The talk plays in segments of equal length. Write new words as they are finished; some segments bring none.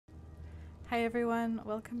Hi everyone,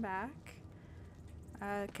 welcome back.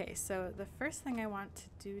 Okay, so the first thing I want to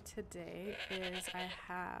do today is I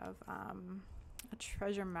have a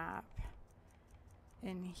treasure map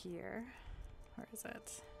in here. Where is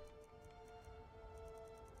it?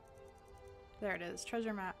 There it is,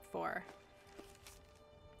 treasure map 4.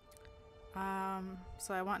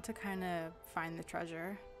 So I want to kind of find the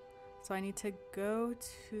treasure. So I need to go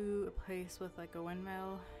to a place with like a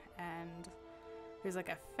windmill and there's like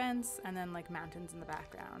a fence and then like mountains in the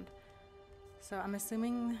background. So I'm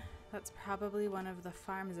assuming that's probably one of the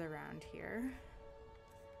farms around here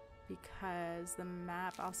because the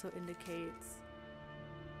map also indicates,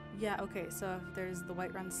 yeah, okay, so there's the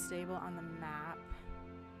Whiterun stable on the map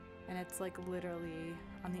and it's like literally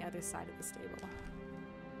on the other side of the stable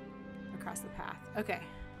across the path. Okay,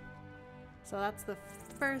 so that's the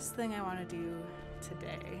first thing I want to do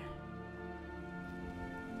today.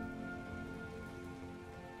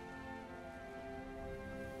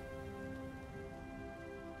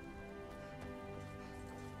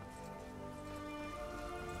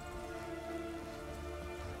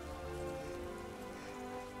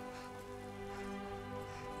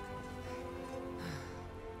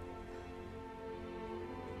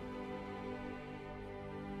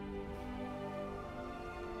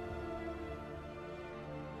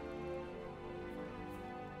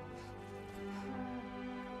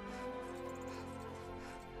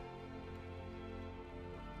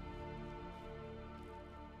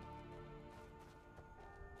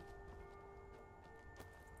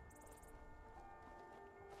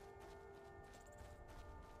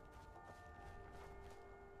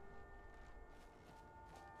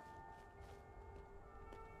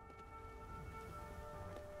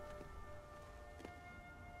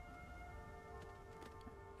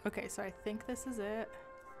 Okay, so I think this is it.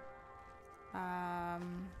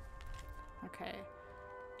 Okay.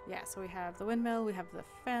 Yeah, so we have the windmill, we have the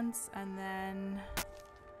fence, and then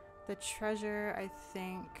the treasure, I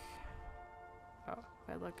think... Oh,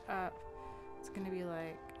 if I look up, it's gonna be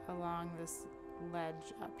like along this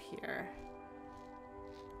ledge up here.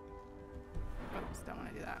 Oops, don't want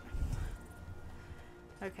to do that.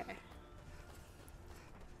 Okay.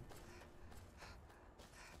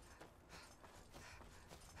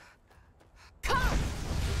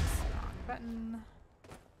 Oops, wrong button.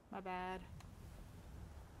 My bad.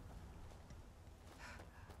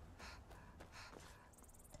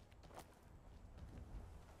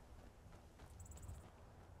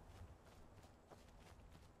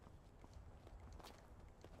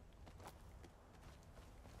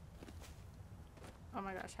 Oh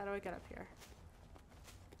my gosh, how do I get up here?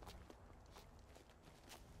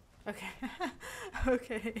 Okay.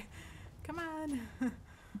 Okay. Come on.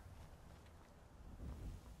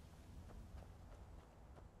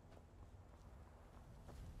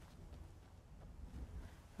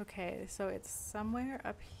 Okay, so it's somewhere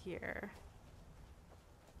up here.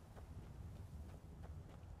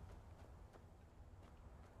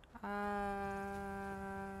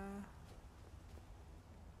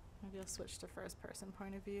 Maybe I'll switch to first person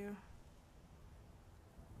point of view.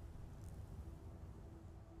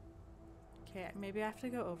 Okay, maybe I have to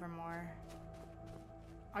go over more.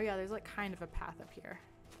 Oh yeah, there's like kind of a path up here.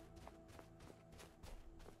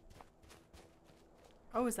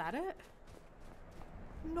 Oh, is that it?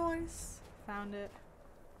 Nice. Found it.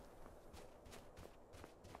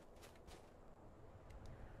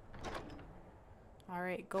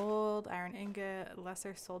 Alright, gold, iron ingot,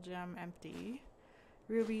 lesser soul gem, empty.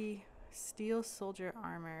 Ruby, steel soldier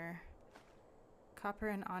armor, copper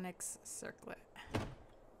and onyx circlet.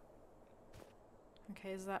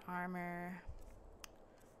 Okay, is that armor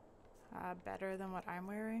better than what I'm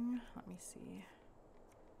wearing? Let me see.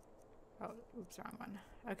 Oh, oops, wrong one.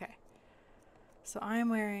 Okay. So I'm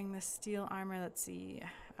wearing the steel armor, let's see,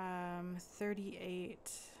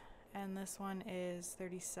 38, and this one is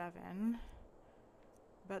 37.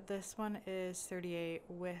 But this one is 38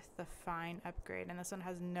 with the fine upgrade, and this one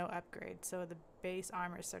has no upgrade, so the base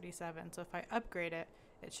armor is 37. So if I upgrade it,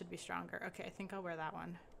 it should be stronger. Okay, I think I'll wear that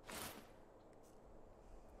one.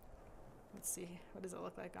 Let's see, what does it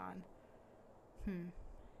look like on?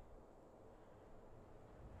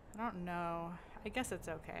 I don't know. I guess it's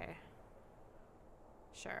okay.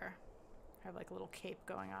 Sure. I have like a little cape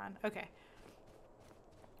going on. Okay.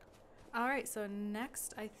 Alright, so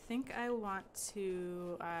next I think I want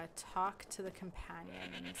to talk to the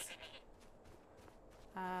companions.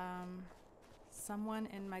 Someone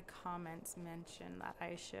in my comments mentioned that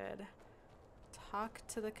I should talk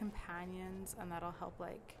to the companions and that'll help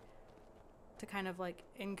like to kind of like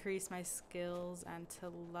increase my skills and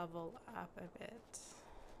to level up a bit.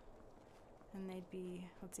 And they'd be,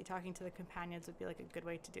 let's see, talking to the companions would be like a good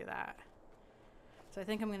way to do that. So I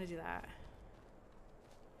think I'm going to do that.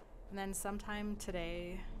 And then sometime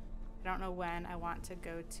today, I don't know when, I want to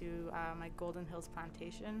go to my Golden Hills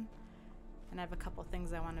plantation. And I have a couple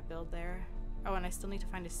things I want to build there. Oh, and I still need to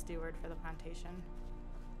find a steward for the plantation.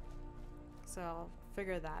 So I'll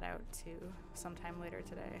figure that out too sometime later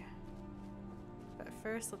today. But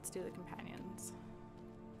first, let's do the companions.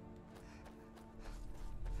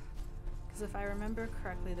 Because if I remember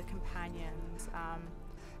correctly, the companions,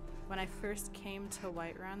 when I first came to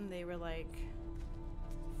Whiterun, they were like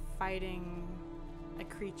fighting a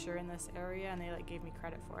creature in this area, and they like gave me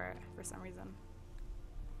credit for it for some reason.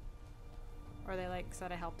 Or they like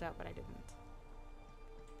said I helped out, but I didn't.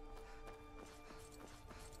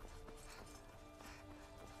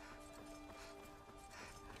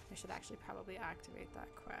 I should actually probably activate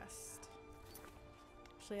that quest.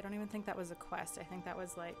 Actually, I don't even think that was a quest. I think that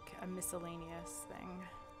was like a miscellaneous thing.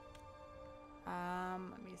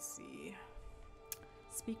 Let me see.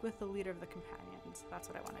 Speak with the leader of the companions. That's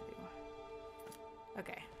what I want to do.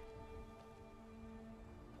 Okay.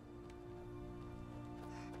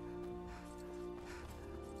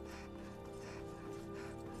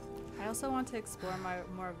 I also want to explore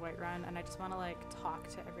more of Whiterun, and I just want to like talk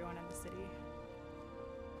to everyone in the city.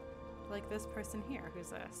 Like this person here, who's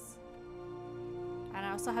this? And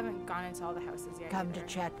I also haven't gone into all the houses yet. Come either. to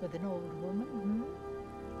chat with an old woman, hmm?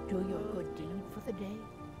 Do your good deed for the day.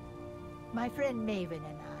 My friend Maven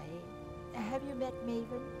and I. Have you met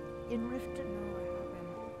Maven in Riften? No, I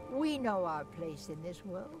haven't. We know our place in this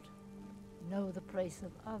world. Know the place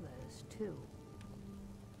of others, too.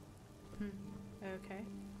 Okay.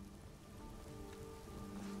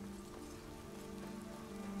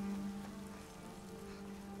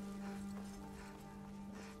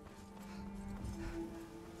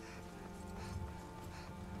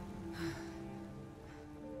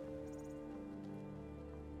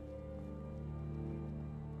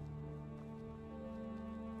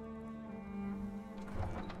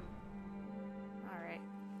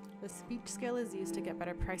 The speech skill is used to get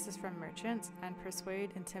better prices from merchants and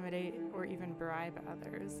persuade, intimidate, or even bribe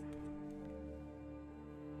others.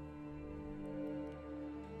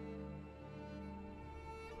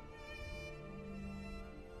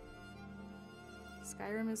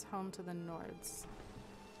 Skyrim is home to the Nords.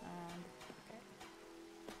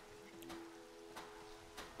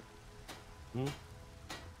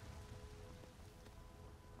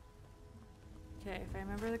 Okay, if I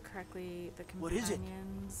remember correctly, the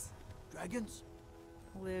companions Dragons?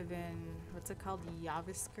 live in, what's it called,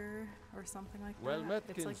 Yavisker or something like that? Well met,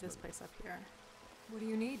 it's like kinsman. this place up here. What do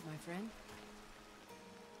you need, my friend?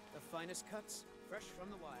 The finest cuts, fresh from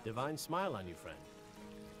the wild. Divine smile on you, friend.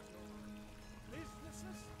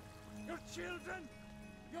 Businesses? Your children?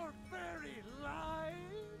 Your very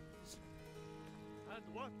lives? And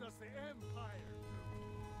what does the Empire do?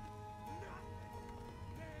 Nothing!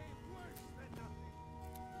 Nay, worse than nothing.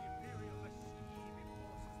 The Imperial machine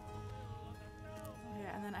enforces the will of the noble.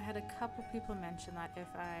 Yeah, and then I had a couple people mention that if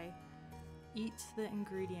I eat the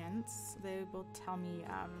ingredients, they will tell me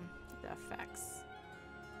the effects.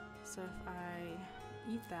 So if I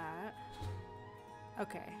eat that,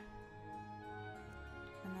 okay.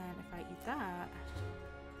 And then if I eat that,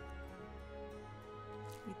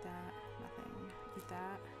 nothing, eat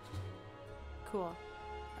that, cool.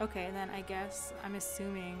 Okay, and then I guess I'm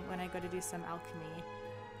assuming when I go to do some alchemy,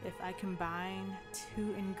 if I combine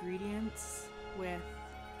 2 ingredients with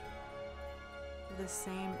the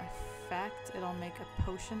same effect, it'll make a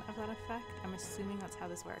potion of that effect. I'm assuming that's how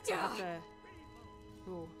this works. I'll have to...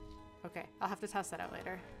 Ooh. Okay, I'll have to test that out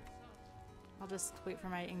later. I'll just wait for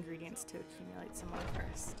my ingredients to accumulate some more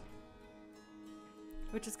first.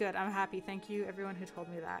 Which is good. I'm happy. Thank you everyone who told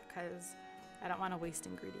me that, because I don't want to waste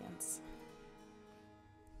ingredients.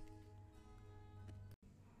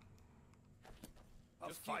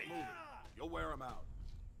 Just fight. You'll wear them out.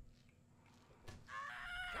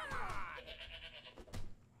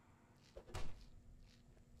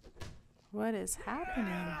 What is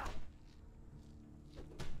happening?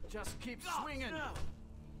 Just keep swinging.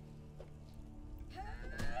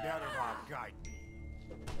 Never guide me.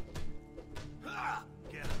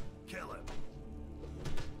 Get him. Kill him.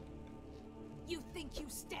 You think you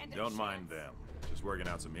stand a Don't chance? mind them. Just working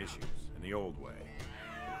out some issues in the old way.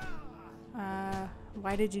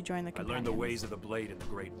 Why did you join the I companions? learned the ways of the blade in the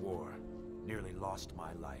Great War. Nearly lost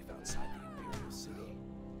my life outside the Imperial City.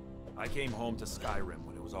 I came home to Skyrim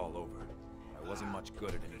when it was all over. I wasn't much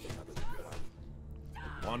good at anything other than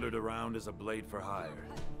fight. Wandered around as a blade for hire.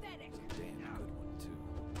 Pathetic. Damn good one, too.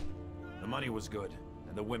 The money was good,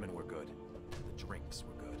 and the women were good, and the drinks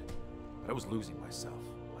were good. But I was losing myself,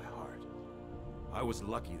 my heart. I was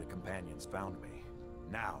lucky the companions found me.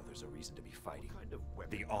 Now there's a reason to be fighting.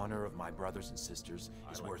 The honor of my brothers and sisters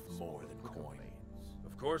is worth more than coin.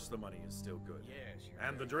 Of course the money is still good. Yes,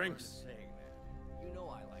 And the drinks. You know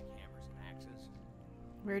I like hammers and axes.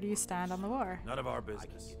 Where do you stand on the war? None of our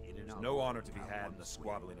business. get in and There's out no of honor to be town had one in the swing.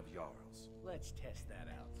 squabbling of Jarls. Let's test that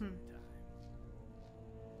out sometime.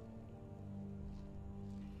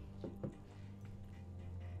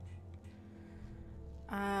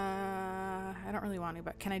 I don't really want to,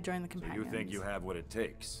 but can I join the So companions? you think you have what it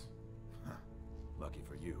takes? Huh. Lucky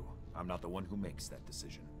for you, I'm not the one who makes that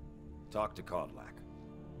decision. Talk to Kodlak.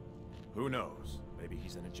 Who knows? Maybe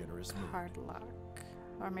he's in a generous mood. Hard luck.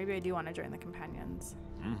 Or maybe I do want to join the companions.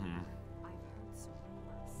 Mm-hmm.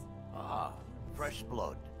 Aha, fresh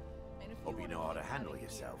blood. Hope you know how to handle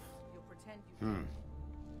yourself.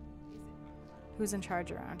 Who's in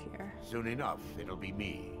charge around here? Soon enough, it'll be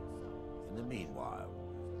me. In the meanwhile,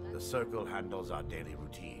 the Circle handles our daily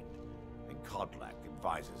routine, and Kodlak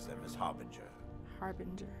advises them as Harbinger.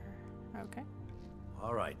 Harbinger. Okay.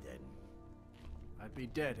 All right, then. I'd be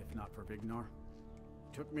dead if not for Vignor.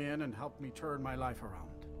 He took me in and helped me turn my life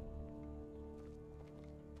around.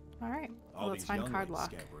 All right. All Well, let's these find younglings Cardlock.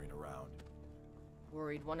 scampering around.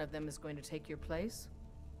 Worried one of them is going to take your place?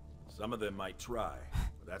 Some of them might try,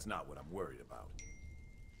 but that's not what I'm worried about.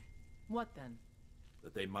 What then?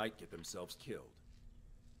 That they might get themselves killed.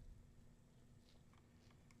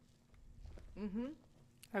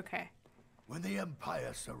 Okay. When the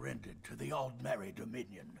Empire surrendered to the Aldmeri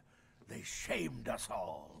Dominion, they shamed us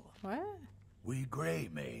all. What? We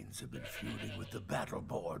Greymanes have been feuding with the battle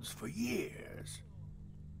boards for years.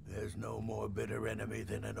 There's no more bitter enemy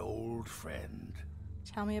than an old friend.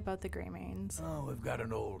 Tell me about the Greymanes. Oh, we've got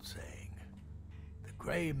an old saying. The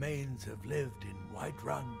Greymanes have lived in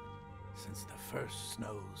Whiterun since the first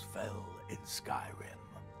snows fell in Skyrim.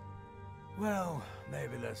 Well,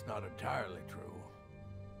 maybe that's not entirely true.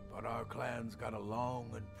 But our clan's got a long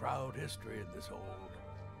and proud history in this hold.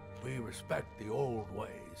 We respect the old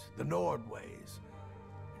ways, the Nord ways.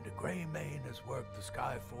 And a Greymane has worked the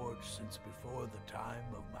Skyforge since before the time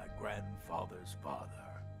of my grandfather's father.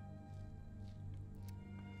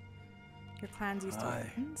 Your clans used to be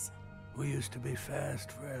Aye. friends? We used to be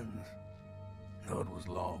fast friends, though it was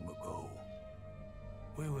long ago.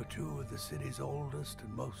 We were two of the city's oldest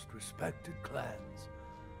and most respected clans,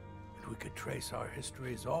 and we could trace our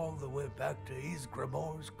histories all the way back to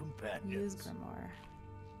Ysgramor's companions. Ysgramor.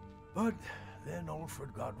 But then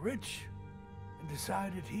Ulfred got rich and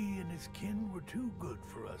decided he and his kin were too good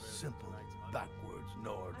for us simple, backwards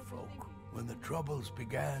Nord folk. When the troubles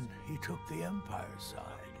began, he took the Empire's side.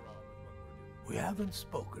 We haven't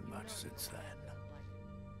spoken much since then.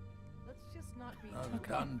 Let's just not be I'm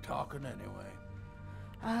done talking anyway.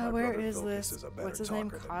 Where brother is Focus this? is a better What's his name?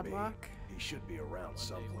 talker than me. Codlock? He should be around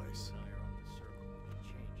someplace.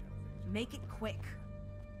 Make it quick.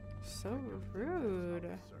 So rude.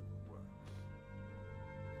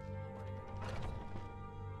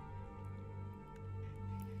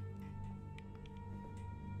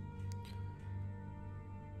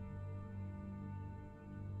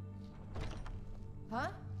 Huh?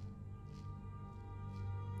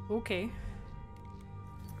 Okay.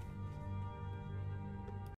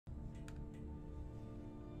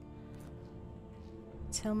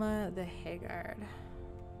 Tilma the Haggard.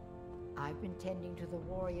 I've been tending to the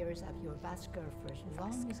warriors of your Vaskar for as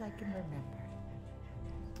long as I can remember.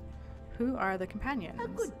 Who are the companions? A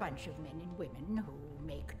good bunch of men and women who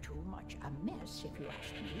make too much a mess, if you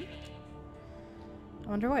ask me. I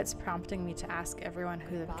wonder what's prompting me to ask everyone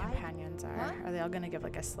who the Goodbye. companions are. Huh? Are they all going to give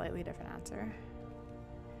like a slightly different answer?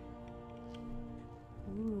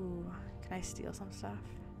 Ooh, can I steal some stuff?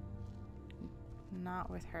 Not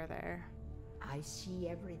with her there. I see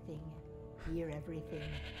everything, hear everything,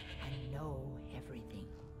 and know everything.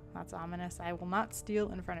 That's ominous. I will not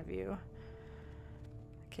steal in front of you.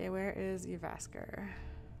 Okay, where is Yvaskar?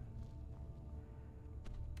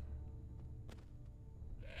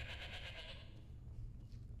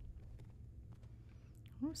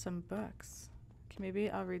 Ooh, some books. Okay, maybe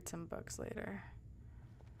I'll read some books later.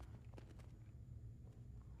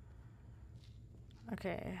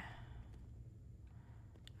 Okay.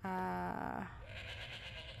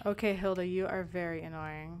 Okay, Hilda, you are very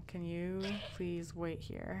annoying. Can you please wait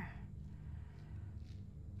here?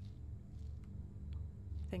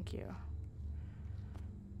 Thank you.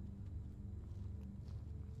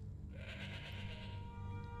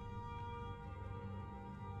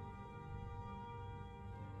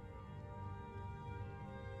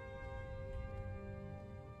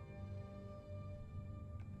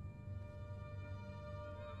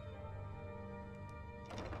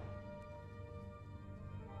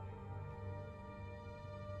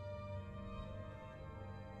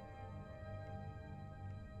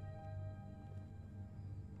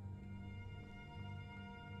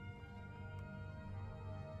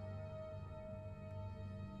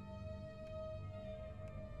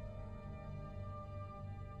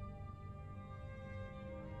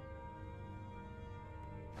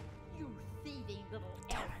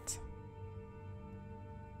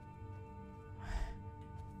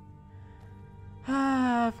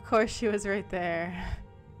 Of course she was right there.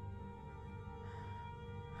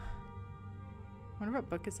 I wonder what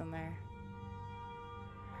book is in there.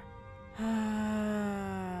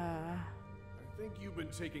 I think you've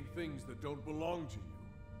been taking things that don't belong to you.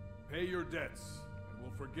 Pay your debts, and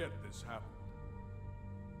we'll forget this happened.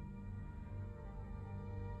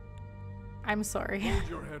 I'm sorry. Hold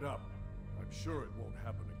your head up. I'm sure it won't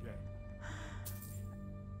happen again.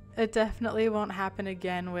 It definitely won't happen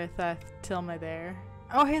again with Tilma there.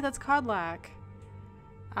 Oh, hey, that's Codlack.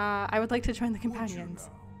 I would like to join the companions.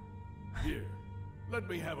 Would you now? Here, let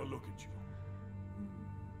me have a look at you.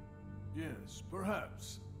 Yes,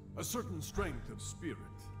 perhaps. A certain strength of spirit.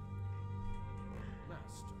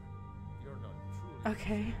 Master, you're not truly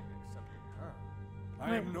Okay. accepting her.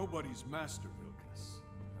 I am nobody's master, Vilkas.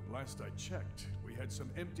 And last I checked, we had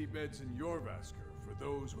some empty beds in Jorvaskr for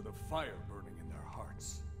those with a fire burning in their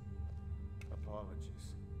hearts.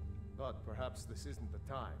 Apologies. But perhaps this isn't the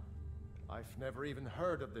time. I've never even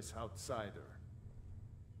heard of this outsider.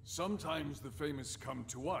 Sometimes the famous come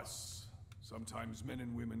to us. Sometimes men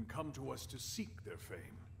and women come to us to seek their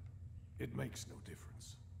fame. It makes no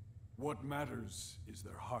difference. What matters is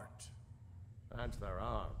their heart. And their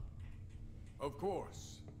arm. Of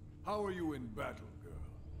course. How are you in battle,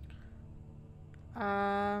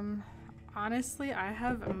 girl? Honestly, I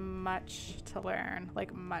have much to learn.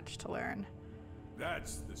 Like, much to learn.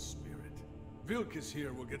 That's the spirit. Vilkas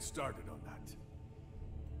here will get started on that.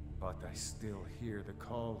 But I still hear the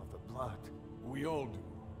call of the blood. We all do.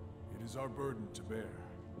 It is our burden to bear.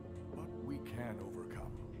 But we can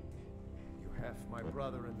overcome. You have my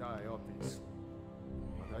brother and I, obviously.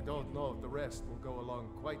 But I don't know if the rest will go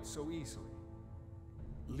along quite so easily.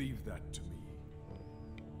 Leave that to me.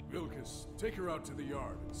 Vilkas, take her out to the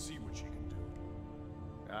yard and see what she can do.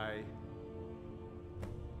 Aye.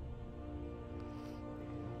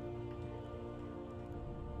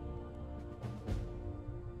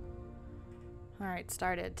 Alright,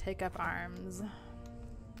 started. Take up arms.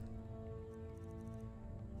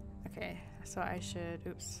 Okay, so I should,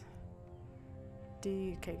 oops.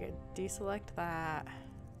 Okay, good. Deselect that.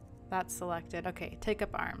 That's selected. Okay, take up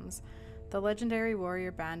arms. The legendary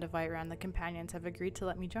warrior band of Whiterun, the companions, have agreed to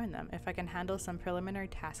let me join them if I can handle some preliminary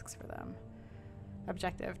tasks for them.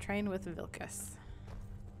 Objective, train with Vilkas.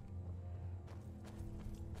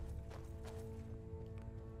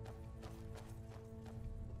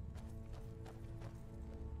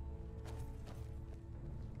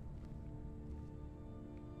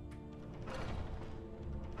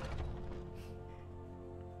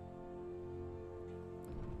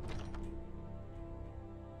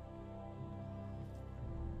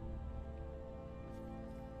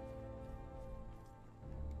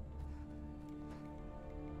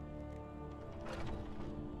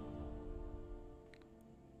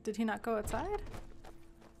 Did he not go outside?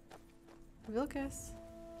 Vilkas.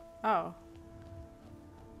 Oh.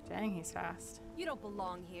 Dang, he's fast. You don't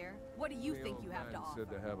belong here. What do you think you have to offer? Said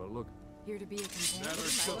to have a look. Here to be a companion? Never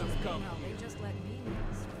should have come. No, they just let me.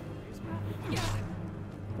 Yeah.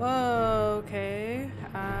 Whoa, okay.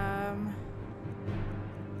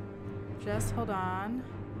 Just hold on.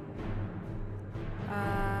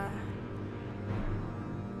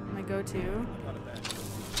 My go-to.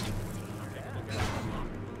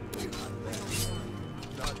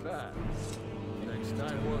 Not bad. Next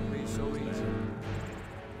time won't be so easy.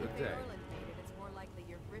 Good day. It's more likely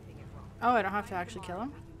you're ripping it wrong. Oh, I don't have to actually kill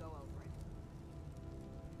him? We can go over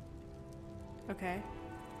it. Okay.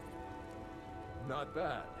 Not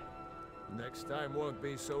bad. Next time won't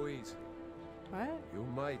be so easy. What? You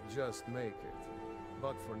might just make it.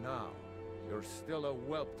 But for now, you're still a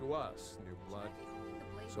whelp to us, new blood.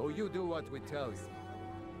 So you do what we tell you.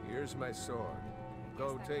 Here's my sword.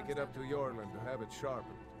 Go take it up to Yorland to have it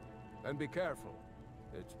sharpened. And be careful.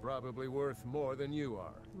 It's probably worth more than you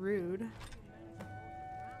are. Rude.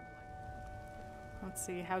 Let's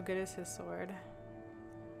see, how good is his sword?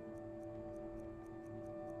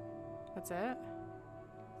 That's it?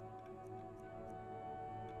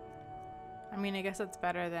 I mean, I guess it's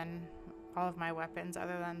better than all of my weapons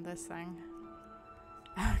other than this thing.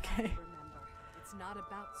 Okay. Remember, it's not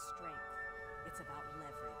about strength. It's about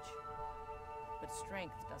leverage. But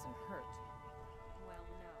strength doesn't hurt. Well,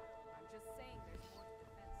 no. I'm just saying there's more to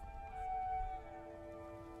defense.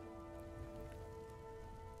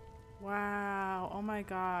 Wow. Oh my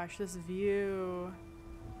gosh, this view.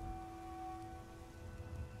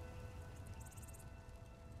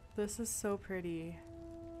 This is so pretty.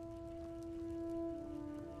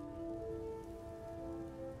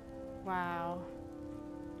 Wow.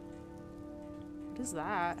 What is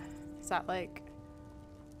that? Is that like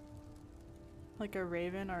a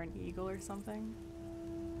raven or an eagle or something?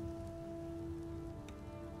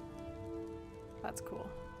 That's cool.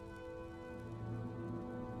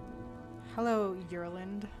 Hello,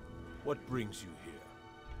 Yerland. What brings you here?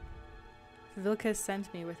 Vilkas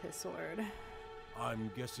sent me with his sword.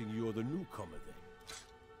 I'm guessing you're the newcomer then.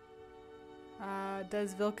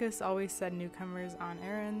 Does Vilkas always send newcomers on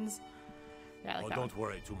errands? Yeah, like Oh, that don't one.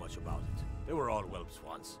 worry too much about it. They were all whelps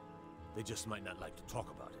once. They just might not like to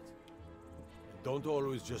talk about it. And don't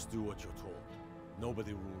always just do what you're told.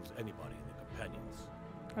 Nobody rules anybody in the companions.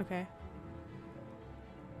 Okay.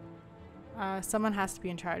 Someone has to be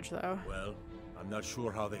in charge, though. Well, I'm not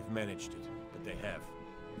sure how they've managed it, but they have.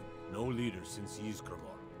 No leader since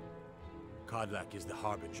Ysgramor. Kodlak is the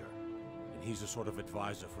Harbinger, and he's a sort of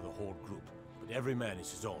advisor for the whole group. But every man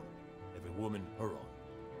is his own, every woman her own.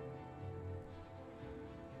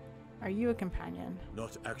 Are you a companion?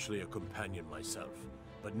 Not actually a companion myself,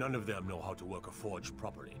 but none of them know how to work a forge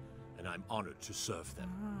properly, and I'm honored to serve them.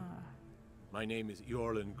 My name is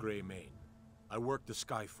Eorlin Greymane. I work the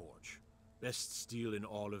Skyforge. Best steel in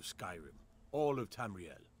all of Skyrim. All of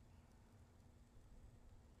Tamriel.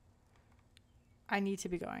 I need to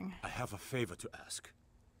be going. I have a favor to ask.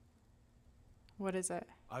 What is it?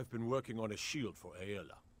 I've been working on a shield for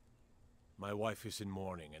Aela. My wife is in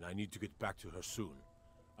mourning, and I need to get back to her soon.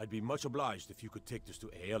 I'd be much obliged if you could take this to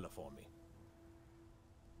Aela for me.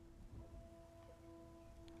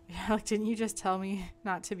 Yeah, like, didn't you just tell me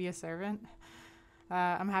not to be a servant?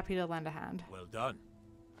 I'm happy to lend a hand. Well done.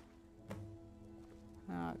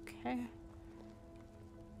 Okay.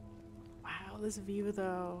 Wow, this view,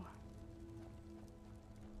 though.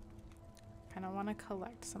 Kind of want to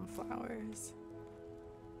collect some flowers.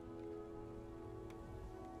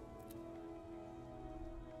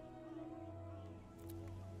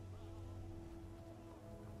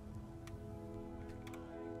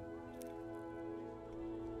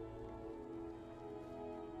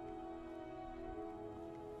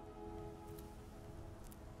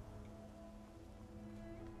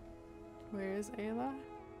 Where is Ayla?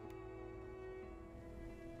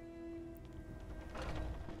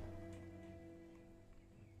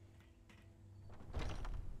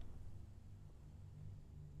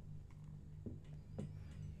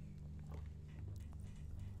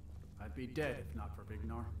 I'd be dead if not for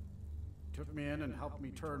Vignor. He took me in and helped me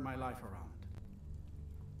turn my life around.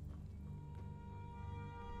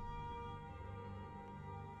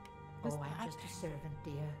 Who's Oh, I'm that? just a servant,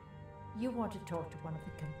 dear. You want to talk to one of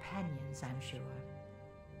the companions, I'm sure.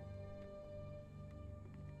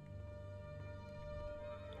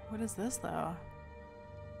 What is this, though?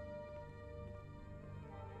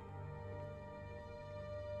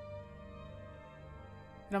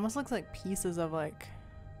 It almost looks like pieces of, like,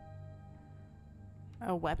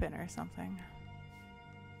 a weapon or something.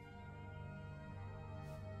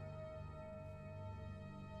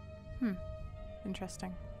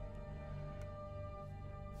 Interesting.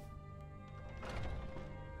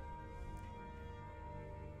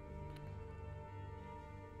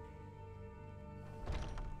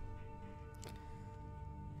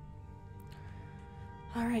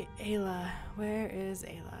 All right, Ayla. Where is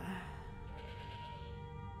Ayla?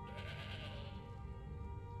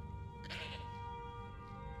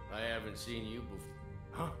 I haven't seen you before.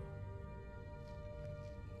 Huh?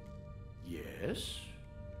 Yes?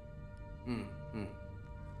 Oh,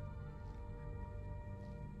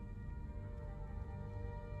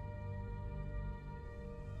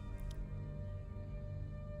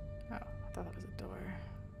 I thought that was a door.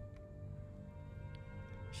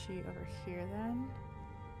 Is she over here then?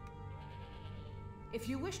 If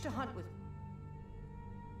you wish to hunt with...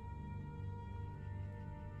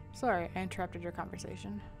 Sorry, I interrupted your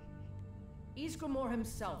conversation. Ysgramor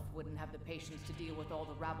himself wouldn't have the patience to deal with all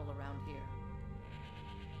the rabble around here.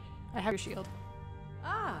 I have your shield.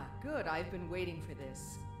 Ah, good. I've been waiting for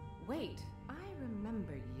this. Wait, I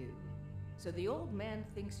remember you. So the old man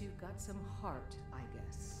thinks you've got some heart, I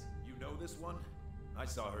guess. You know this one? I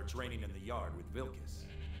saw her training in the yard with Vilkas.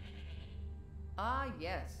 Ah,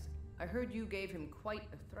 yes. I heard you gave him quite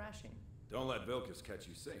a thrashing. Don't let Vilkas catch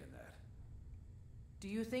you saying that. Do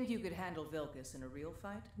you think you could handle Vilkas in a real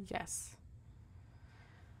fight? Yes.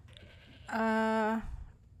 I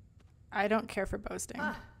don't care for boasting.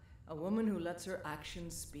 Ah, a woman who lets her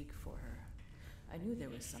actions speak for her. I knew there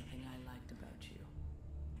was something I liked about you.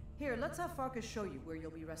 Here, let's have Farkas show you where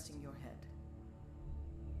you'll be resting your head.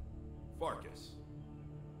 Farkas.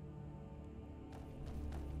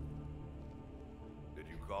 Did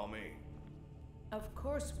you call me? Of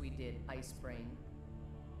course we did, Icebrain.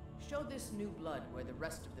 Show this new blood where the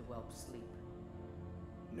rest of the whelps sleep.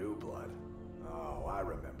 New blood. Oh, I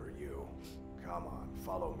remember you. Come on,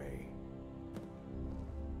 follow me.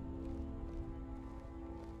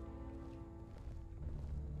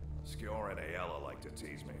 Skjor and Ayala like to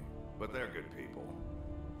tease me, but they're good people.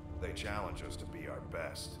 They challenge us to be our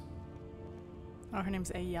best. Oh, her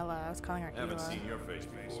name's Ayala. I was calling her Haven't Ayla. seen your face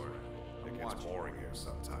before. It gets boring here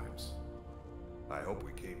sometimes. I hope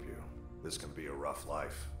we keep you. This can be a rough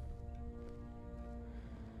life.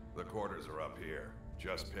 The quarters are up here.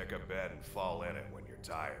 Just pick a bed and fall in it when you're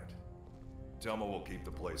tired. Telma will keep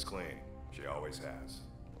the place clean. She always has.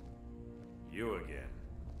 You again.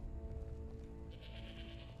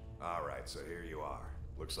 All right, so here you are.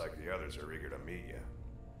 Looks like the others are eager to meet you.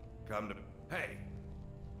 Come to... Hey!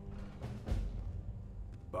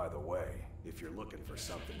 By the way, if you're looking for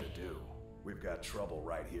something to do, we've got trouble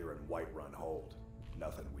right here in Whiterun Hold.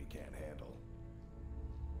 Nothing we can't handle.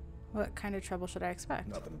 What kind of trouble should I expect?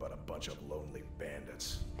 Nothing but a bunch of lonely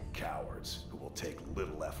bandits. Cowards who will take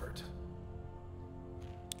little effort.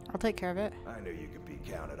 I'll take care of it. I knew you could be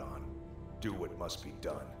counted on. Do what must be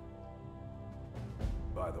done.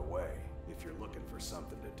 By the way, if you're looking for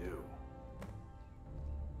something to do...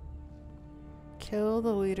 Kill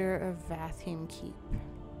the leader of Vathim Keep.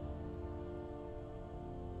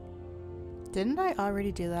 Didn't I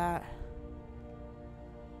already do that?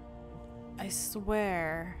 I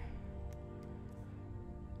swear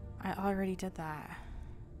I already did that.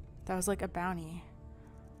 That was like a bounty.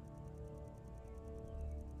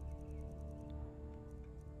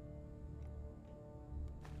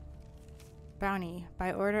 Bounty.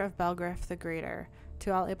 By order of Belgriff the Greater.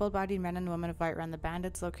 To all able-bodied men and women of Whiterun, the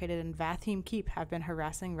bandits located in Vathim Keep have been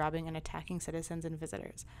harassing, robbing, and attacking citizens and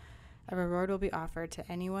visitors. A reward will be offered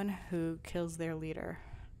to anyone who kills their leader.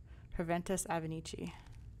 Preventus Avenici.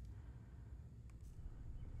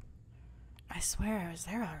 I swear I was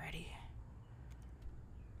there already.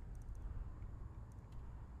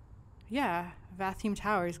 Yeah, Vathim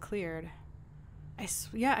Tower is cleared.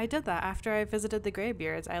 Yeah, I did that after I visited the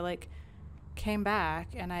Greybeards. I like came back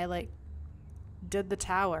and I like did the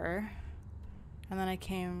tower and then I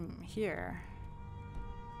came here.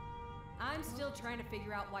 I'm still trying to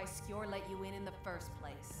figure out why Skjor let you in the first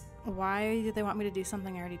place. Why did they want me to do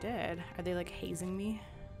something I already did? Are they like hazing me?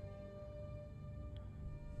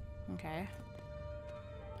 Okay.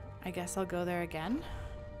 I guess I'll go there again.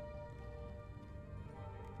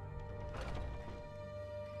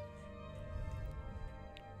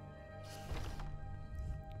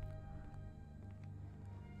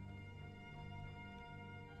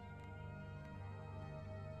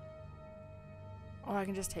 Oh, I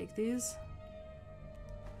can just take these?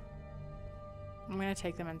 I'm gonna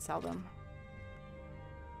take them and sell them.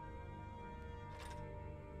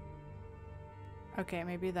 Okay,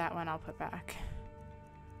 maybe that one I'll put back.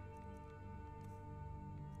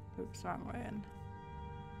 Oops, wrong way in.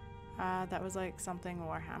 That was like something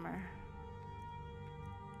Warhammer.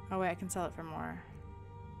 Oh wait, I can sell it for more.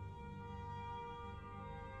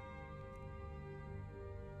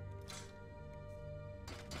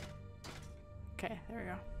 Okay, there we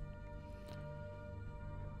go.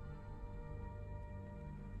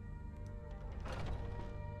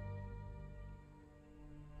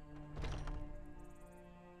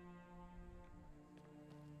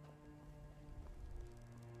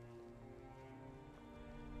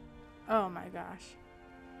 Oh my gosh.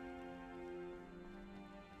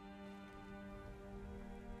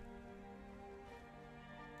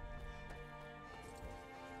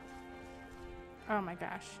 Oh my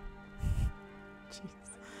gosh. Jeez.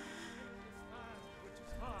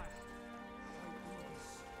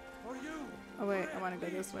 Oh wait, I want to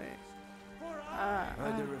go this way.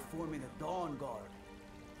 Heard they're reforming the Dawn Guard.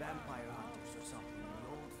 Vampire hunters or something in the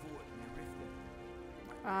old fort near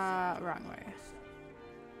Riften. Wrong way.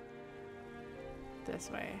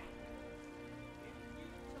 This way.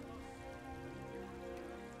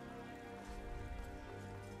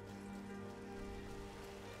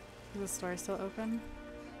 Is the store still open?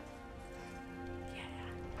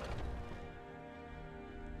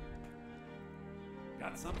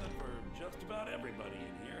 Got something for just about everybody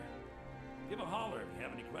in here. Give a holler if you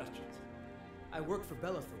have any questions. I work for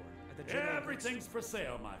Bellathor at the General Everything's for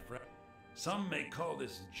sale, my friend. Some may call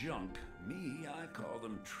this junk. Me, I call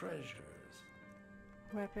them treasures.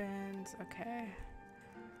 Weapons, okay.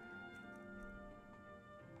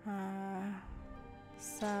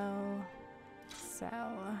 Sell.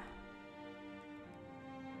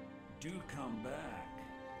 Do come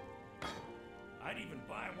back. I'd even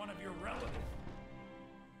buy one of your relatives.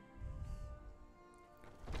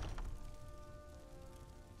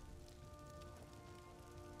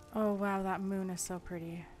 Oh wow, that moon is so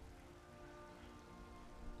pretty.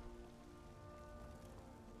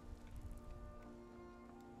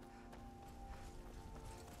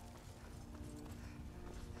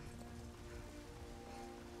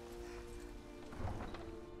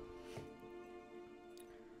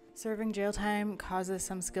 Serving jail time causes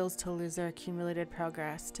some skills to lose their accumulated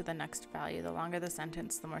progress to the next value. The longer the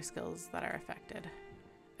sentence, the more skills that are affected.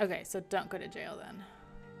 Okay, so don't go to jail then.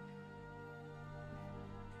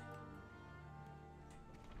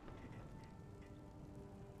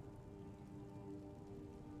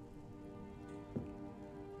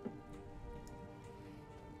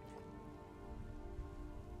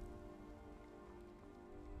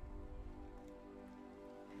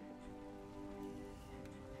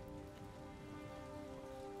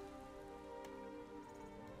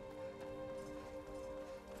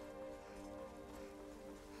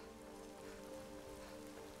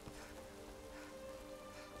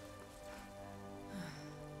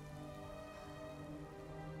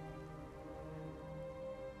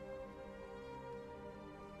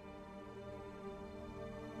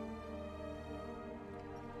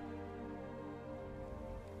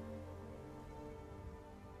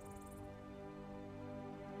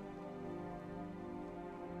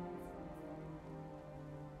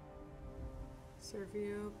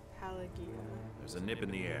 Servio Pelagia. There's a nip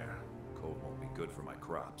in the air. Cold won't be good for my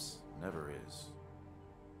crops. Never is.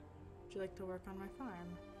 Would you like to work on my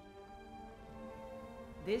farm?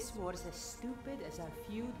 This war's as stupid as our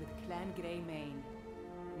feud with Clan Greymane.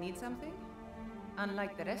 Need something?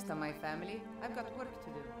 Unlike the rest of my family, I've got work to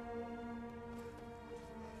do.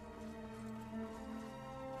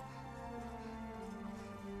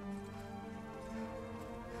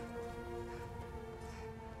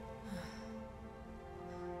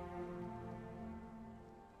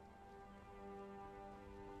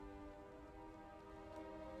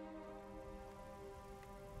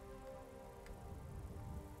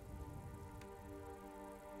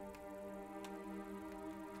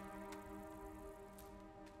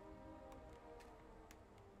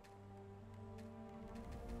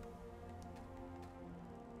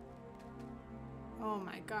 Oh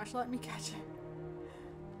my gosh, let me catch it.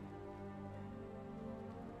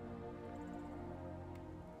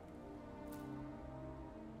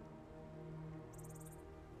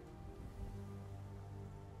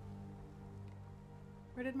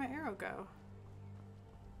 Where did my arrow go?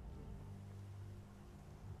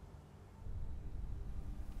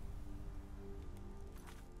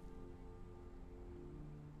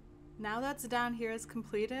 Now that's down here is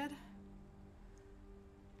completed?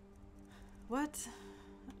 What?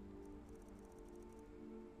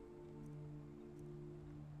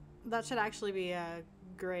 That should actually be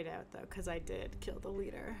grayed out though, because I did kill the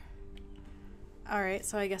leader. Alright,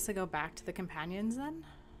 so I guess I go back to the companions then?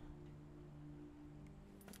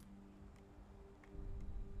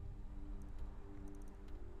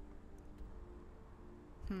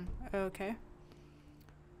 Okay.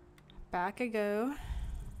 Back I go.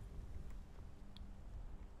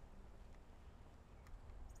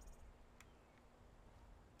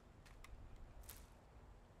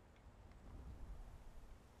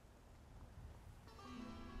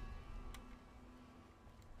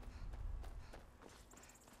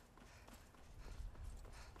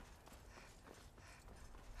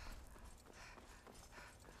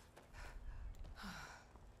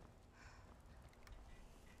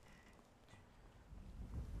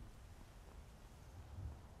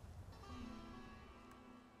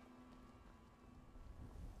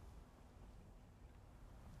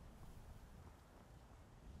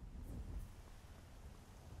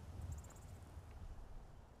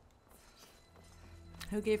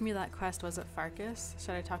 Who gave me that quest? Was it Farkas?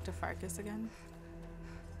 Should I talk to Farkas again?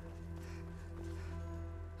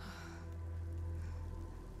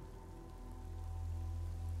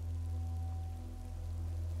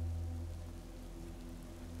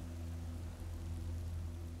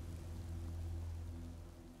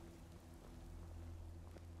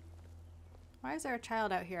 Why is there a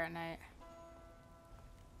child out here at night?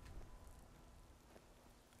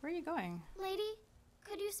 Where are you going? Lady,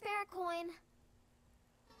 could you spare a coin?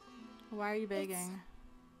 Why are you begging?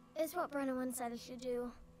 It's what Brennan said I should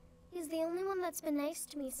do. He's the only one that's been nice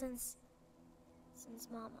to me since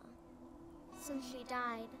Mama. Since she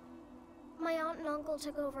died. My aunt and uncle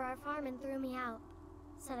took over our farm and threw me out.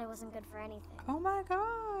 Said I wasn't good for anything. Oh my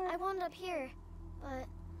god. I wound up here, but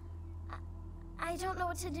I don't know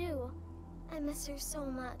what to do. I miss her so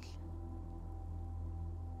much.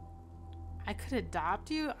 I could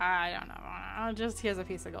adopt you? I don't know. Just here's a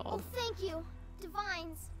piece of gold. Oh, thank you.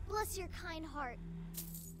 Divines, bless your kind heart.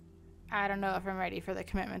 I don't know if I'm ready for the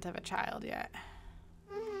commitment of a child yet.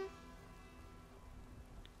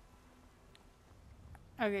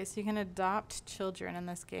 Okay, so you can adopt children in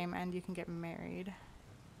this game and you can get married.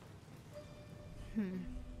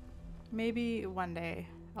 Maybe one day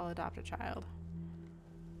I'll adopt a child.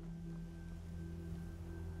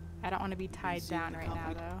 I don't want to be tied down right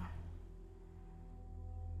now, though.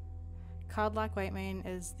 Caldlock Whitemane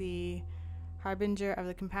is the harbinger of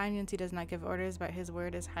the companions. He does not give orders, but his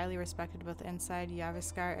word is highly respected both inside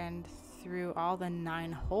Yavaskar and through all the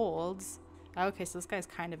 9 holds. Okay, so this guy's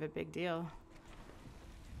kind of a big deal.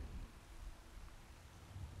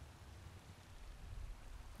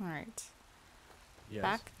 Alright. Yes.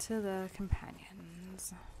 Back to the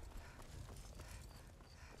companions.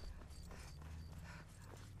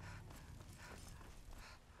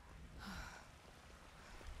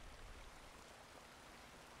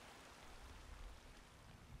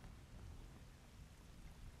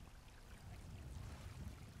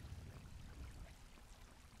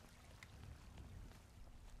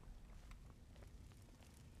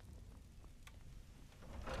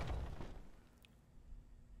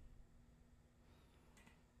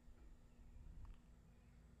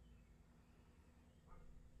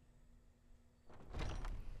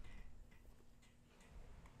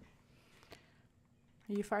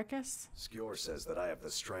 Are you Farkas? Skjor says that I have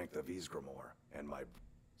the strength of Ysgramor, and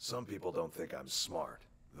some people don't think I'm smart.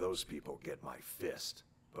 Those people get my fist.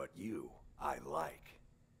 But you, I like.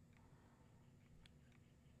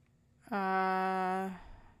 I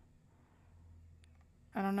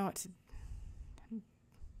don't know what to...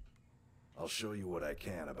 I'll show you what I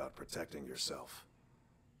can about protecting yourself.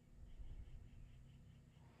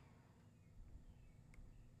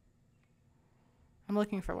 I'm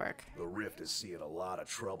looking for work. The Rift is seeing a lot of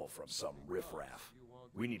trouble from some riffraff.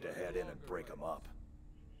 We need to head in and break them up.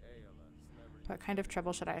 What kind of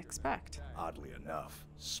trouble should I expect? Oddly enough,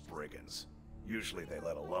 Spriggans. Usually they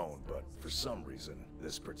let alone, but for some reason,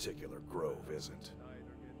 this particular grove isn't.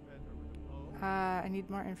 I need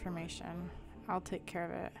more information. I'll take care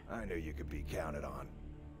of it. I knew you could be counted on.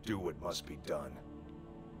 Do what must be done.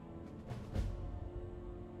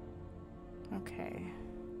 Okay.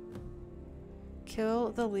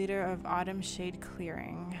 Kill the leader of Autumn Shade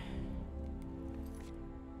Clearing.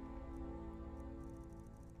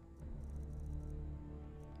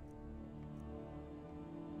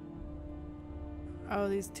 Oh,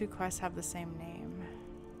 these 2 quests have the same name.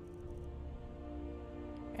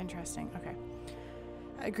 Interesting. Okay.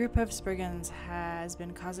 A group of Spriggans has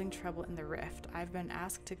been causing trouble in the Rift. I've been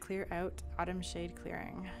asked to clear out Autumn Shade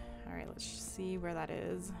Clearing. Alright, let's see where that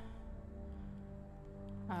is.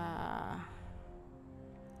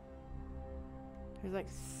 There's like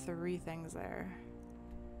 3 things there.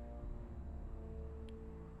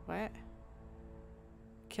 What?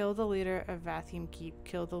 Kill the leader of Vathim Keep.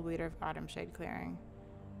 Kill the leader of Autumn Shade Clearing.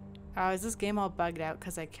 Oh, is this game all bugged out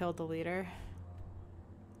because I killed the leader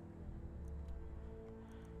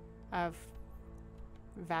of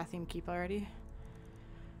Vathim Keep already?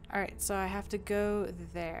 Alright, so I have to go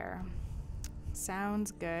there.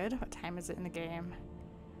 Sounds good. What time is it in the game?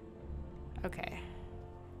 Okay.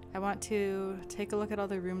 I want to take a look at all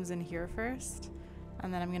the rooms in here first,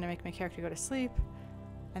 and then I'm going to make my character go to sleep,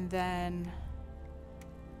 and then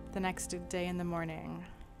the next day in the morning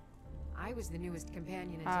I was the newest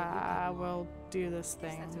companion until you came along. we'll do this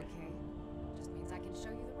Guess thing. that's okay. Just means I can show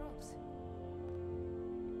you the ropes.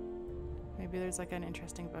 Maybe there's like an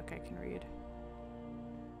interesting book I can read.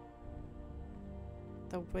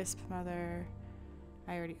 The Wisp Mother.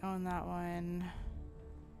 I already own that one.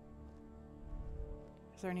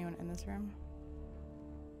 Is there anyone in this room?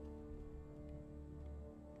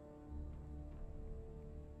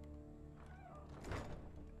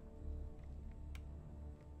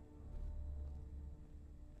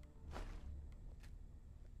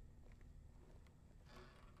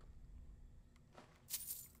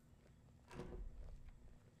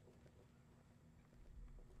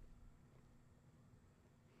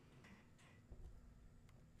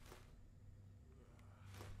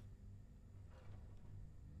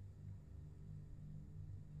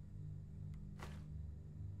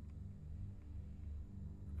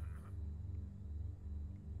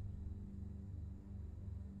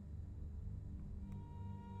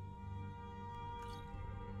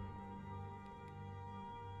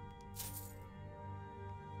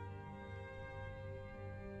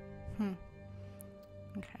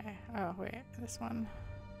 Okay. Oh, wait. This one.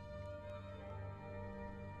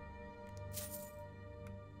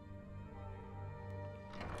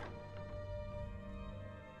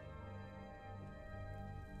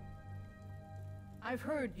 I've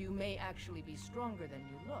heard you may actually be stronger than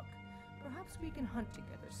you look. Perhaps we can hunt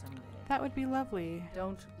together someday. That would be lovely.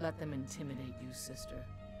 Don't let them intimidate you, sister.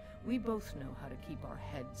 We both know how to keep our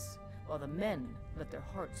heads, while the men let their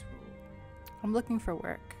hearts rule. I'm looking for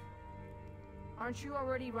work. Aren't you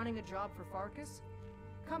already running a job for Farkas?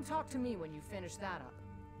 Come talk to me when you finish that up.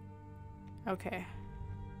 Okay.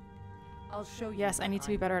 I'll show you. Yes, I need to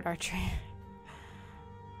be better at archery.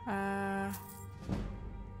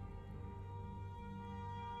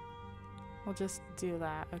 We'll just do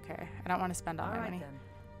that. Okay. I don't want to spend all my money. Then.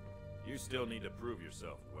 You still need to prove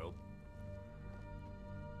yourself, Will.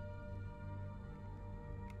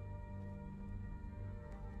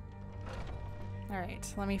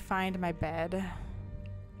 Alright, let me find my bed.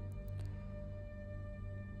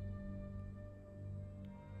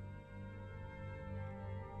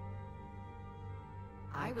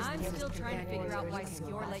 I'm still trying to figure out why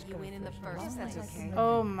Skyor let you in the first place. Okay.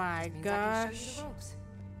 Oh my gosh.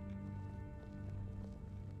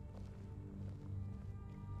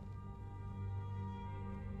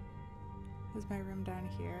 Is my room down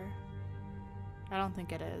here? I don't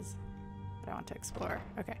think it is, but I want to explore.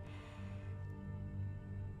 Okay.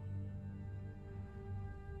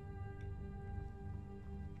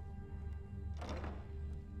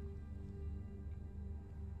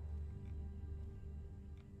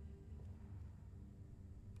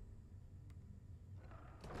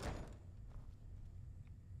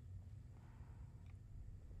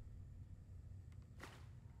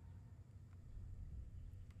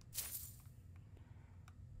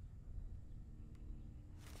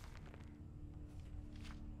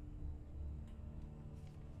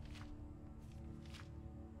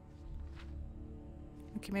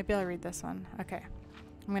 Okay, maybe I'll read this one. Okay.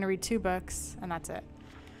 I'm going to read 2 books, and that's it.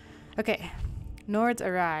 Okay. Nords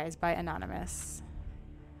Arise by Anonymous.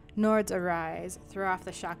 Nords arise, throw off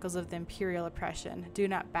the shackles of the imperial oppression. Do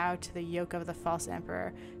not bow to the yoke of the false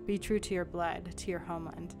emperor. Be true to your blood, to your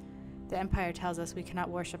homeland. The empire tells us we cannot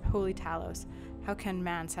worship holy Talos. How can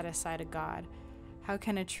man set aside a god? How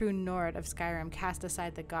can a true Nord of Skyrim cast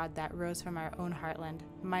aside the god that rose from our own heartland?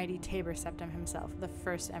 Mighty Tabor Septim himself, the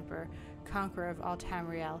first emperor, conqueror of all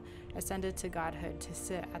Tamriel, ascended to godhood to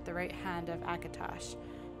sit at the right hand of Akatosh.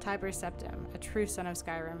 Tabor Septim, a true son of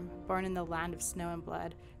Skyrim, born in the land of snow and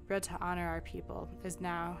blood, bred to honor our people, is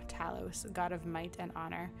now Talos, god of might and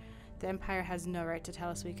honor. The empire has no right to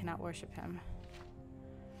tell us we cannot worship him.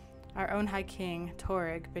 Our own high king,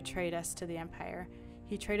 Torrig, betrayed us to the empire.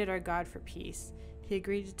 He traded our god for peace. He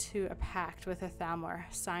agreed to a pact with a Thalmor,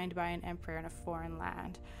 signed by an emperor in a foreign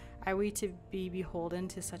land. Are we to be beholden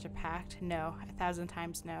to such a pact? No, 1,000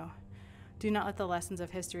 times no. Do not let the lessons of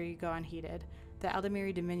history go unheeded. The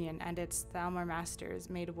Aldemiri Dominion and its Thalmor masters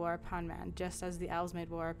made war upon man, just as the elves made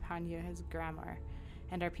war upon Ysgramor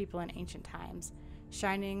and our people in ancient times.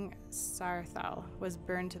 Shining Sarthal was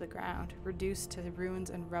burned to the ground, reduced to the ruins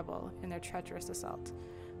and rubble in their treacherous assault.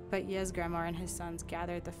 But Ysgramor and his sons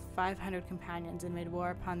gathered the 500 companions and made war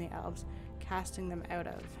upon the elves, casting them out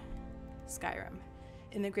of Skyrim.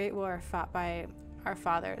 In the Great War fought by our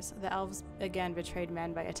fathers, the elves again betrayed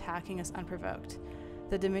men by attacking us unprovoked.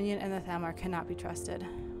 The Dominion and the Thalmor cannot be trusted.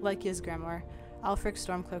 Like Ysgramor, Ulfric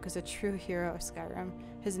Stormcloak is a true hero of Skyrim.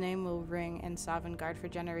 His name will ring in Sovngarde for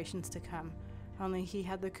generations to come. Only he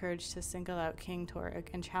had the courage to single out King Torrig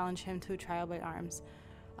and challenge him to a trial by arms.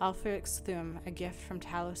 Ulfric's Thum, a gift from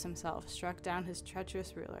Talos himself, struck down this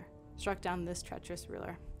treacherous ruler.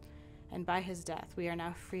 And by his death, we are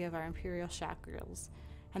now free of our imperial shackles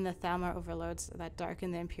and the Thalmor overlords that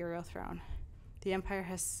darken the imperial throne. The empire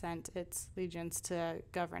has sent its legions to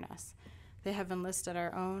govern us. They have enlisted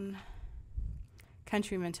our own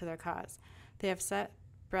countrymen to their cause. They have set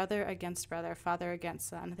brother against brother, father against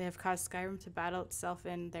son. They have caused Skyrim to battle itself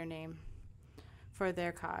in their name. For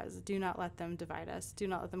their cause. Do not let them divide us. Do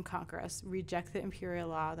not let them conquer us. Reject the imperial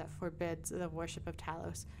law that forbids the worship of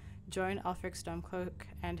Talos. Join Ulfric Stormcloak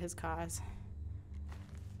and his cause.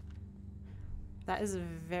 That is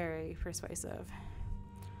very persuasive.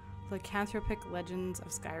 Lycanthropic Legends of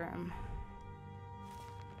Skyrim.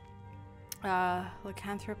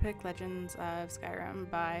 Lycanthropic Legends of Skyrim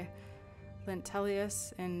by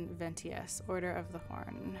Lentelius Inventius, Order of the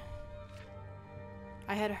Horn.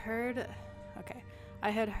 I had heard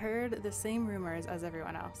the same rumors as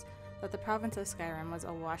everyone else, that the province of Skyrim was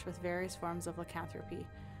awash with various forms of lycanthropy.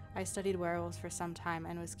 I studied werewolves for some time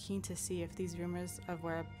and was keen to see if these rumors of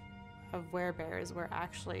werebears were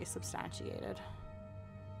actually substantiated.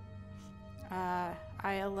 I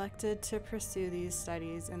elected to pursue these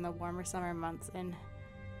studies in the warmer summer months in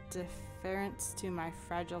deference to my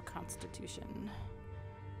fragile constitution.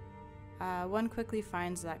 One quickly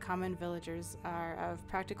finds that common villagers are of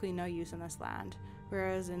practically no use in this land,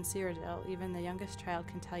 whereas in Cyrodiil, even the youngest child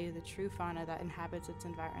can tell you the true fauna that inhabits its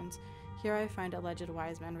environs. Here I find alleged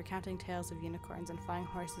wise men recounting tales of unicorns and flying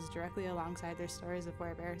horses directly alongside their stories of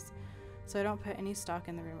werebears, so I don't put any stock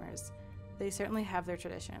in the rumors. They certainly have their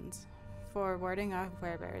traditions for warding off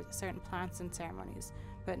werebears, certain plants and ceremonies,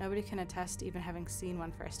 but nobody can attest to even having seen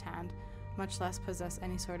one firsthand. much less possess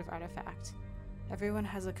any sort of artifact. Everyone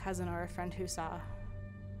has a cousin or a friend who saw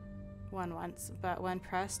one once, but when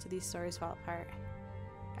pressed, these stories fall apart.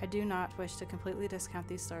 I do not wish to completely discount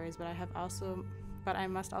these stories, but I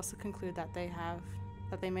must also conclude that they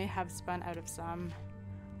may have spun out of some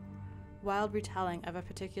wild retelling of a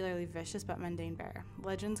particularly vicious but mundane bear.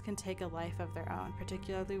 Legends can take a life of their own,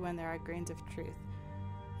 particularly when there are grains of truth,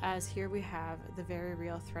 as here we have the very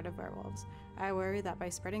real threat of werewolves. I worry that by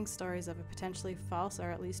spreading stories of a potentially false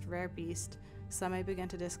or at least rare beast, some may begin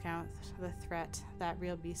to discount the threat that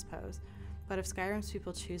real beasts pose. But if Skyrim's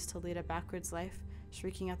people choose to lead a backwards life,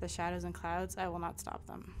 shrieking at the shadows and clouds, I will not stop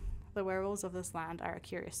them. The werewolves of this land are a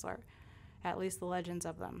curious sort, at least the legends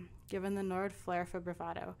of them. Given the Nord flair for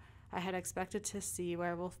bravado, I had expected to see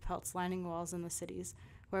werewolf pelts lining walls in the cities,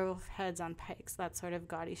 werewolf heads on pikes, that sort of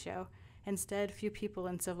gaudy show. Instead, few people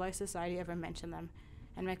in civilized society ever mention them,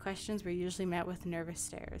 and my questions were usually met with nervous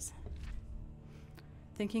stares.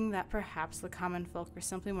 Thinking that perhaps the common folk were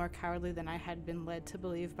simply more cowardly than I had been led to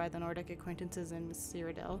believe by the Nordic acquaintances in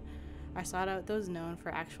Cyrodiil, I sought out those known for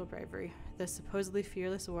actual bravery, the supposedly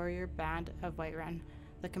fearless warrior band of Whiterun,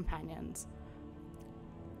 the Companions.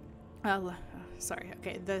 The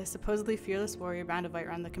supposedly fearless warrior band of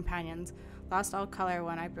Whiterun, the Companions, lost all color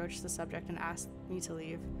when I broached the subject and asked me to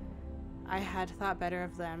leave. I had thought better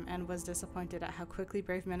of them and was disappointed at how quickly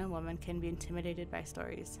brave men and women can be intimidated by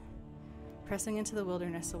stories. Pressing into the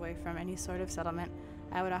wilderness away from any sort of settlement,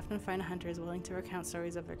 I would often find hunters willing to recount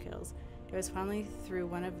stories of their kills. It was finally through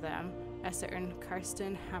one of them, a certain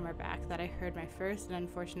Karsten Hammerback, that I heard my first and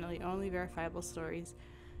unfortunately only verifiable stories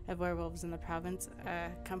of werewolves in the province,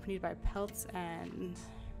 accompanied by pelts and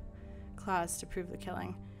claws to prove the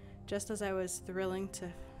killing. Just as I was thrilling to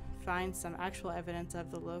find some actual evidence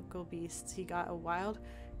of the local beasts, he got a wild,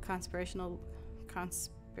 conspiratorial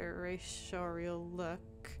look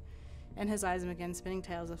in his eyes and began spinning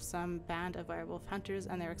tales of some band of werewolf hunters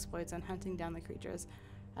and their exploits in hunting down the creatures.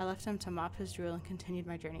 I left him to mop his drool and continued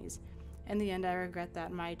my journeys. In the end, I regret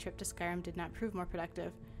that my trip to Skyrim did not prove more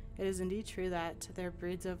productive. It is indeed true that their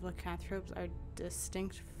breeds of lycanthropes are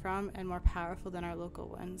distinct from and more powerful than our local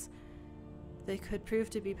ones. They could prove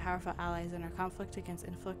to be powerful allies in our conflict against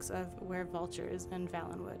influx of were-vultures and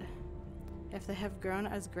Valenwood, if they have grown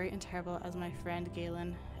as great and terrible as my friend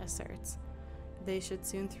Galen asserts. They should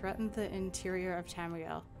soon threaten the interior of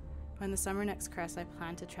Tamriel. When the summer next crests, I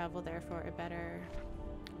plan to travel there for a better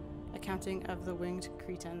accounting of the winged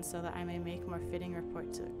cretins, so that I may make more fitting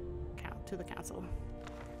report to the council.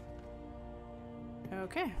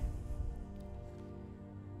 Okay.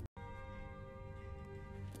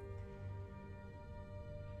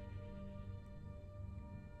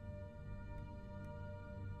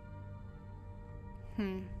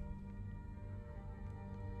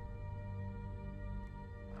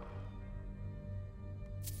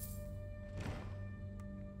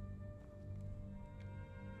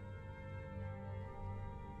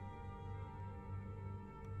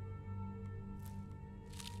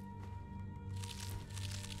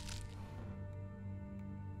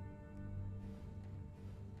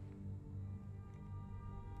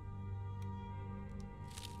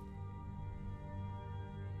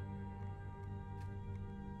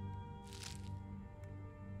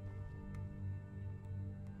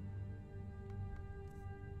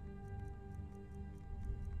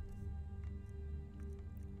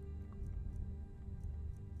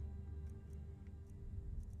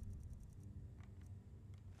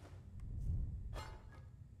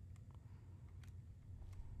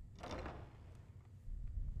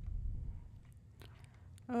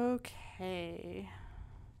 Okay.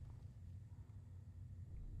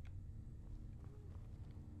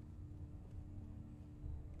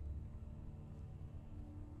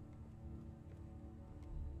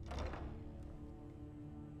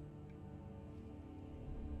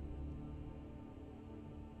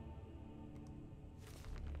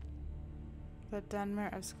 The Dunmer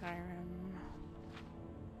of Skyrim.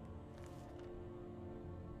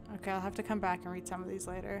 Okay, I'll have to come back and read some of these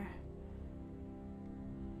later.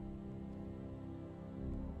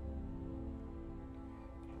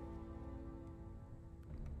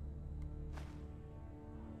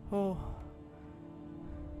 Oh.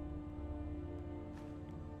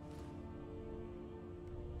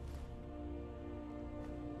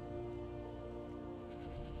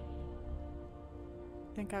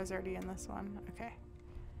 I think I was already in this one. Okay.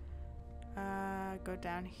 Go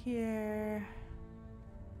down here.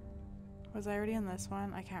 Was I already in this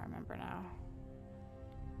one? I can't remember now.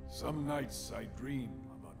 Some nights I dream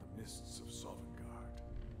about the mists of Sovngarde.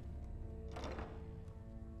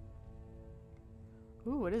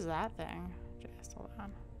 Ooh, what is that thing? Just hold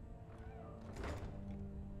on.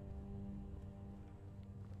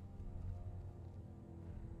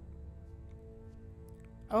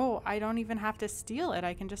 Oh, I don't even have to steal it.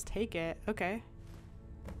 I can just take it. Okay.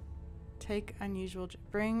 Take unusual...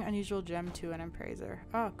 Bring unusual gem to an appraiser.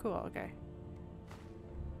 Oh, cool. Okay.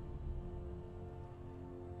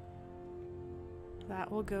 That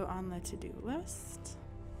will go on the to-do list.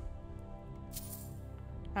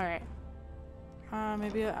 Alright.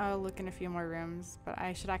 Maybe I'll look in a few more rooms, but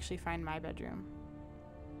I should actually find my bedroom.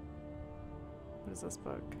 What is this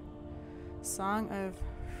book? Song of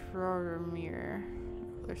Frormir.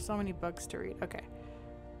 There's so many books to read. Okay.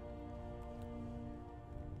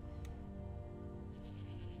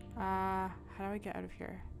 How do I get out of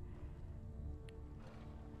here?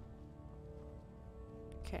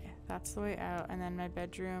 Okay, that's the way out, and then my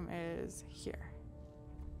bedroom is here.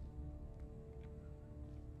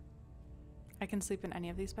 I can sleep in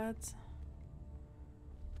any of these beds.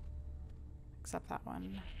 Except that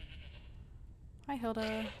one. Hi,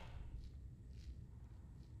 Hilda.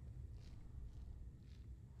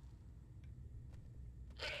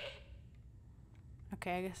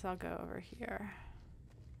 Okay, I guess I'll go over here.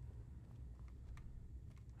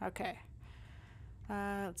 Okay.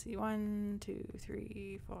 Let's see. 1, 2,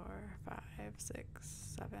 3, 4, 5,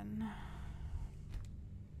 6, 7.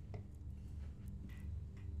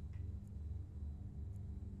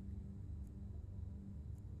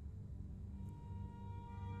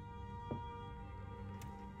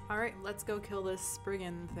 Alright, let's go kill this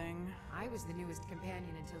Spriggan thing. I was the newest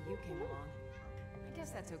companion until you came along. I guess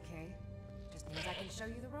that's okay. Just means I can show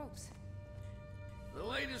you the ropes. The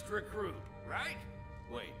latest recruit, right?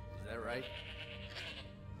 Wait, is that right?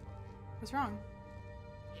 What's wrong?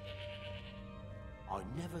 I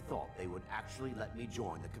never thought they would actually let me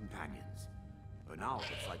join the companions. But now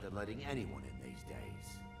it looks like they're letting anyone in these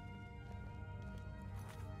days.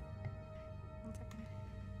 One second.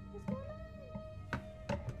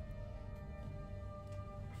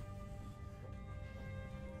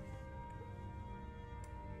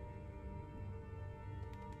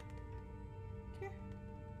 Here.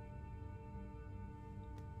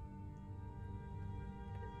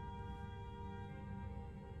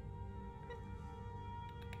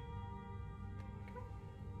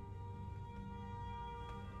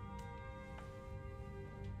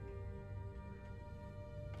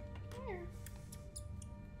 Here.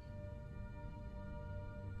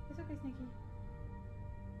 It's okay, Sneaky.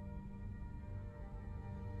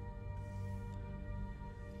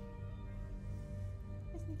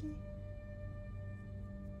 Hi, Sneaky.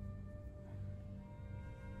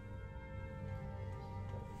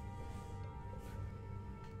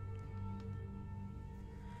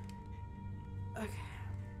 Okay.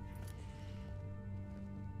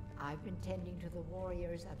 I've been tending to the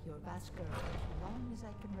warriors of your Vasker as long as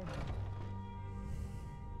I can remember.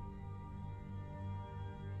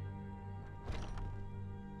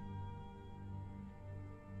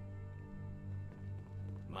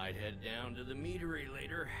 Might head down to the meadery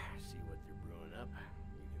later, see what they're brewing up.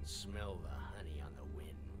 You can smell the honey on the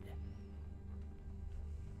wind.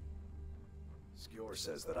 Skjor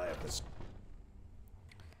says that I have this.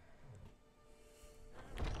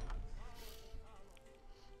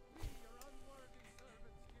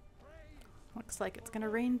 Looks like it's gonna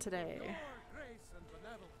rain today.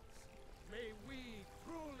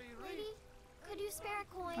 Lady, could you spare a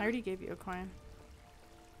coin? I already gave you a coin.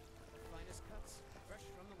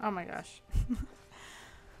 Oh my gosh.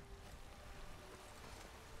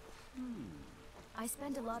 I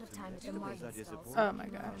spend a lot of time at the market stalls. Oh my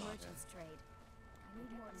gosh. Merchants trade. I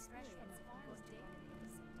need more experience if I'm going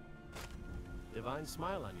to Divine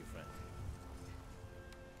smile on you, friend.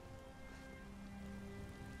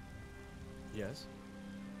 Yes?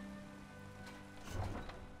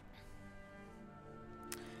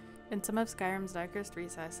 In some of Skyrim's darkest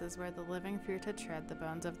recesses, where the living fear to tread, the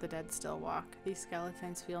bones of the dead still walk. These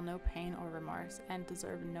skeletons feel no pain or remorse, and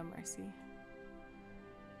deserve no mercy.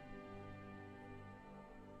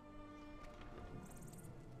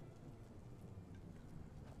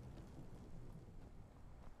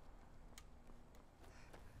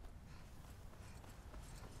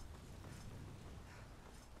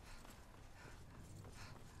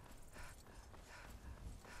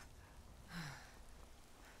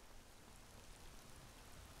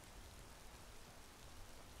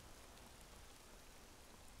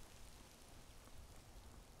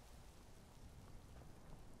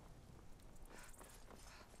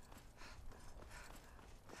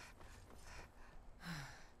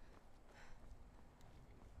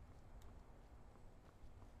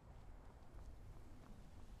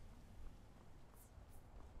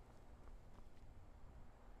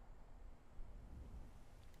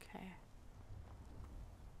 Okay.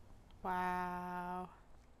 Wow.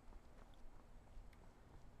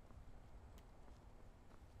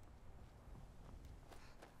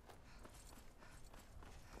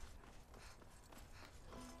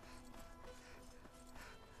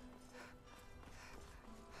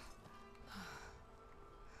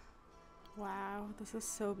 Wow, this is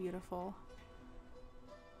so beautiful.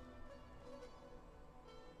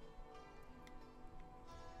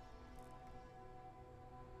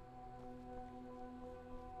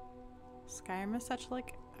 Skyrim is such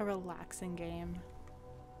like a relaxing game.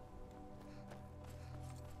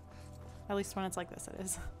 At least when it's like this, it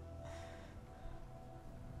is.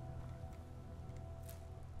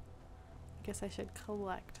 I guess I should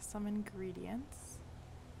collect some ingredients.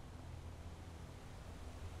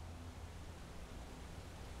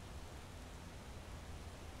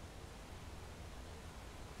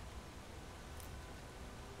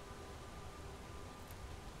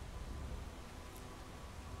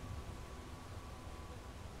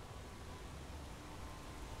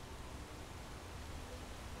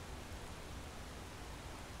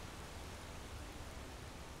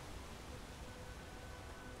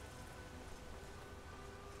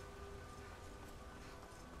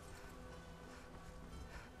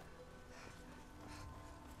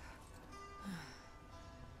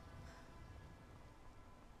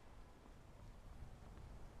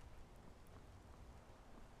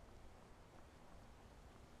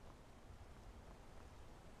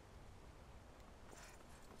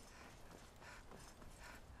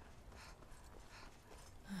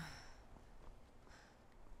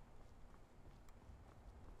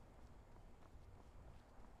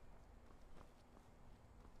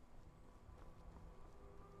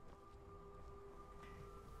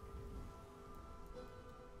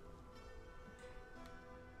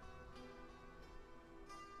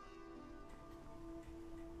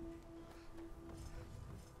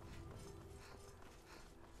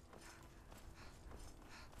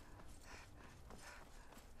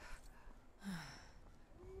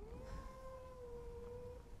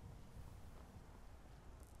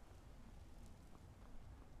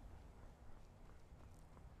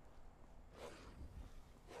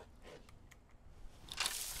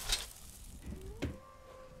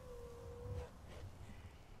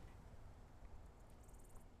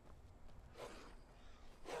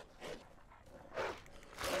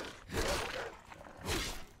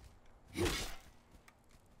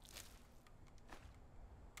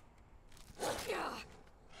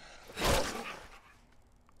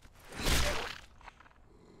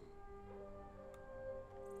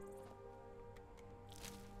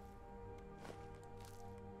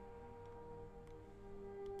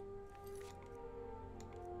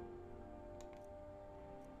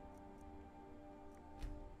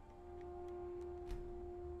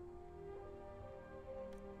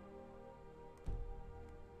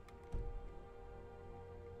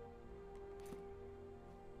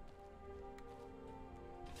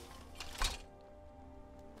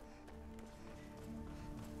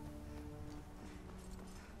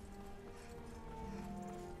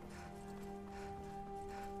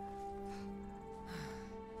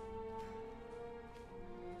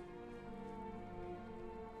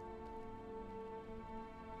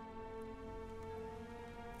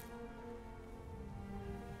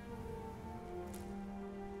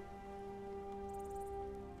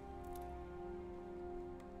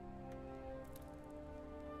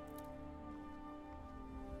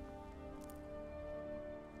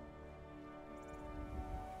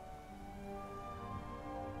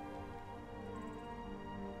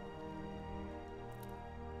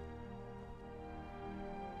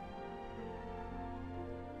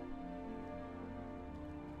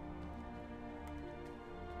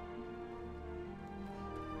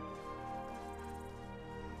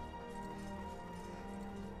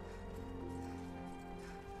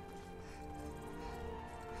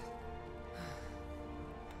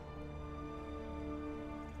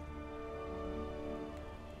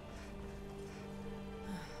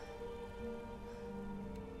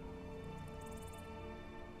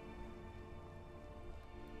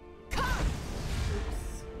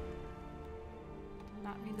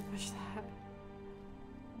 Not mean to push that.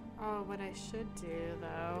 Oh, what I should do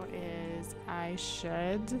though is I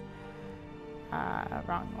should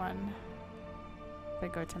wrong one. If I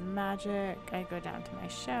go to magic, I go down to my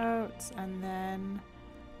shouts, and then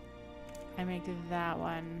I make that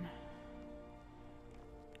one.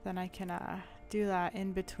 Then I can do that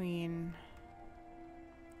in between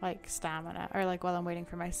like stamina, or like while I'm waiting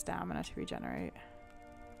for my stamina to regenerate.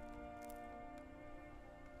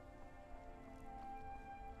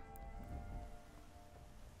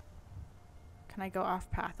 Can I go off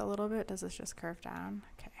path a little bit? Does this just curve down?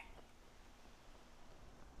 Okay.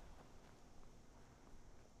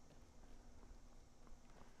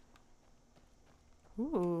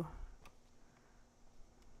 Ooh.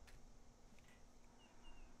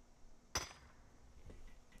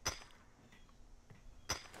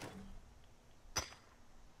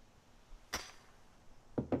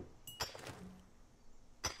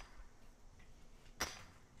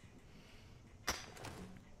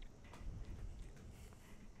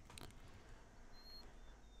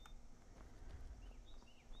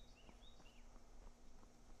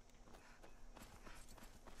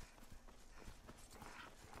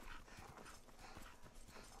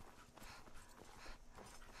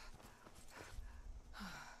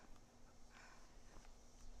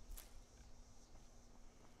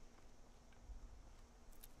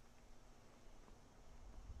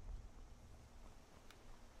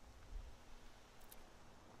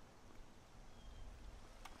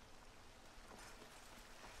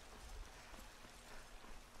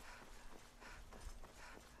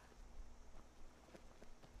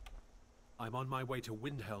 I'm on my way to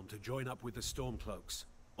Windhelm to join up with the Stormcloaks.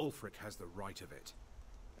 Ulfric has the right of it.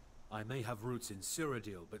 I may have roots in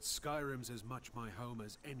Cyrodiil, but Skyrim's as much my home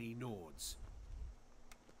as any Nord's.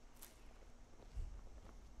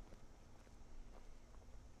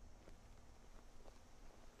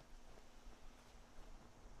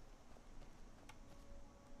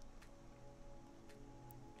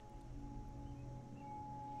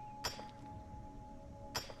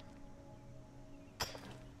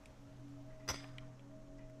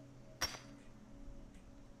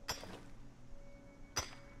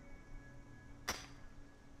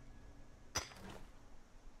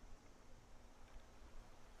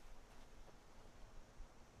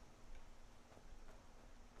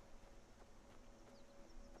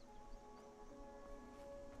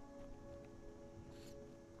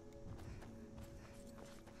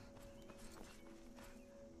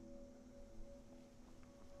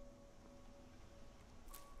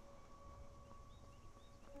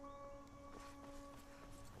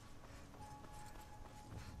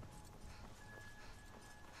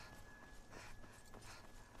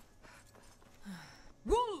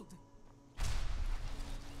 Wold!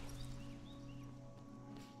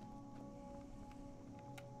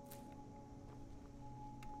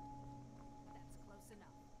 That's close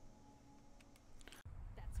enough.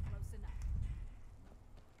 That's close enough.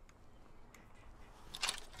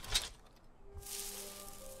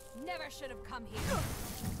 Never should have come here.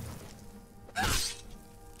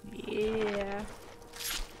 Yeah.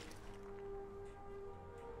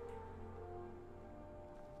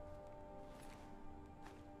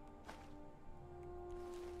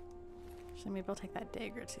 So maybe I'll take that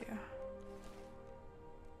dagger too.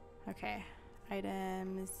 Okay,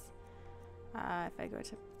 items. If I go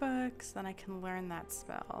to books, then I can learn that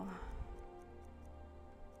spell.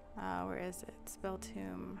 Where is it? Spell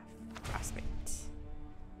Tomb, Frostbite.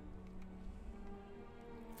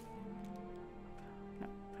 No,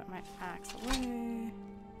 put my axe away.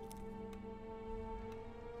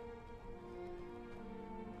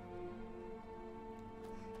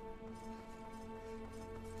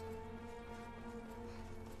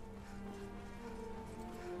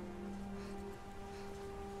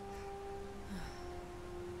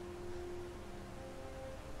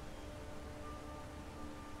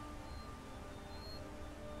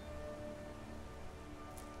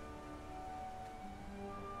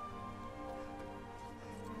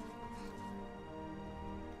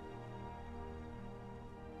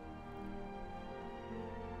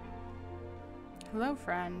 Hello,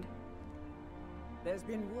 friend. There's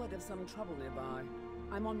been word of some trouble nearby.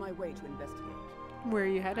 I'm on my way to investigate. Where are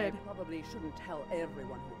you headed? I probably shouldn't tell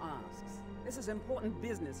everyone who asks. This is important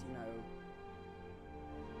business, you know.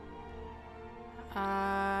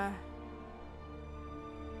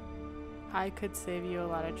 I could save you a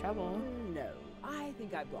lot of trouble. No, I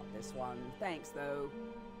think I've got this one. Thanks, though.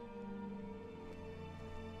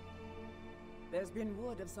 There's been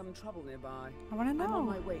word of some trouble nearby. I want to know. I'm on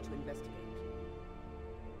my way to investigate.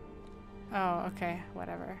 Oh, okay,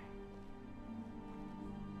 whatever.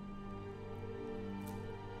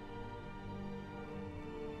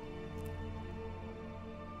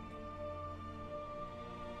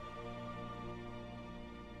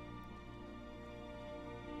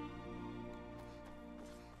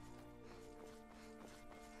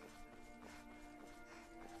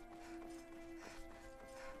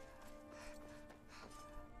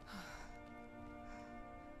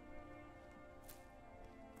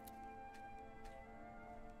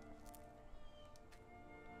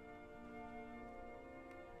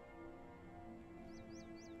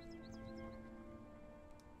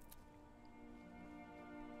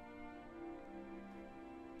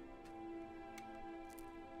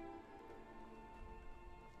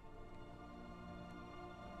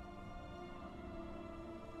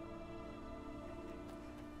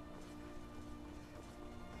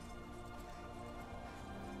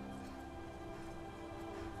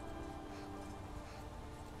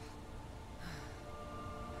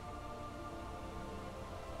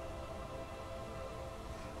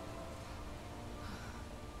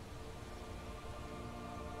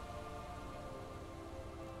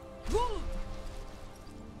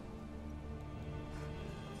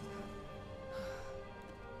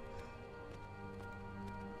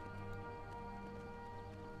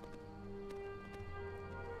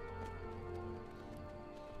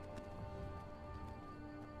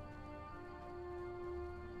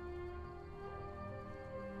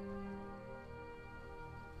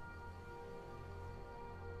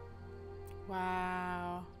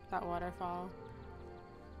 Wow, that waterfall.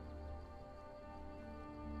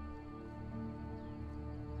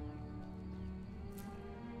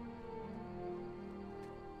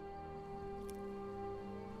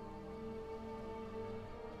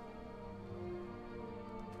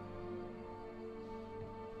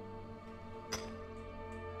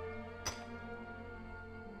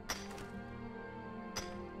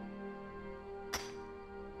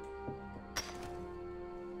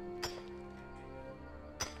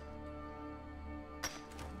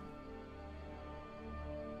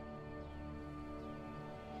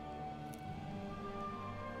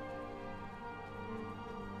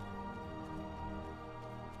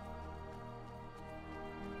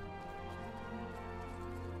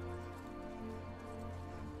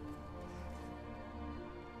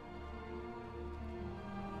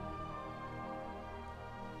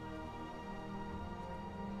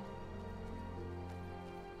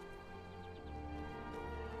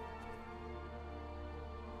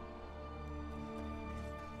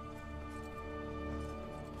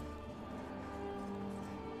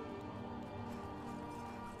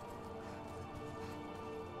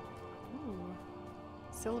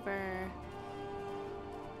 silver.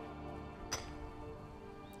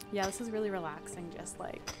 Yeah, this is really relaxing, just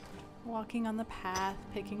like walking on the path,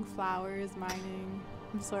 picking flowers, mining.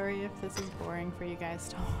 I'm sorry if this is boring for you guys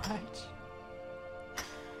to watch.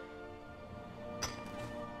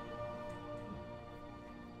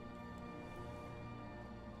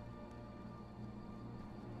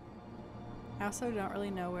 I also don't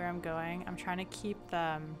really know where I'm going. I'm trying to keep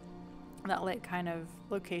that like kind of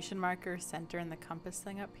location marker center in the compass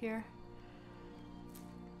thing up here.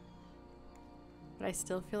 But I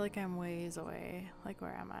still feel like I'm ways away. Like,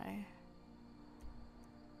 where am I?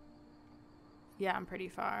 Yeah, I'm pretty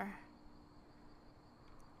far.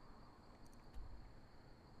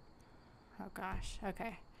 Oh gosh,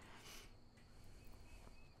 okay.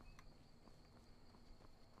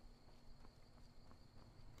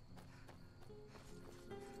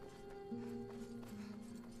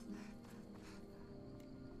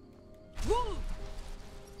 Woo!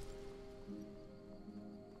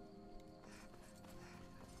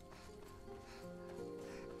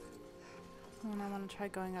 And I want to try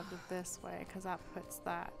going up this way because that puts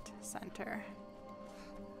that center.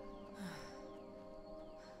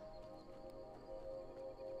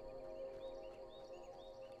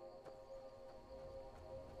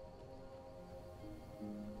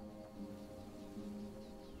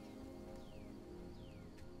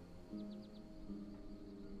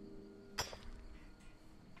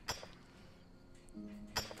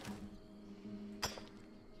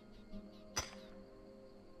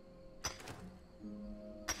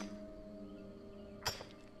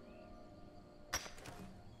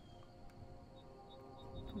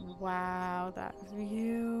 Wow, that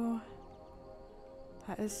view.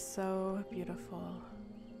 That is so beautiful.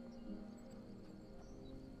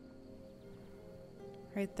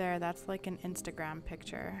 Right there, that's like an Instagram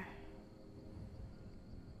picture.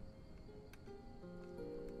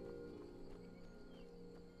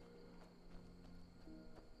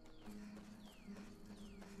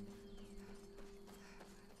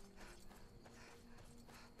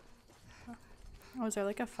 Oh, is there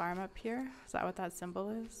like a farm up here? Is that what that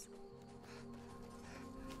symbol is?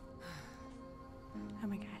 Oh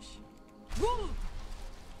my gosh.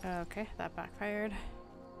 Okay, that backfired.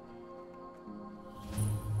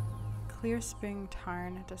 Clear spring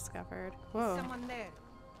tarn discovered. Whoa. Someone there.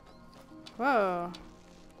 Whoa.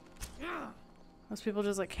 Those people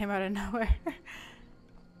just like came out of nowhere.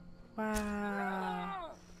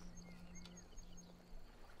 Wow.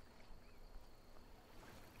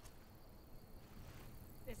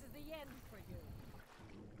 This is the end for you.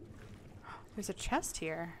 There's a chest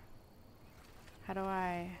here. How do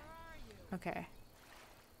I... Okay.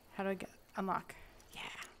 How do I get... Unlock. Yeah.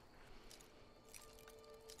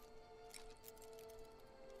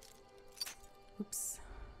 Oops.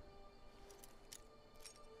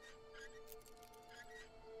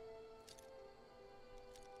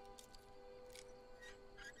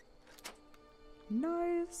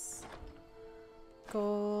 Nice.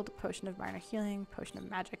 Gold, potion of minor healing, potion of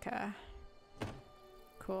magicka.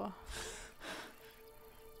 Cool.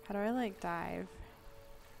 How do I like dive?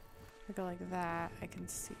 If I go like that, I can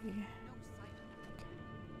see.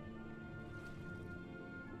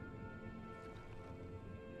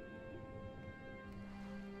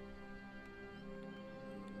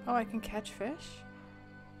 Oh, I can catch fish?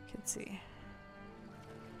 You can see.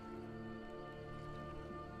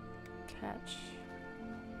 Catch.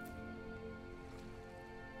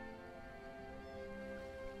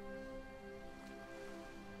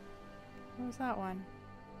 What was that one?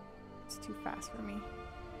 It's too fast for me.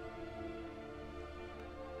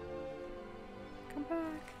 Come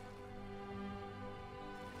back.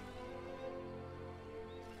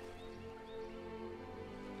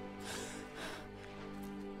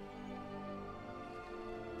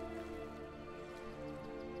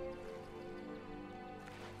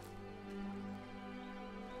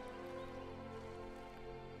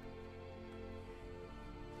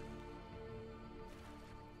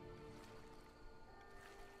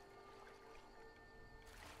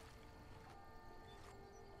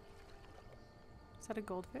 Is that a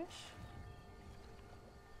goldfish?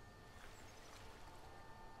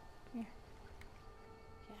 Come here.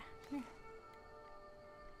 Yeah, come here.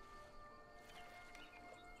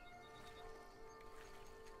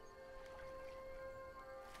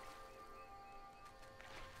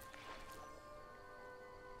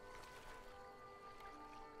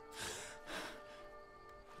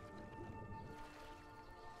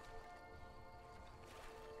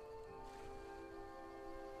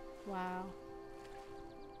 Wow.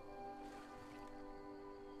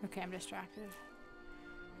 Okay, I'm distracted.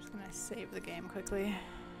 I'm just gonna save the game quickly.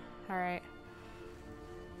 Alright.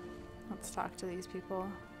 Let's talk to these people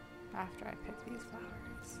after I pick these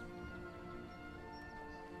flowers.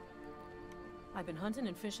 I've been hunting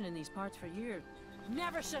and fishing in these parts for years.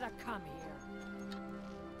 Never should have come here.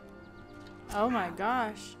 Oh my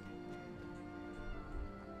gosh.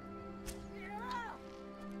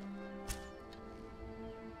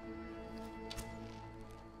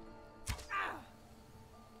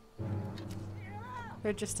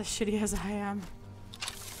 They're just as shitty as I am.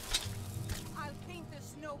 I'll paint the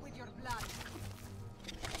snow with your blood.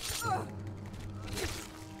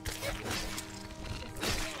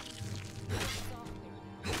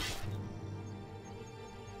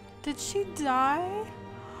 Did she die?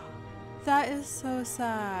 That is so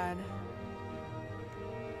sad.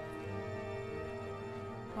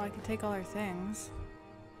 Well, I can take all her things.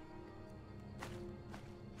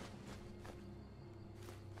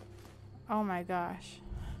 Oh my gosh.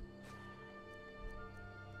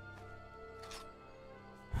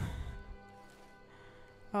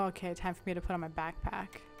 Oh, okay, time for me to put on my backpack.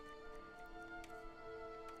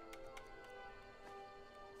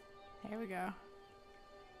 There we go.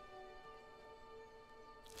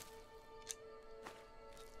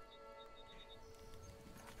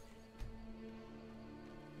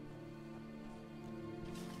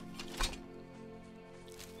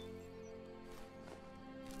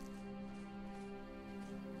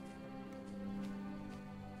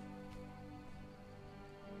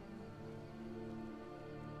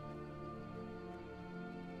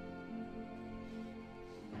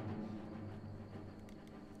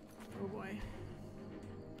 Oh boy.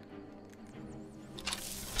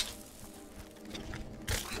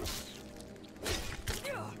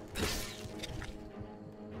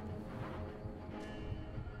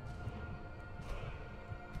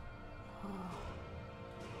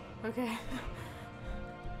 Okay.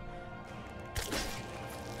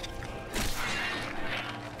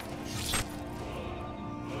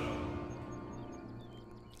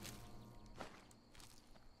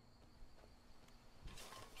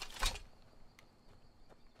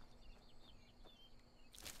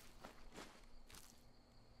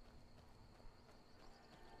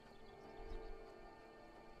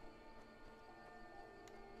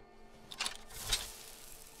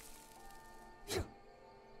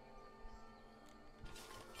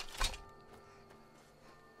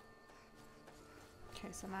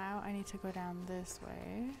 Okay, so now I need to go down this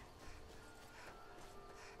way.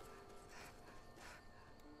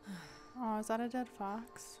 Oh, is that a dead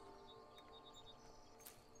fox?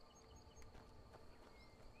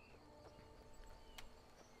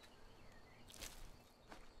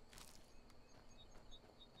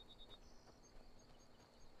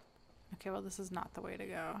 Okay, well, this is not the way to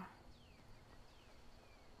go.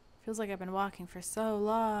 Feels like I've been walking for so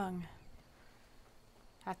long.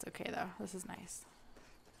 That's okay, though. This is nice.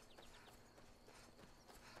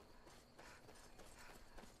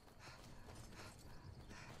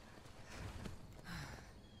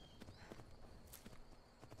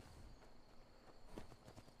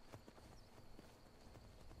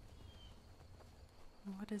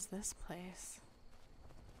 What is this place?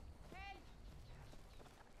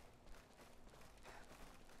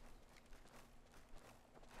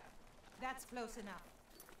 That's close enough.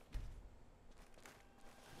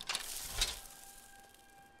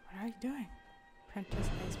 What are you doing? Apprentice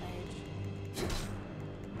Maze Mage.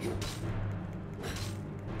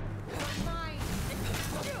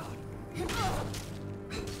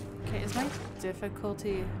 Okay, is my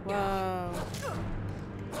difficulty... Whoa.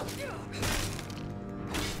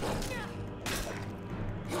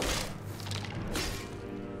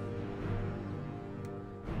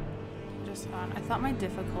 Just on. I thought my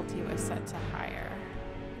difficulty was set to higher.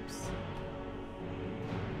 Oops.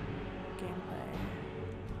 Gameplay.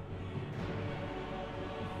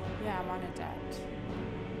 Yeah, I'm on Adept.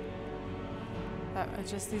 But it's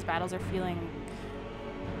just these battles are feeling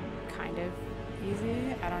kind of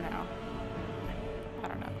easy. I don't know. I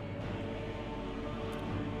don't know.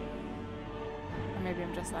 Or maybe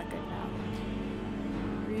I'm just that good now.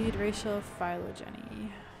 Read racial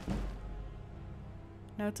phylogeny.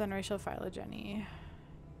 Notes on racial phylogeny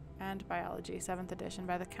and biology, 7th edition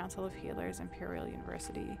by the Council of Healers, Imperial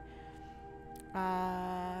University.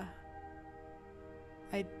 I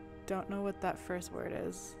don't know what that first word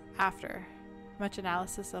is. After much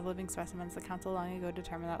analysis of living specimens, the council long ago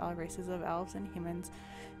determined that all races of elves and humans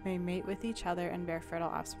may mate with each other and bear fertile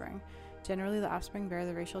offspring. Generally, the offspring bear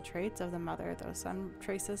the racial traits of the mother, though some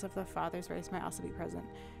traces of the father's race might also be present.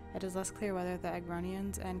 It is less clear whether the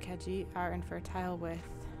Agronians and Khajiit are infertile with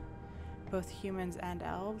both humans and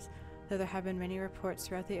elves, though there have been many reports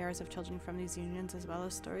throughout the eras of children from these unions, as well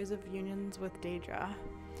as stories of unions with Daedra.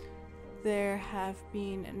 There have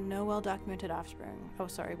been no well-documented offspring. Oh,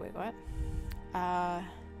 sorry, wait, what?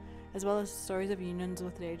 As well as stories of unions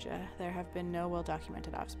with Deja, there have been no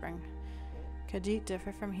well-documented offspring. Khajiit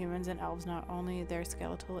differ from humans and elves not only their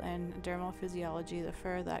skeletal and dermal physiology, the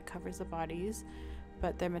fur that covers the bodies,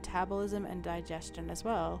 but their metabolism and digestion as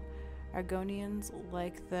well. Argonians,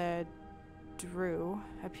 like the Dru,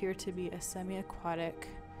 appear to be a semi-aquatic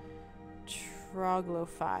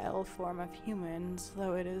troglophile form of humans,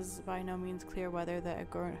 though it is by no means clear whether the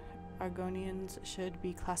Argonians should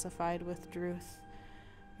be classified with Druth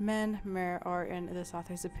men, mer, or in this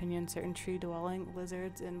author's opinion, certain tree-dwelling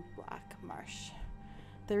lizards in Black Marsh.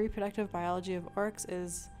 The reproductive biology of orcs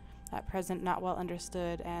is at present not well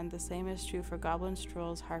understood, and the same is true for goblins,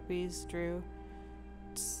 trolls, harpies, Dru,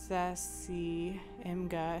 Tsasi,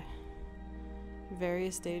 Imga,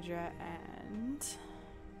 various Daedra, and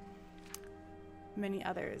many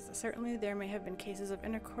others. Certainly there may have been cases of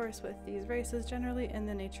intercourse with these races, generally in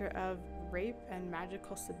the nature of rape and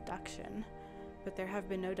magical seduction, but there have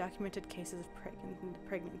been no documented cases of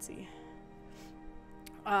pregnancy.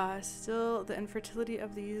 Still, the infertility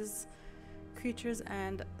of these creatures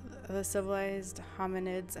and the civilized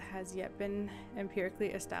hominids has yet been empirically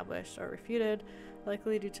established or refuted,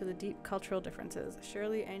 likely due to the deep cultural differences.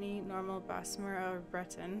 Surely any normal Bosmer or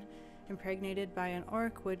Breton impregnated by an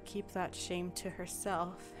orc would keep that shame to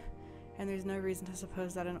herself, and there's no reason to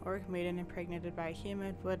suppose that an orc maiden impregnated by a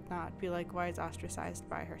human would not be likewise ostracized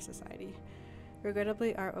by her society.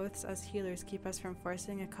 Regrettably, our oaths as healers keep us from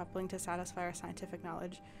forcing a coupling to satisfy our scientific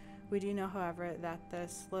knowledge. We do know, however, that the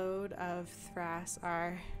Slode of Thras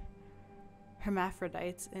are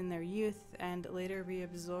hermaphrodites in their youth and later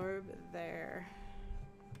reabsorb their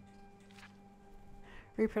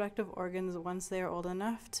reproductive organs once they are old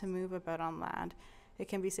enough to move about on land. It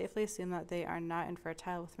can be safely assumed that they are not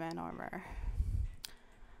infertile with men or mer.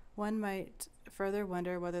 One might further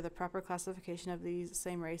wonder whether the proper classification of these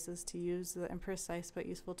same races, to use the imprecise but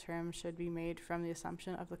useful term, should be made from the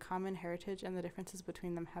assumption of the common heritage, and the differences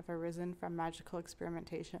between them have arisen from magical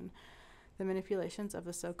experimentation, the manipulations of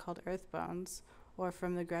the so-called earth bones, or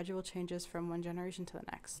from the gradual changes from one generation to the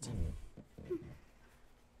next.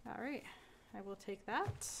 All right, I will take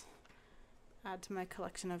that, add to my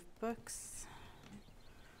collection of books.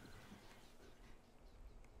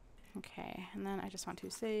 Okay, and then I just want to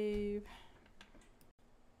save.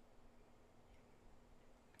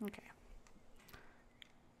 Okay.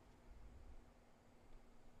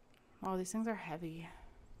 Oh, these things are heavy.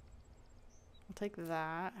 I'll take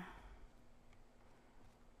that.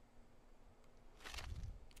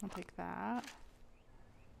 I'll take that.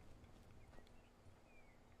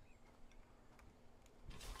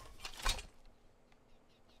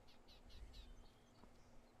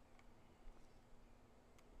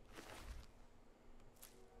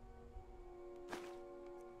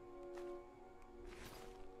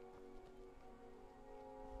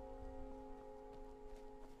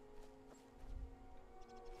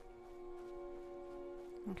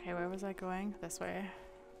 Okay, where was I going? This way.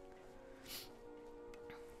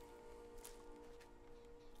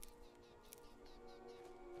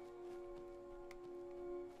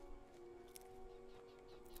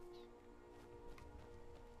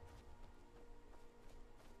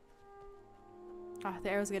 Ah, the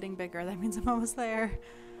arrow's getting bigger. That means I'm almost there.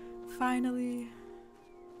 Finally.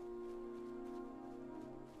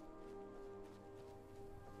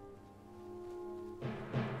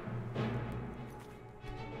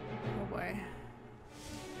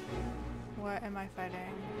 What am I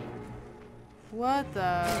fighting? What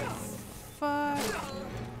the fuck?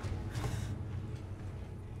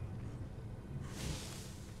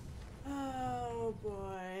 Oh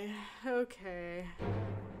boy. Okay.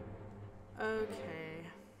 Okay.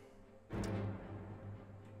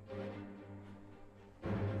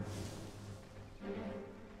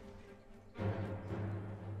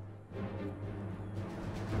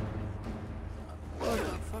 What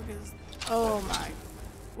the fuck is... Oh my...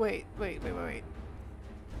 Wait.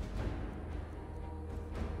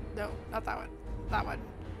 No, not that one. That one.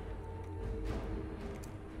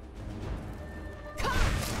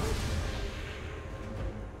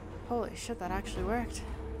 Holy shit, that actually worked.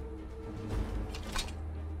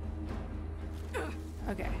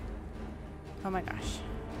 Okay. Oh my gosh.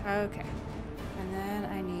 Okay. And then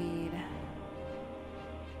I need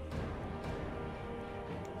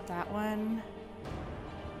that one.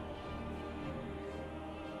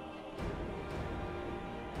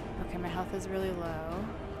 Okay, my health is really low.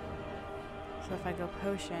 So if I go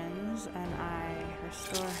potions and I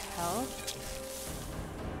restore health,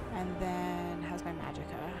 and then how's my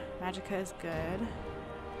magicka? Magicka is good.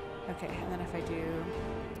 Okay, and then if I do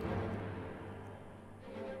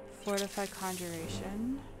Fortify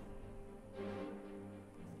conjuration.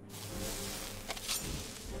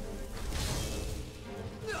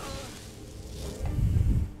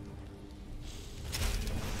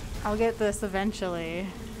 I'll get this eventually.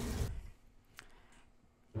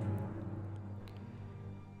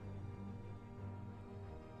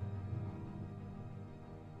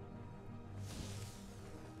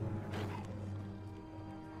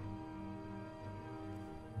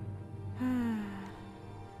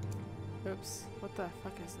 Oops, what the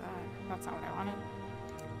fuck is that? That's not what I wanted.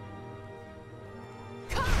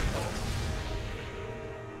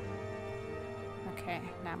 Okay,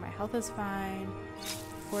 now my health is fine.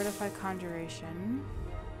 Fortify conjuration.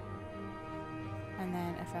 And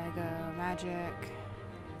then if I go magic,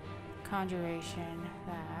 conjuration,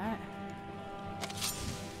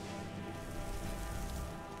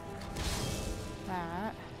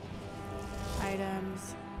 that,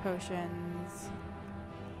 items, potions,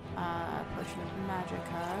 potion of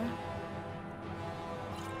magicka.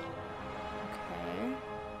 Okay.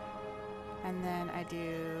 And then I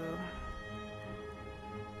do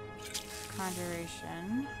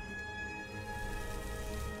conjuration.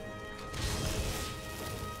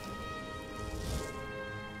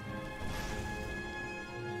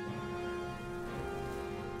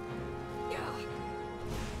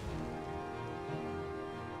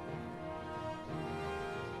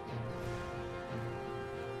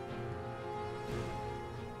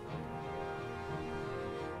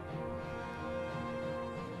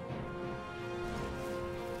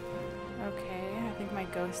 Okay, I think my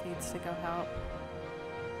ghost needs to go help.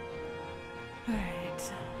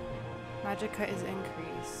 Alright. Magicka is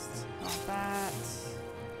increased. Want that.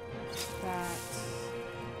 That.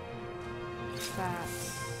 That.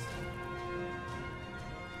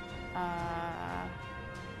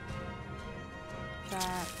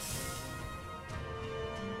 That.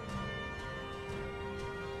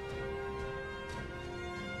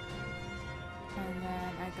 And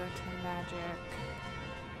then I go to magic.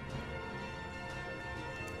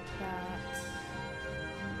 That.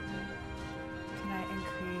 Can I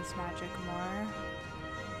increase magic more?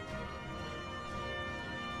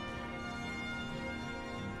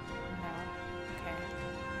 No. Okay.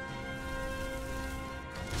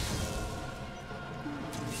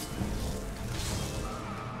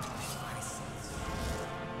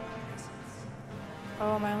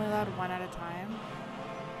 Oh, am I only allowed one at a time?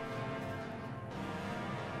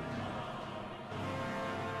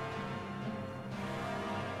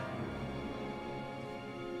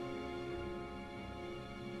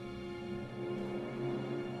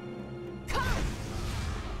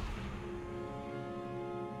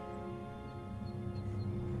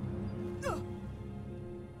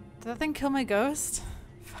 Did that thing kill my ghost?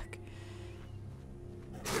 Fuck.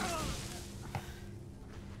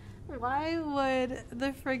 Why would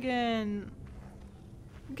the friggin'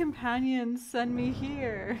 companions send me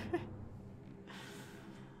here?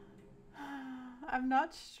 I'm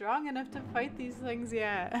not strong enough to fight these things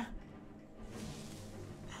yet.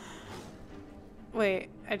 Wait,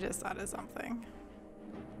 I just thought of something.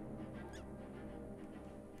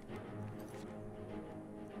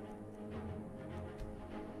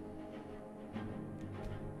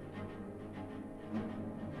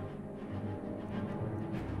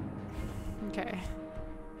 Okay.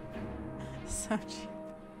 So cheap.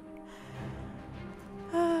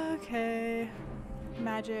 Okay.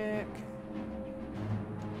 Magic.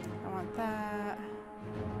 I want that.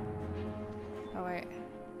 Oh wait.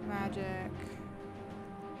 Magic.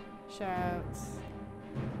 Shouts.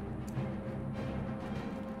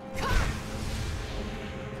 Okay.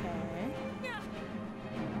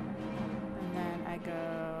 And then I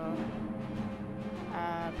go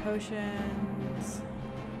potions.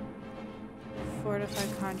 Fortify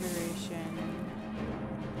conjuration.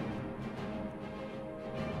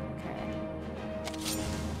 Okay.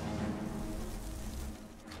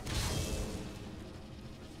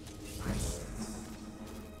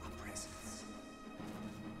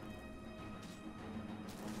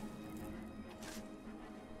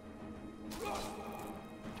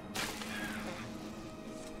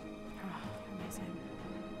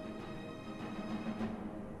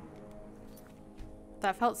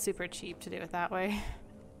 That felt super cheap to do it that way.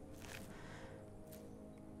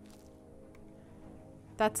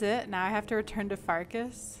 That's it? Now I have to return to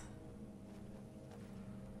Farkas?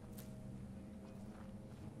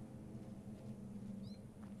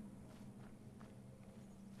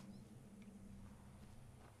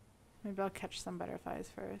 Maybe I'll catch some butterflies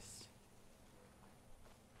first.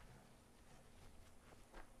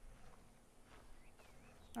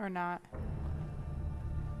 Or not.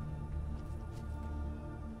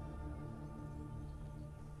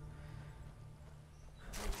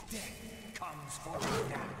 Death comes for you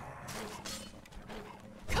now.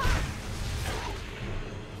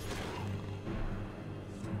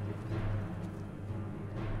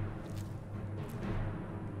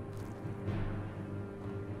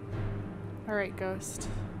 All right, Ghost.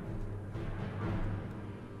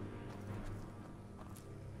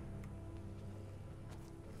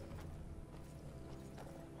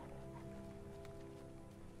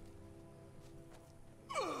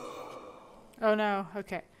 Oh no,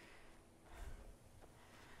 okay.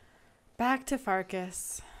 Back to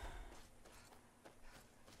Farkas.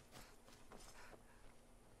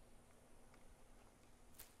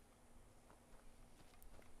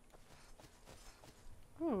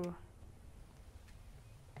 Ooh.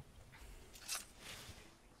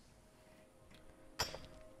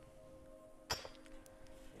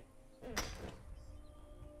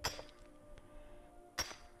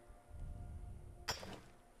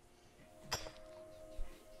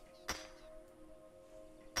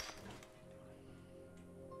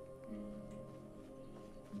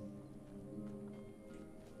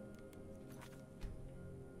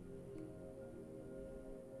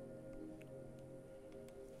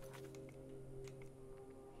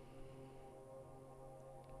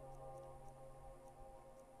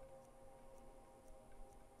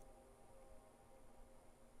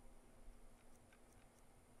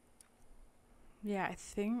 Yeah, I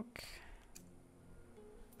think...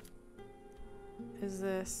 Is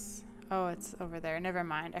this... Oh, it's over there. Never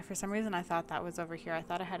mind. For some reason, I thought that was over here. I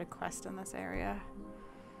thought I had a quest in this area.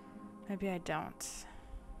 Maybe I don't.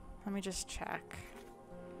 Let me just check.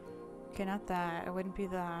 Okay, not that. It wouldn't be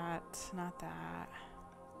that. Not that.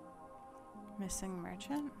 Missing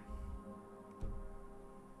merchant?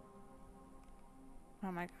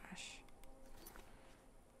 Oh my gosh.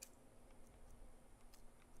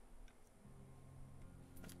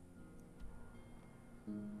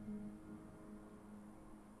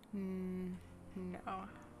 No.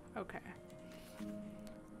 Okay.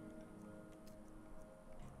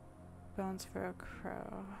 Bones for a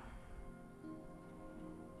crow.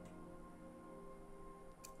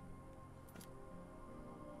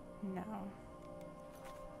 No.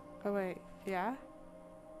 Oh wait, yeah?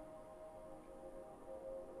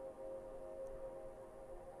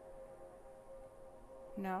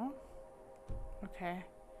 No? Okay.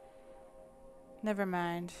 Never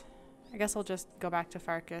mind. I guess I'll just go back to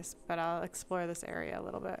Farkas, but I'll explore this area a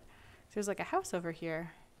little bit. There's like a house over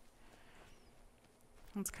here.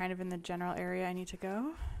 It's kind of in the general area I need to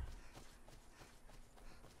go.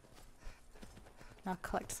 I'll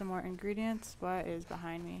collect some more ingredients. What is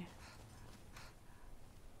behind me?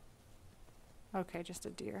 Okay, just a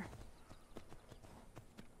deer.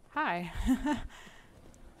 Hi.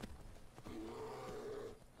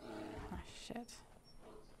 Oh, shit.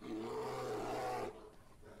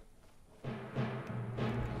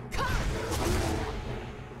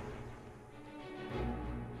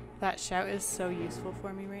 That shout is so useful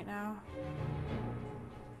for me right now.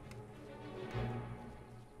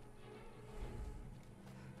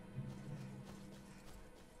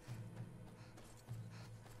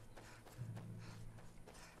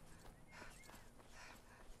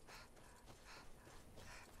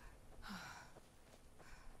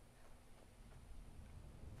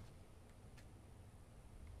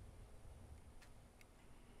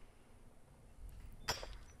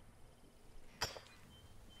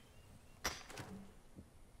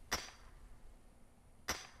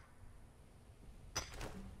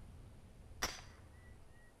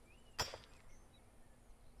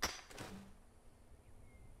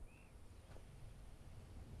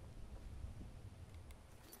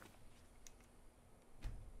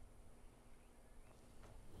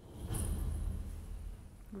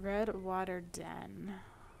 Red Water Den.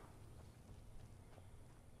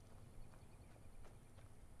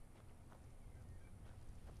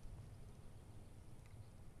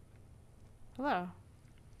 Hello.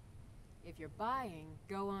 If you're buying,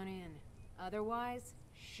 go on in. Otherwise,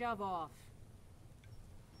 shove off.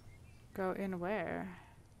 Go in where?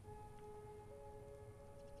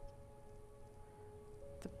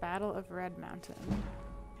 The Battle of Red Mountain.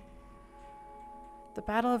 The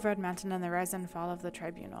Battle of Red Mountain and the rise and fall of the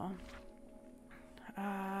Tribunal.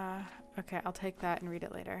 Okay, I'll take that and read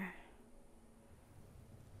it later.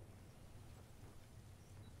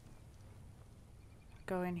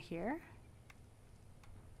 Go in here.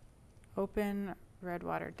 Open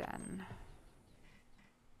Redwater Den.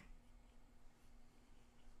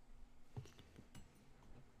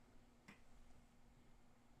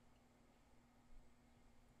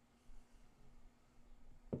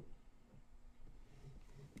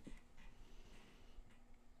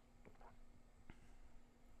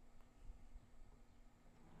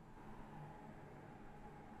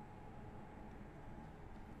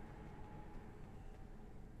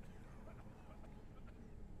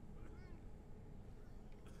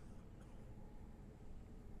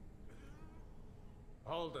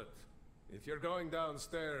 Hold it. If you're going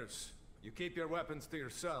downstairs, you keep your weapons to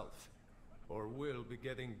yourself, or we'll be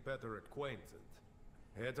getting better acquainted.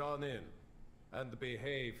 Head on in, and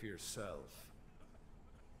behave yourself.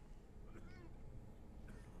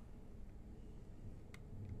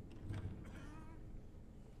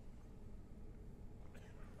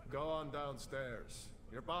 Go on downstairs.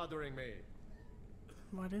 You're bothering me.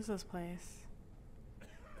 What is this place?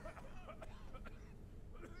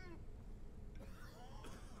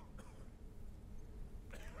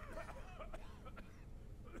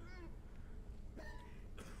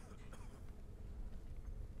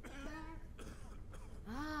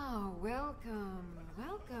 Oh, welcome,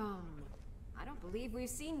 welcome. I don't believe we've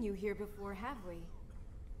seen you here before, have we?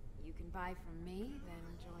 You can buy from me,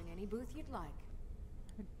 then join any booth you'd like.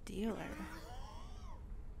 A dealer.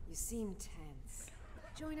 You seem tense.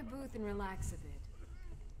 Join a booth and relax a bit.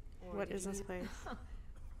 Or What did is this you- place?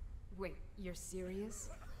 Wait, you're serious?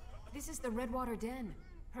 This is the Redwater Den,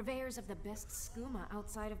 purveyors of the best skooma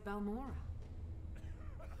outside of Balmora.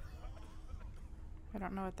 I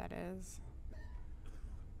don't know what that is.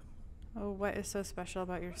 Oh, what is so special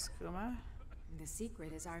about your skooma? The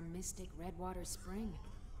secret is our mystic Redwater Spring.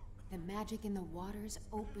 The magic in the waters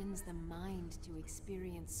opens the mind to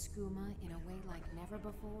experience skooma in a way like never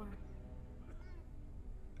before.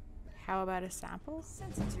 How about a sample?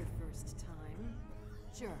 Since it's your first time,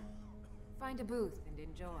 sure. Find a booth and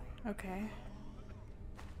enjoy. Okay.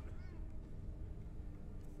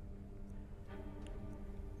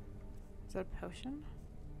 Is that a potion?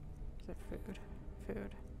 Is it food?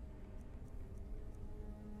 Food.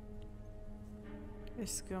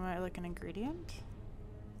 Is skooma like an ingredient?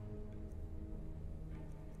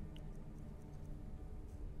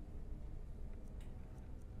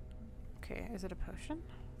 Okay, is it a potion?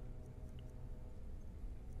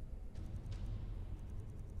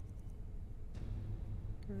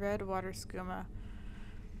 Red water skooma.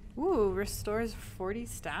 Ooh, restores 40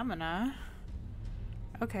 stamina.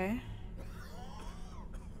 Okay.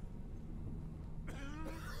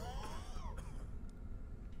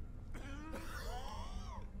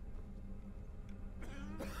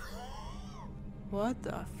 What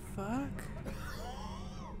the fuck?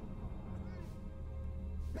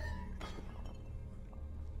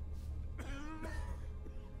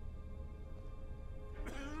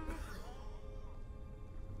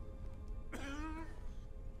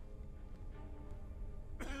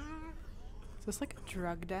 Is this like a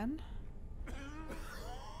drug den?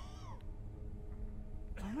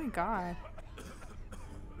 Oh my god.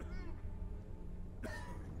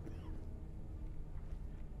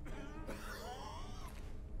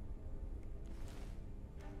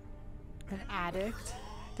 An addict?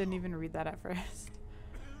 Didn't even read that at first.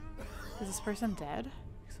 Is this person dead?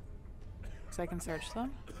 So I can search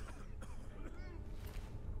them?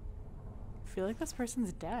 I feel like this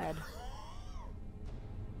person's dead.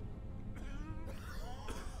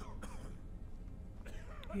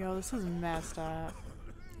 Yo, this is messed up.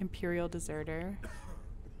 Imperial deserter.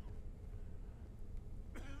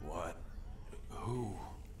 What? Who?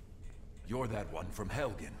 You're that one from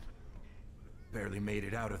Helgen. Barely made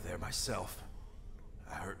it out of there myself.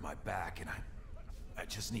 I hurt my back and I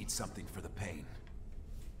just need something for the pain.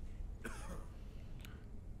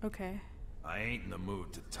 Okay. I ain't in the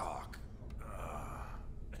mood to talk.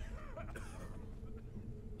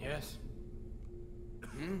 Yes?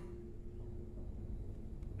 Hmm?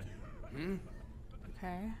 Hmm?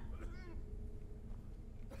 Okay.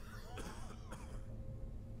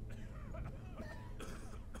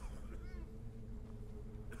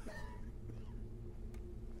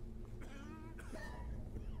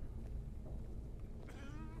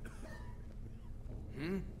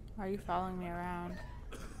 Hmm? Why are you following me around?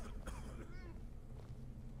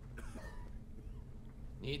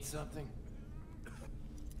 Need something?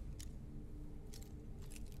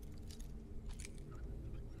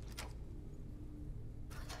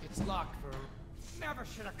 It's locked for... Never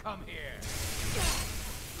should have come here!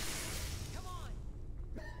 Come on!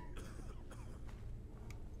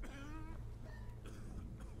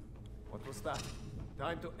 What was that?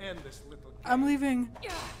 Time to end this little game. I'm leaving.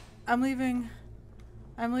 I'm leaving.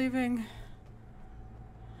 I'm leaving.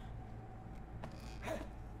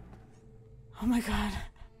 Oh my god.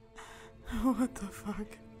 What the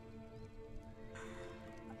fuck?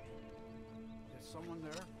 Is someone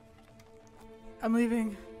there? I'm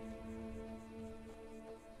leaving.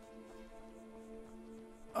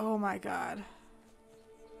 Oh my god.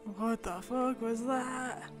 What the fuck was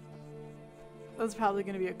that? That's probably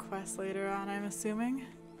gonna be a quest later on, I'm assuming.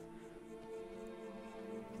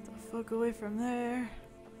 Get the fuck away from there.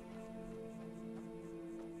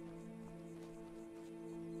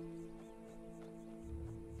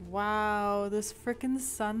 Wow, this frickin'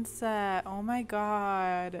 sunset. Oh my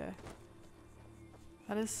god.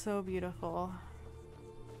 That is so beautiful.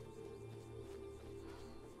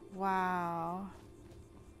 Wow.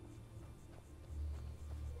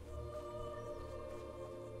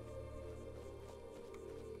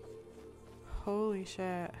 Holy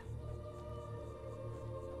shit.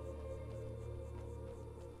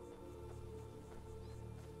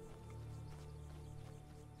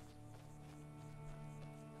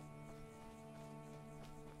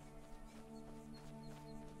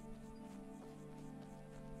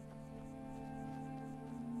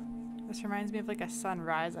 This reminds me of like a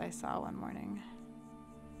sunrise I saw one morning.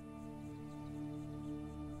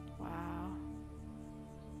 Wow.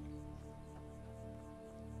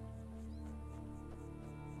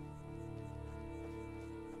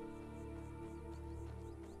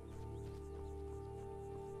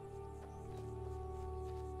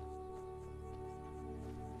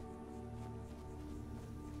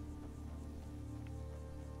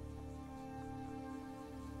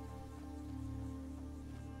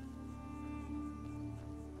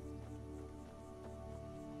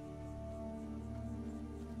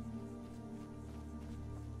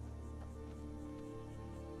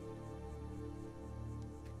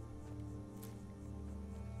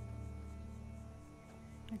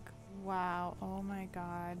 Like, wow, oh my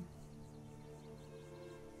god.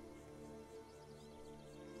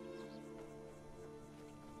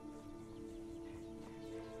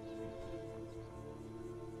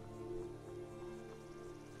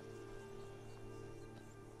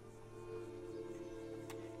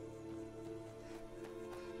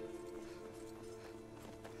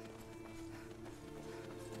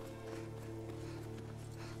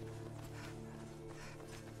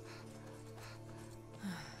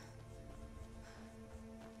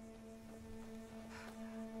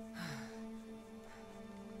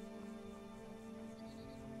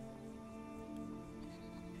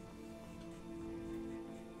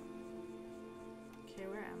 Okay,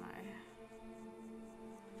 where am I?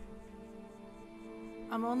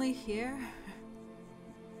 I'm only here?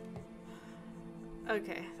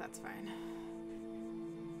 Okay, that's fine.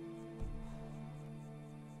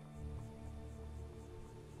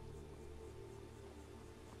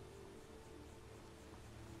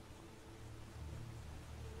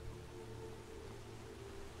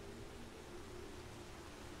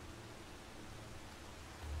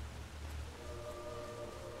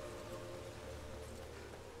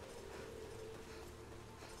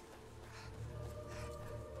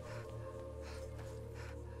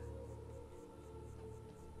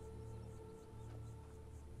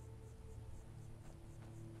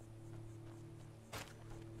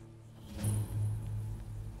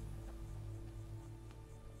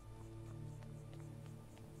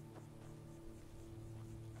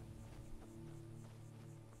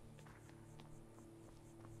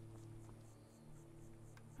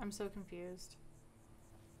 I'm so confused.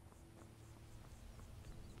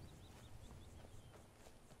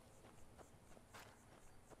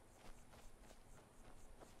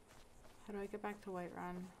 How do I get back to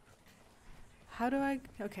Whiterun? How do I...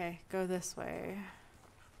 Okay, go this way.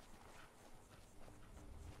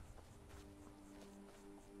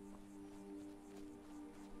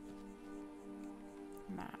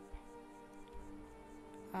 Map.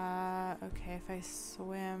 Okay, if I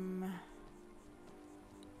swim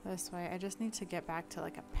this way, I just need to get back to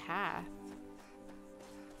like a path.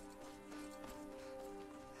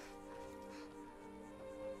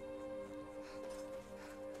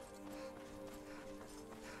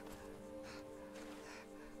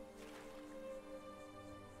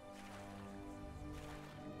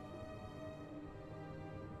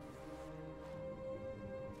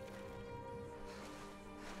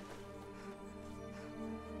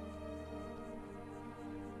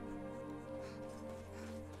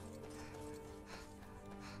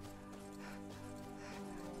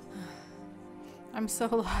 I'm so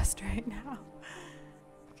lost right now.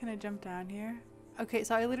 Can I jump down here? Okay,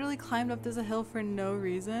 so I literally climbed up this hill for no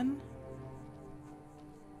reason.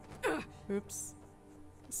 Oops.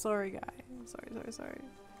 Sorry, guy. Sorry.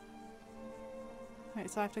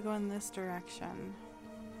 Alright, so I have to go in this direction.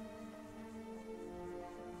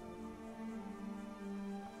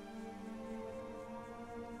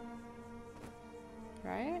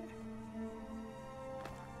 Right?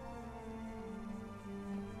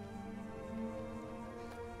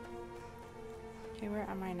 Okay, where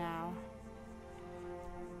am I now?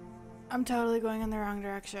 I'm totally going in the wrong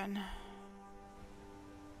direction.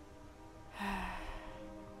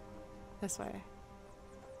 This way.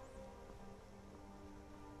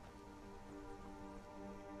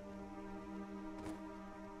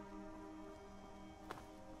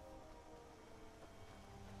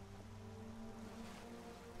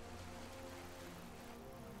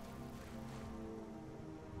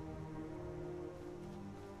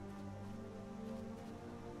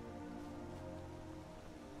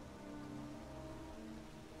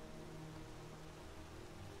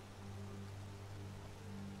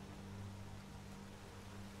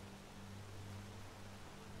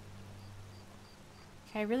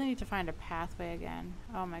 Okay, I really need to find a pathway again.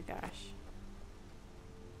 Oh my gosh.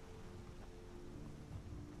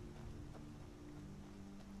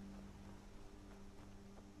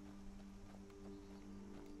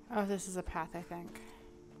 Oh, this is a path, I think.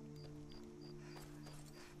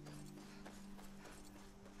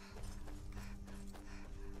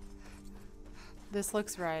 This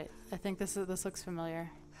looks right. I think this looks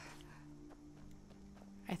familiar.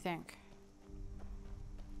 I think.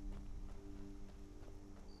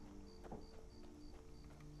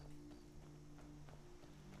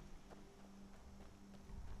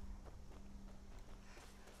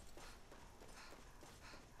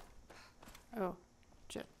 Oh,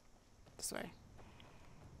 shit. This way.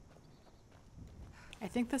 I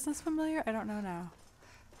think this is familiar. I don't know now.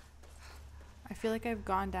 I feel like I've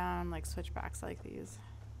gone down like switchbacks like these.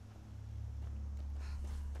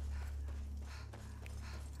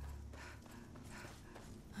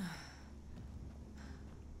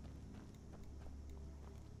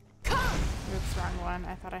 Oops, wrong one.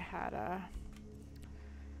 I thought I had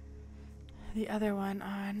the other one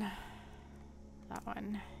on that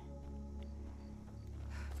one.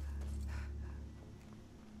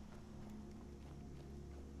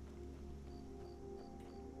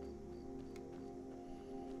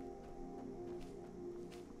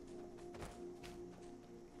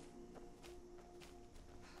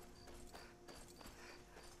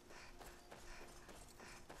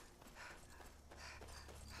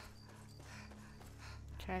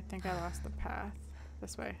 Okay, I think I lost the path.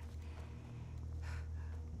 This way.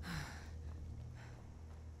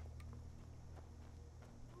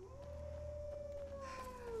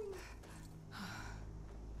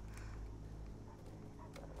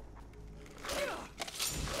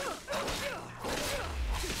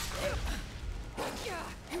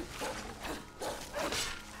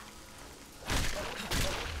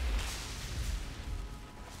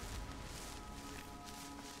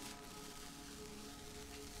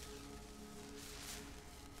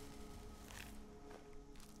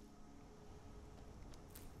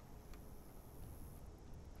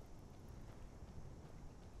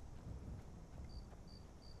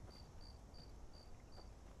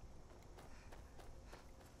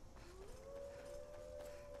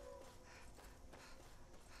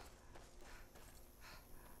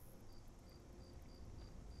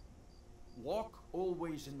 Walk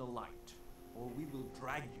always in the light, or we will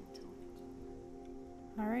drag you to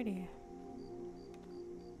it. Alrighty.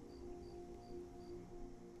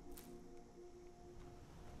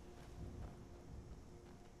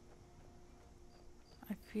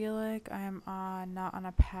 I feel like I am not on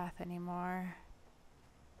a path anymore.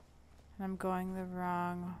 And I'm going the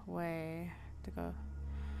wrong way to go.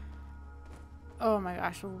 Oh my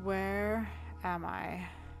gosh, where am I?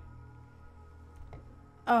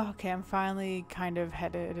 Oh, okay, I'm finally kind of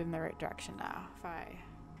headed in the right direction now. If I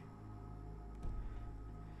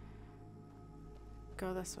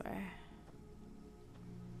go this way.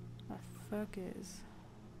 What the fuck is...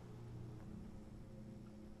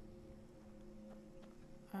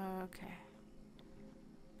 Okay.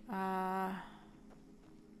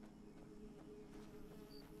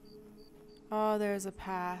 Oh, there's a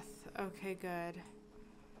path. Okay, good.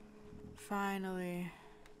 Finally.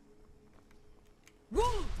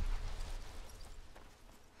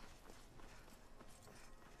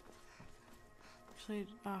 Actually,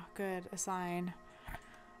 oh, good. A sign.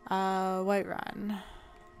 Whiterun.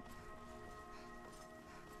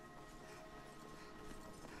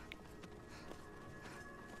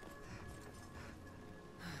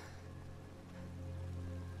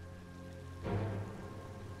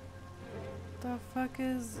 The fuck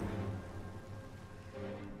is...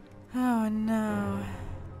 Oh no.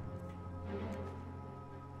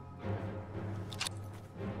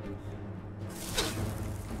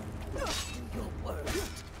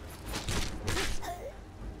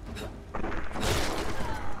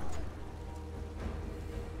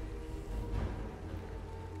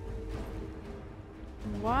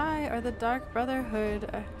 Why are the Dark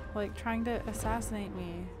Brotherhood like trying to assassinate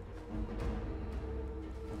me?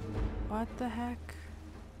 What the heck?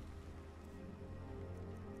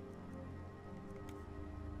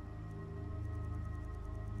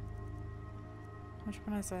 Which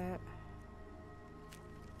one is it?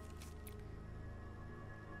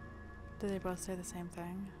 Do they both say the same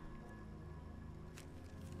thing?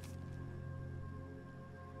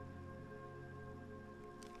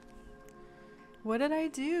 What did I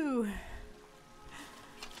do?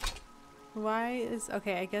 Why is...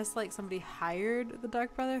 Okay, I guess like somebody hired the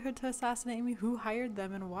Dark Brotherhood to assassinate me. Who hired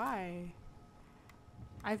them and why?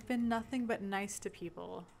 I've been nothing but nice to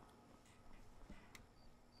people.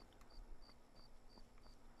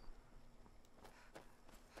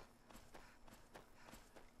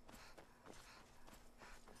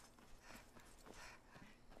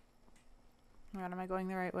 my god, am I going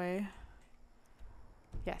the right way?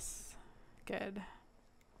 Yes. Good.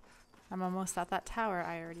 I'm almost at that tower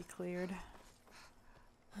I already cleared.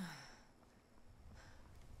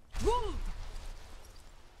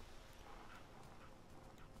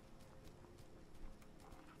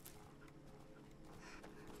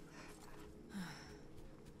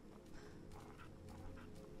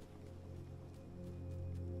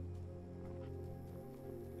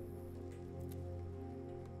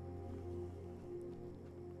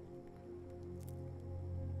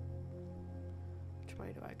 Which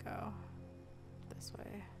way do I go? This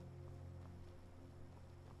way.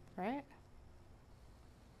 Right?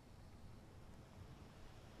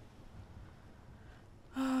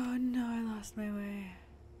 Oh no, I lost my way.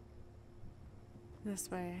 This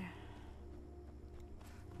way.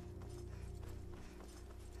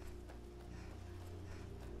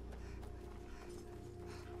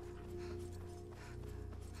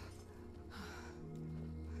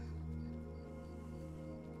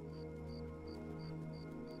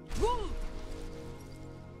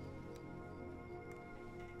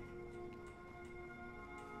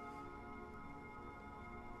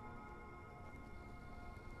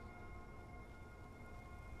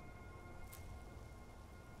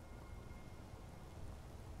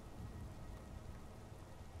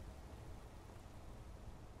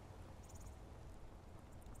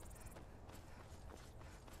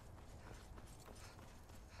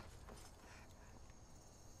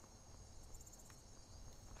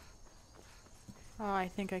 Oh, I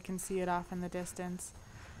think I can see it off in the distance.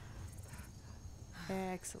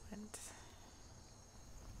 Excellent.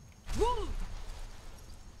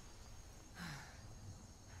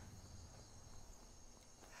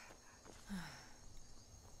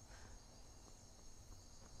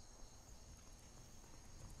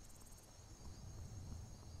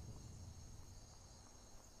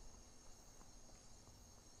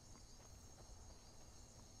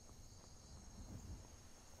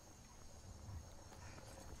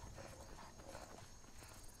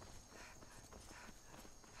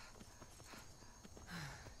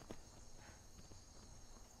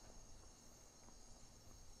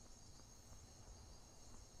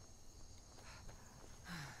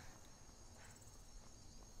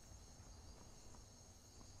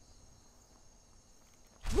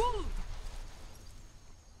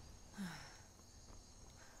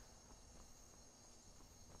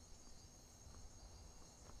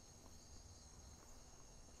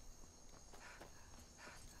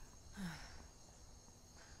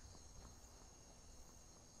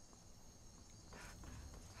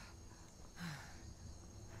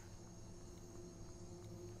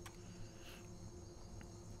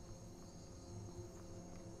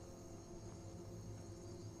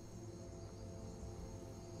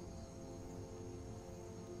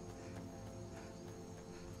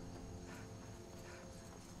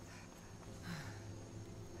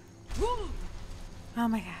 Oh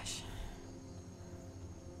my gosh.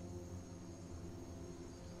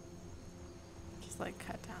 Just like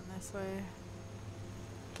cut down this way.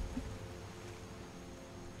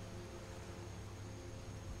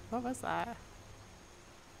 What was that?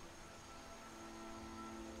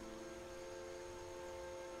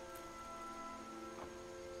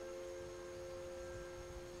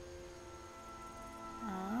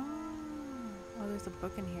 Oh, there's a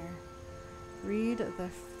book in here. Read the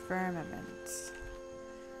Firmament.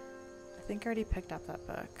 I think I already picked up that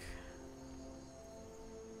book.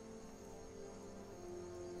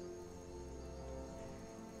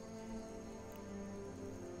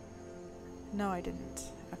 No, I didn't.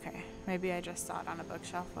 Okay, maybe I just saw it on a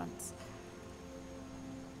bookshelf once.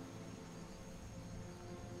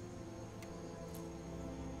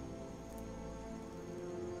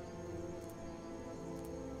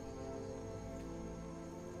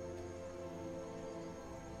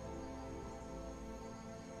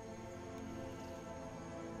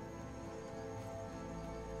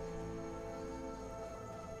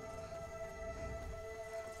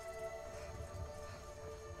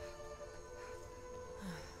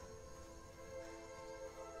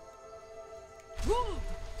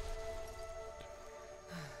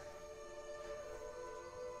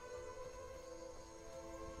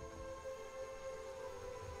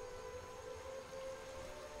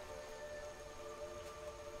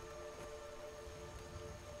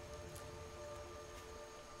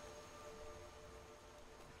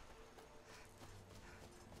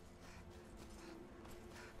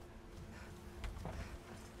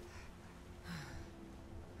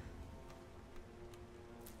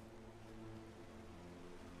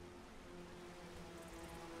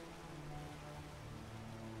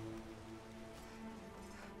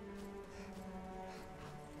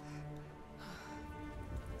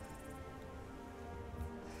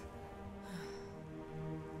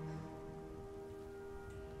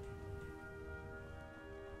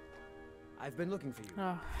 I've been looking for you.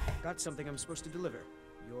 Oh. Got something I'm supposed to deliver.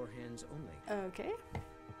 Your hands only. Okay.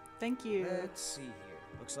 Thank you. Let's see here.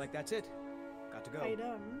 Looks like that's it. Got to go.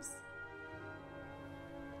 Items.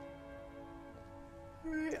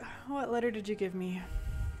 Right. What letter did you give me?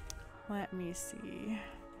 Let me see.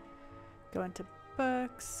 Go into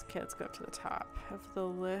books. Okay, let's go up to the top of the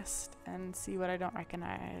list and see what I don't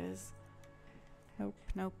recognize. Nope,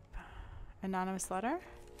 nope. Anonymous letter?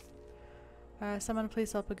 Someone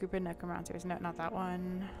please help a group of necromancers. No, not that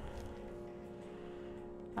one.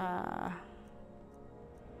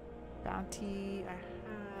 Bounty, I have.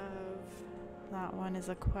 That one is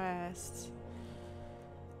a quest.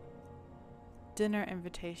 Dinner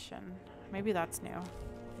invitation. Maybe that's new.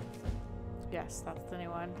 Yes, that's the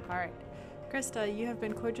new one. Alright. Krista, you have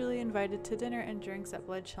been cordially invited to dinner and drinks at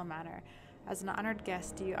Bloodchill Manor. As an honored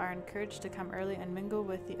guest, you are encouraged to come early and mingle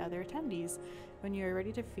with the other attendees. When you are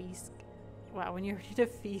ready to feast,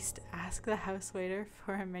 ask the house waiter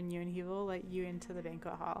for a menu and he will let you into the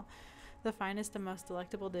banquet hall. The finest and most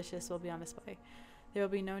delectable dishes will be on display. There will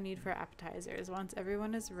be no need for appetizers. Once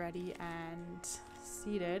everyone is ready and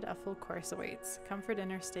seated, a full course awaits. Come for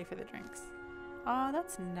dinner, stay for the drinks. Oh,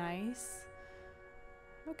 that's nice.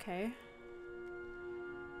 Okay.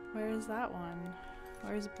 Where is that one?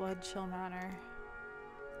 Where's Bloodchill Manor?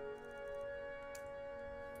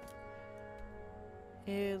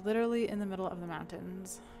 Literally in the middle of the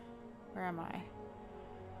mountains. Where am I?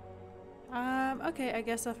 Okay, I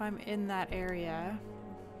guess if I'm in that area,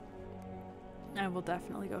 I will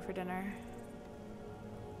definitely go for dinner.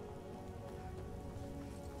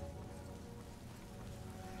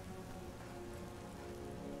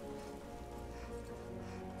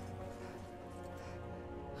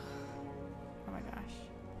 Oh my gosh.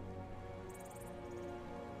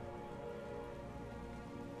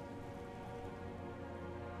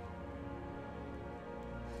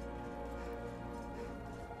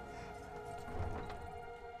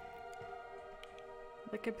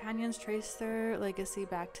 The companions trace their legacy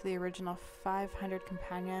back to the original 500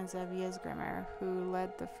 companions of Ysgrimr, who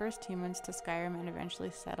led the first humans to Skyrim and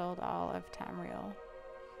eventually settled all of Tamriel.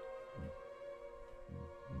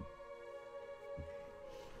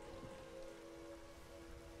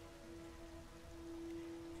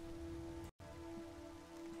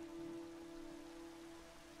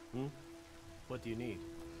 What do you need?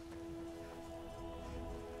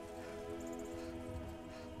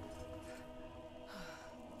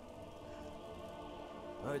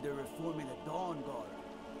 Heard they're reforming the Dawn Guard.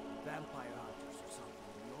 Vampire hunters or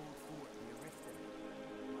something in the old fort near Riften.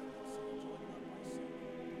 Might consider joining up myself.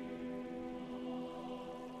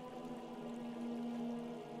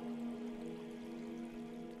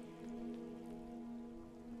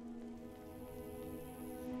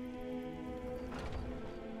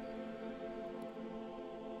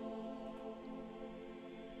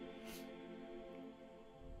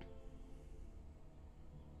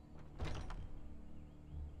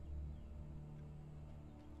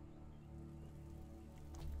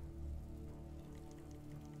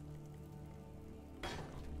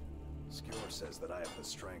 Skyrim says that I have the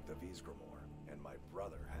strength of Ysgrimor, and my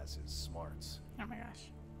brother has his smarts. Oh my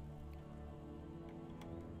gosh.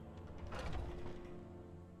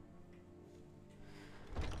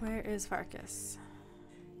 Where is Farkas?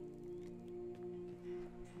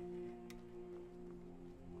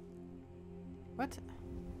 What?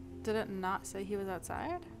 Did it not say he was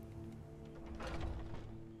outside?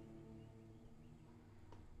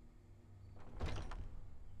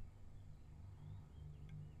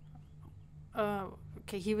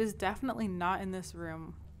 Okay, he was definitely not in this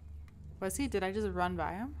room. Was he? Did I just run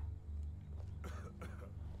by him?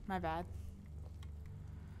 My bad.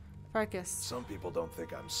 Farkas. Some people don't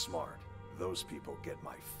think I'm smart. Those people get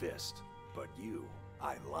my fist. But you,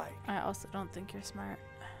 I like. I also don't think you're smart.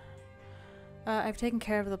 I've taken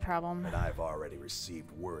care of the problem. And I've already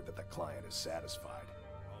received word that the client is satisfied.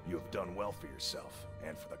 You have done well for yourself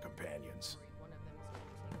and for the companions.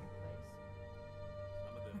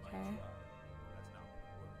 Okay.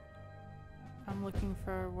 I'm looking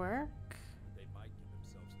for work. They might get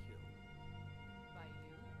themselves killed.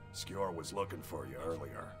 Skjor was looking for you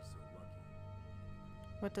earlier.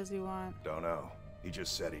 What does he want? Don't know. He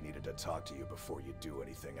just said he needed to talk to you before you do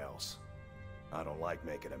anything else. I don't like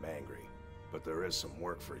making him angry, but there is some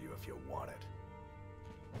work for you if you want it.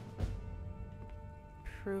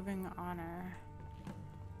 Proving honor.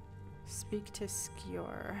 Speak to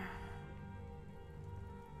Skjor.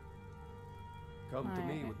 Come to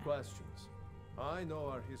me with questions. I know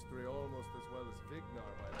our history almost as well as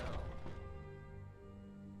Vignar by now.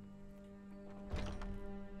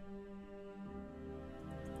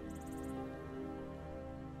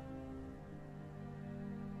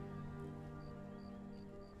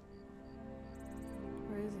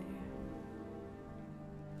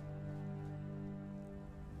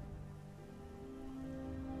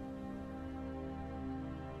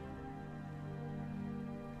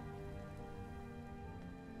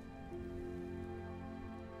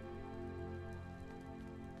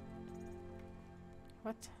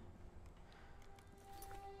 What?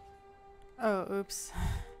 Oh, oops.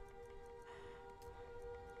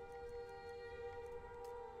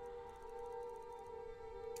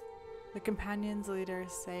 The companions'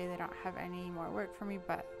 leaders say they don't have any more work for me,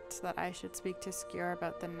 but that I should speak to Skooma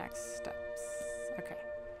about the next steps. Okay.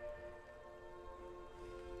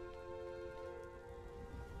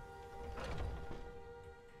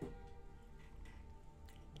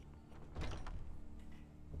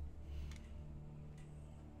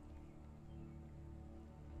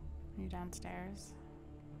 Are you downstairs?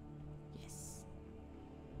 Yes.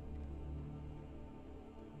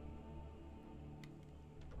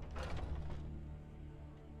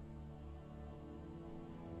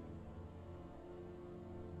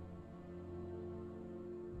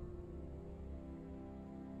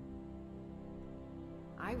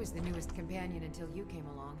 I was the newest companion until you came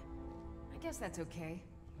along. I guess that's okay.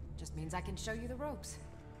 Just means I can show you the ropes.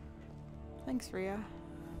 Thanks, Rhea.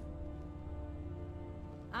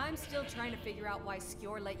 I'm still trying to figure out why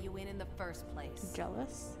Skooma let you in the first place.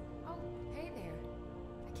 Jealous? Oh, hey there.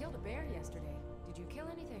 I killed a bear yesterday. Did you kill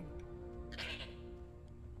anything?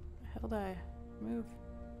 Hilda, move.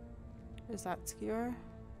 Is that Skooma?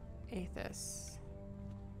 Aethys.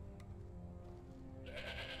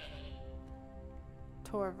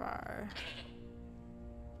 Torvar.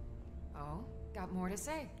 Oh, got more to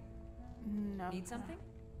say? No. Need something?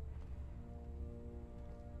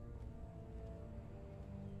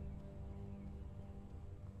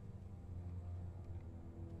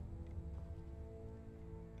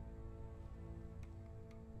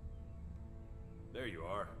 There you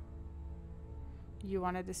are. You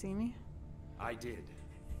wanted to see me? I did.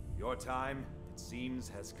 Your time, it seems,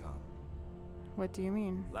 has come. What do you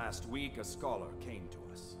mean? Last week, a scholar came to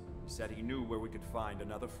us. He said he knew where we could find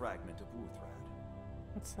another fragment of Wuthrad.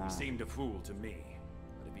 What's that? He seemed a fool to me,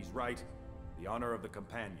 but if he's right, the honor of the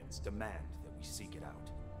companions demand that we seek it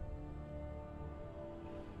out.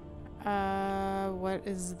 What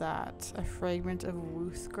is that? A fragment of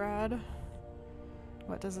Wuthrad?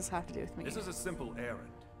 What does this have to do with me? This is a simple errand,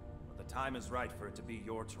 but the time is right for it to be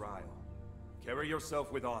your trial. Carry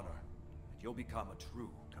yourself with honor, and you'll become a true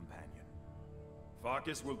companion.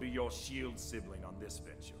 Farkas will be your shield sibling on this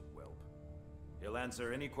venture, whelp. He'll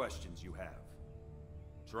answer any questions you have.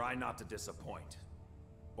 Try not to disappoint,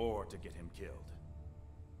 or to get him killed.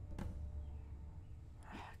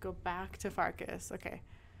 Go back to Farkas. Okay.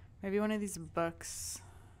 Maybe one of these books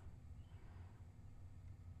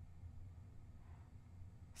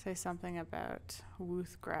say something about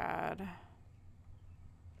Wuthrad.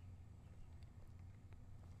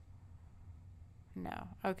 No.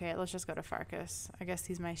 Okay, let's just go to Farkas. I guess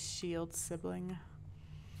he's my shield sibling.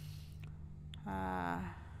 Hi,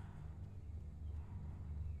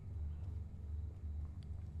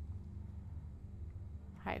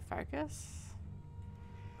 Farkas.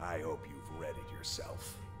 I hope you've read it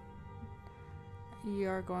yourself.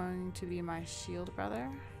 You're going to be my shield brother?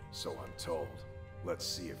 So I'm told. Let's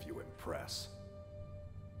see if you impress.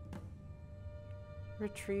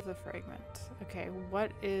 Retrieve the fragment. Okay,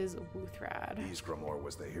 what is Wuthrad? Ysgramor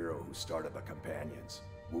was the hero who started the Companions.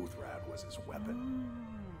 Wuthrad was his weapon.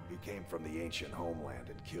 He came from the ancient homeland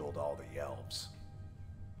and killed all the elves.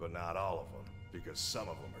 But not all of them, because some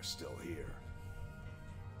of them are still here.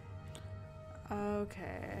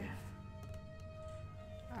 Okay.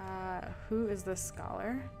 Who is this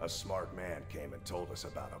scholar? A smart man came and told us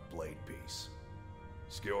about a blade piece.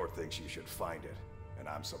 Skooma thinks you should find it, and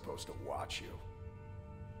I'm supposed to watch you.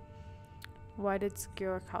 Why did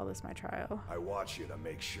Skooma call this my trial? I watch you to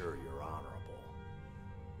make sure you're honorable.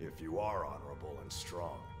 If you are honorable and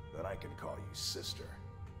strong, then I can call you sister.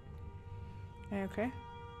 Okay.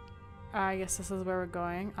 I guess this is where we're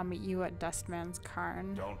going. I'll meet you at Dustman's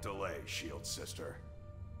Cairn. Don't delay, shield sister.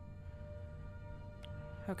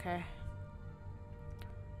 Okay.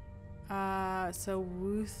 So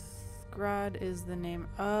Wuthrad is the name.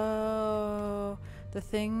 Oh, the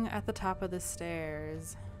thing at the top of the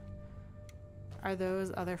stairs. Are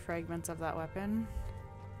those other fragments of that weapon?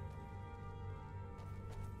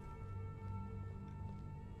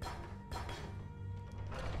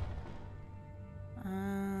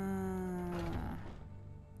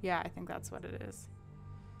 Yeah, I think that's what it is.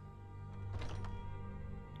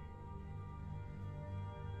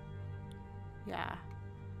 Yeah,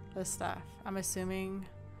 this stuff. I'm assuming,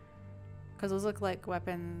 because those look like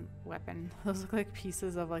weapon. Those look like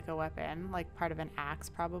pieces of like a weapon, like part of an axe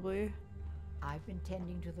probably. I've been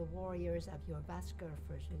tending to the warriors of your Vaskar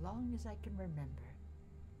for as long as I can remember.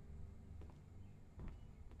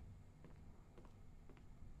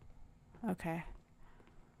 Okay.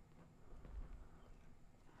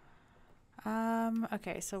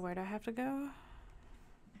 Okay, so where do I have to go?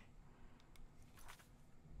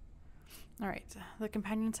 Alright, the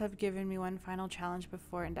companions have given me one final challenge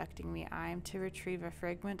before inducting me. I am to retrieve a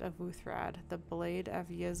fragment of Wuthrad, the blade of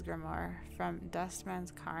Ysgramor, from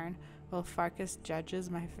Dustman's Cairn, while Farkas judges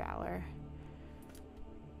my valor.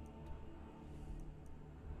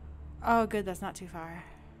 Oh good, that's not too far.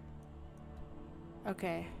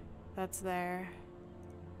 Okay, that's there.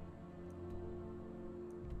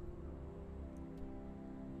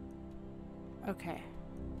 Okay.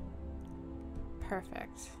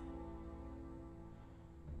 Perfect.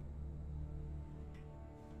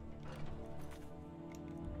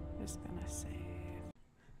 Just gonna save.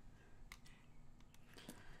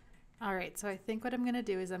 Alright, so I think what I'm gonna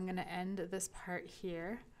do is I'm gonna end this part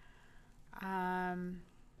here.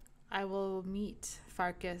 I will meet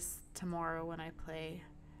Farkas tomorrow when I play.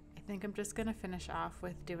 I think I'm just gonna finish off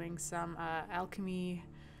with doing some alchemy,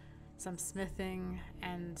 some smithing,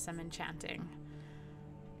 and some enchanting.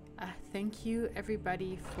 Thank you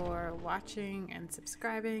everybody for watching and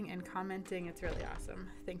subscribing and commenting. It's really awesome.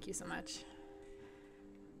 Thank you so much.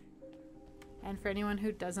 And for anyone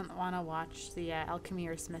who doesn't want to watch the alchemy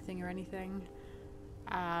or smithing or anything,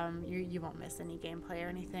 you won't miss any gameplay or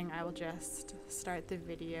anything. I will just start the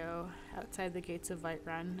video outside the gates of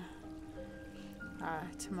Whiterun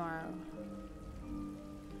tomorrow.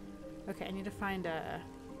 Okay, I need to find a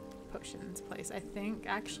potions place. I think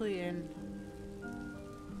actually in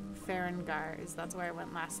Farengar's, that's where I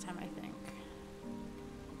went last time, I think.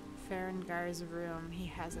 Farengar's room, he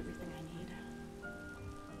has everything I need.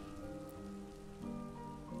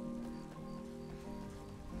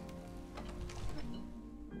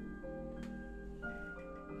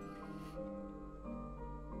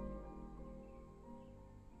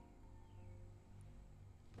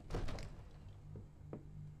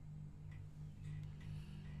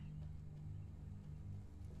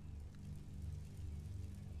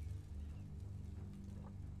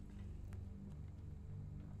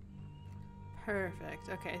 Perfect.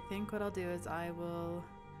 Okay, I think what I'll do is I will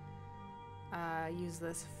use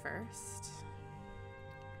this first.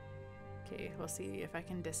 Okay, we'll see if I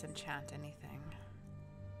can disenchant anything.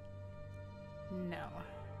 No.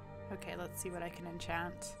 Okay, let's see what I can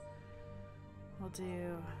enchant. We'll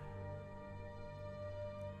do...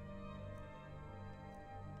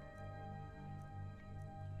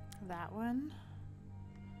 that one.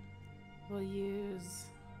 We'll use...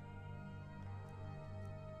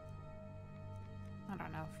 I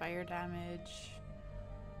don't know, fire damage.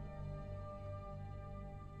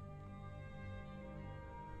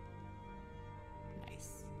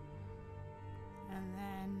 Nice. And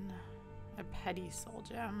then a petty soul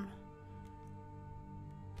gem.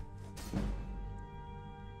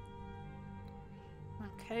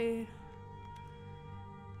 Okay.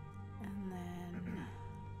 And then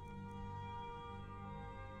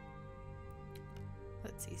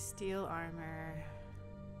let's see, steel armor.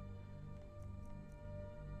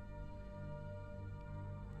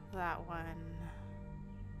 That one.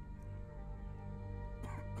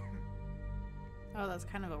 Oh, that's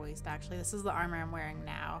kind of a waste actually. This is the armor I'm wearing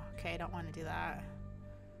now. Okay, I don't want to do that.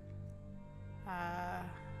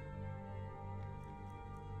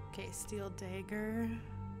 Okay, steel dagger.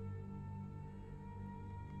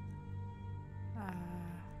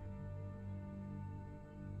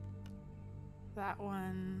 That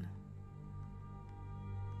one.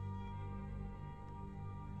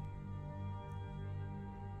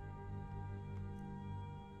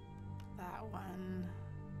 That one.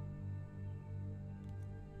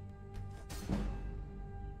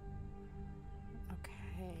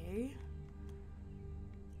 Okay.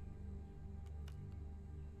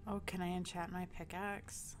 Oh, can I enchant my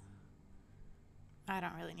pickaxe? I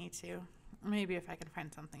don't really need to. Maybe if I can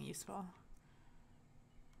find something useful.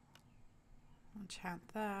 Enchant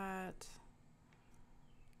that.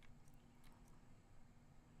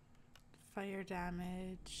 Fire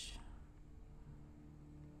damage.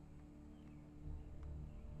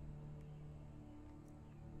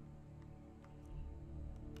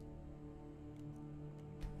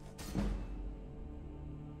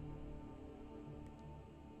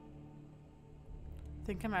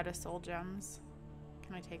 I think I'm out of soul gems.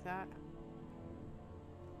 Can I take that?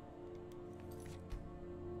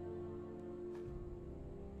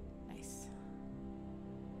 Nice.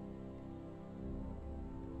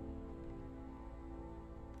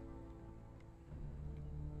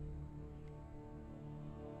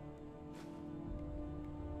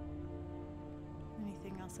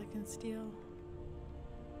 Anything else I can steal?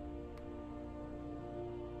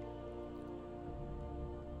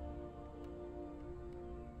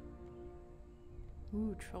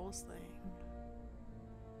 Ooh, troll slaying.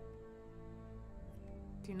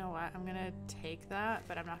 Do you know what? I'm gonna take that,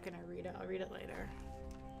 but I'm not gonna read it. I'll read it later.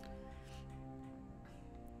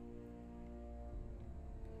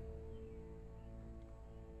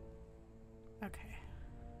 Okay.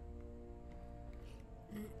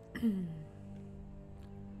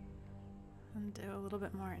 And do a little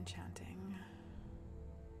bit more enchanting.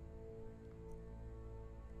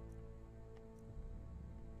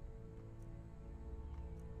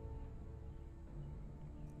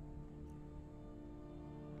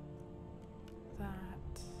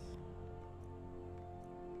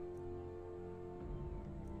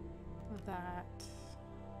 That.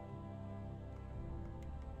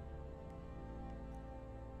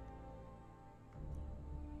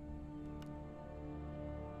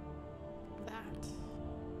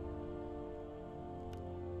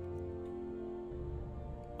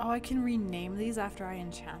 Oh, I can rename these after I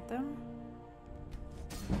enchant them?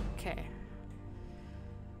 Okay.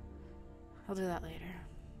 I'll do that later.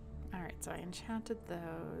 Alright, so I enchanted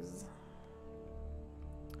those.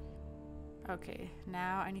 Okay,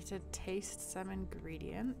 now I need to taste some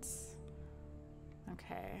ingredients.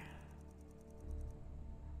 Okay.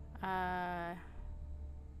 I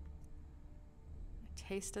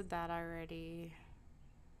tasted that already.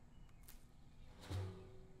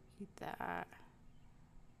 Eat that.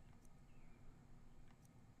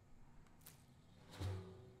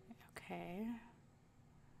 Okay.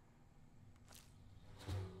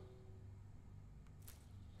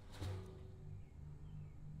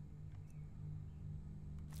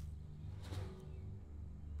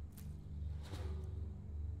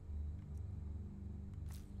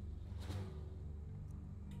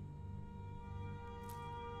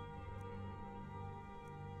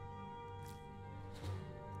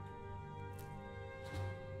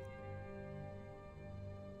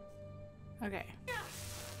 Okay.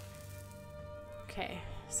 Okay,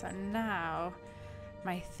 so now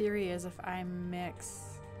my theory is if I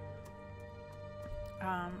mix...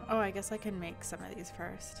 oh, I guess I can make some of these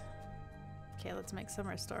first. Okay, let's make some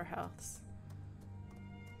restore healths.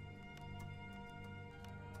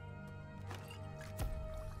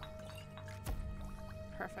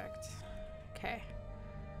 Perfect. Okay.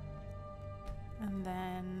 And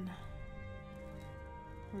then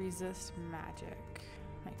resist magic.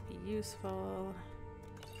 Might be useful.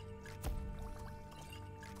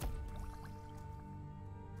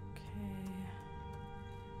 Okay.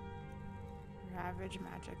 Ravage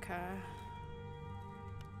Magicka.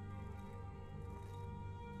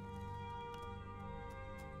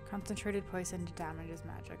 Concentrated poison damages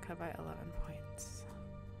Magicka by 11 points.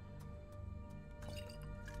 Okay.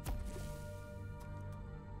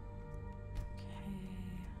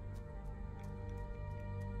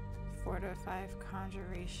 4 to 5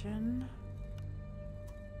 conjuration.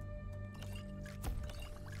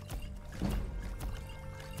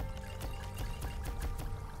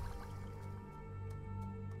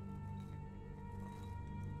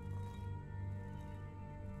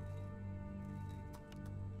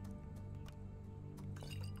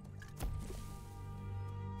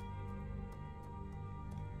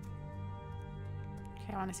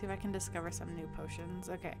 I want to see if I can discover some new potions.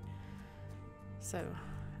 Okay. So,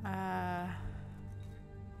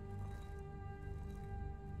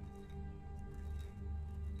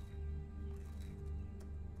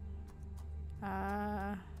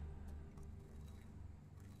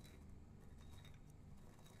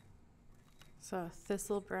 so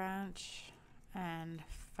Thistle Branch and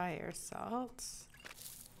Fire Salt.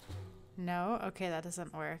 No? Okay, that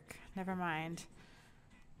doesn't work. Never mind.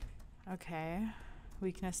 Okay.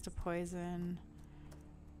 Weakness to poison.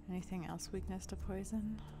 Anything else weakness to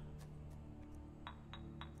poison?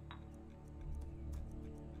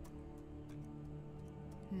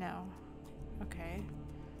 No. Okay.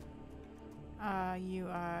 You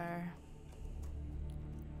are...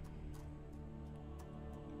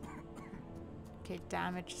 Okay,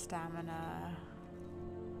 damage stamina.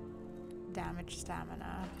 Damage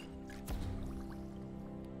stamina.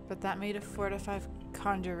 But that made a 4 to 5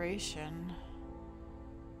 conjuration.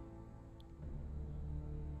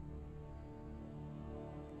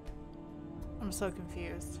 I'm so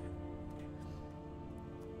confused.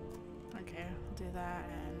 Okay, I'll do that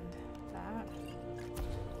and that.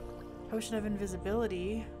 Potion of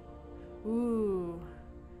invisibility. Ooh.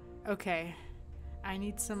 Okay. I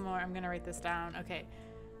need some more. I'm gonna write this down. Okay.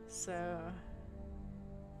 So...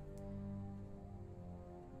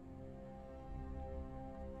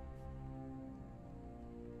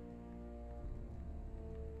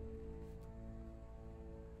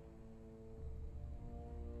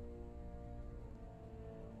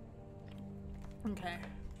 Okay.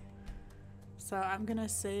 So I'm gonna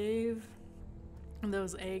save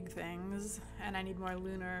those egg things, and I need more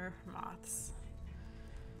lunar moths.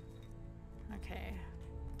 Okay.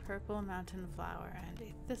 Purple mountain flower and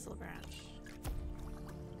a thistle branch.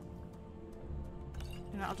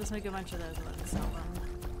 You know, I'll just make a bunch of those and then sell them.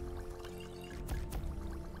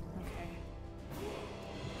 Okay.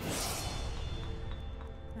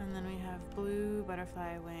 And then we have blue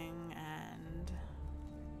butterfly wing and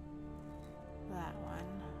that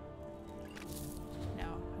one.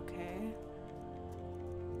 No, okay.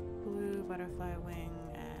 Blue butterfly wing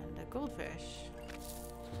and a goldfish.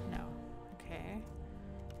 No, okay.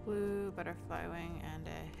 Blue butterfly wing and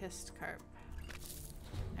a hist carp.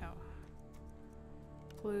 No.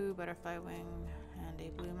 Blue butterfly wing and a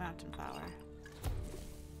blue mountain flower.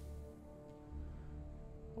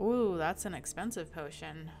 Ooh, that's an expensive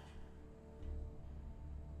potion.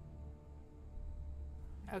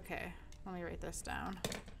 Okay, let me write this down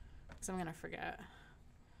because I'm gonna forget.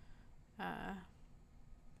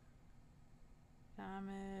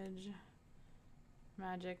 Damage,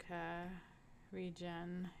 magicka,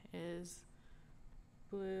 regen is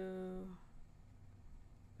blue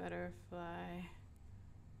butterfly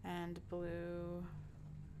and blue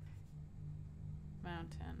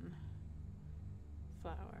mountain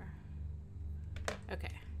flower.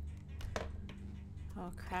 Okay.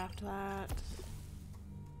 I'll craft that.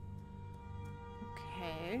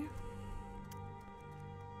 Okay.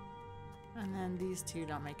 And then these two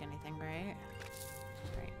don't make anything, right?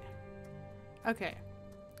 Right. Okay.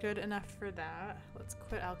 Good enough for that. Let's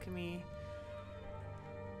quit alchemy.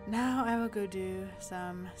 Now I will go do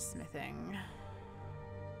some smithing.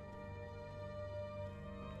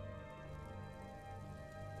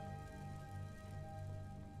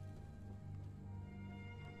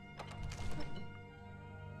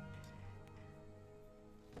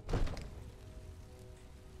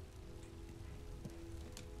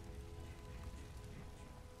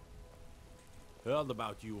 Heard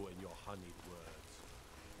about you and your honeyed words.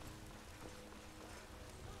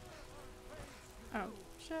 Oh,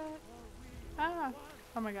 shit. Ah!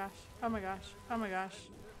 Oh my gosh. Oh my gosh. Oh my gosh.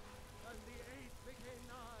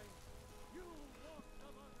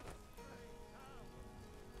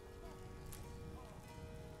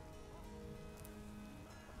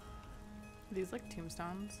 Are these like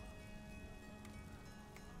tombstones?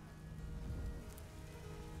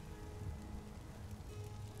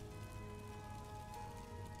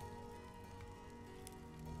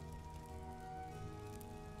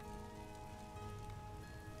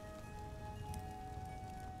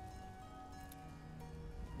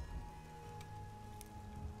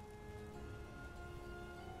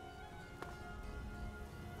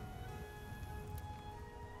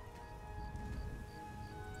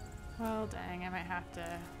 Well, dang, I might have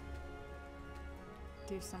to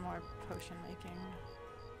do some more potion making.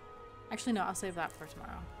 Actually, no, I'll save that for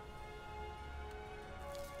tomorrow.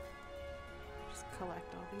 Just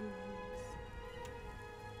collect all these.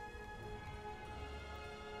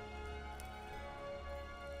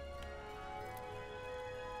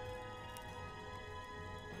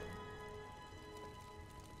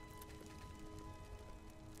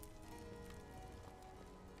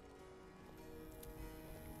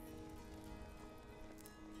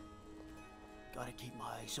 Gotta keep my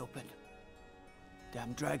eyes open.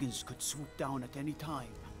 Damn dragons could swoop down at any time.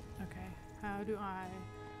 Okay, how do I...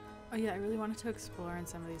 Oh yeah, I really wanted to explore in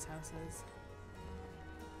some of these houses.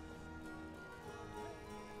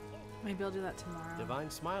 Maybe I'll do that tomorrow. Divine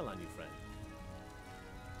smile on you, friend.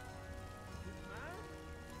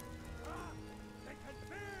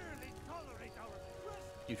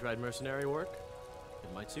 You tried mercenary work?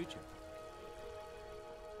 It might suit you.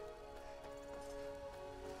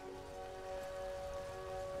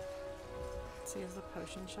 See, is the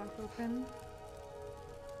potion shop open?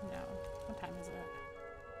 No. What time is it?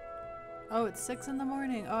 Oh, it's 6 in the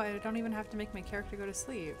morning. Oh, I don't even have to make my character go to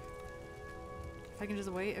sleep. If I can just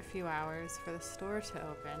wait a few hours for the store to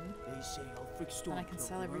open, They say then I can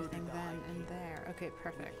sell everything then and there. Okay,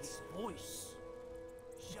 perfect. Voice.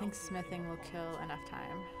 I think smithing will kill enough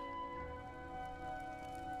time.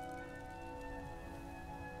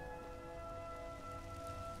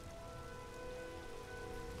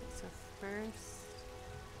 So first,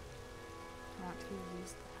 I want to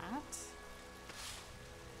use that.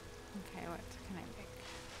 Okay, what can I make?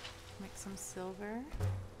 Make some silver.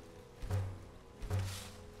 Okay.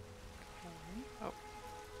 Oh.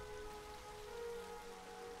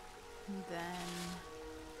 And then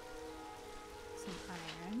some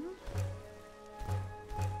iron.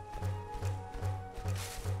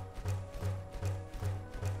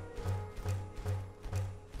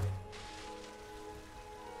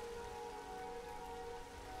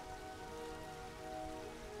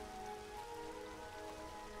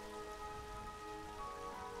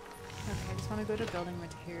 want to go to building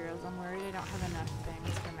materials. I'm worried I don't have enough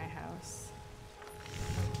things for my house.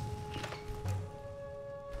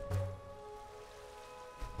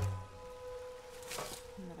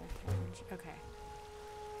 Another hinge. Okay.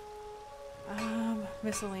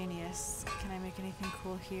 Miscellaneous. Can I make anything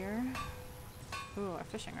cool here? Ooh, a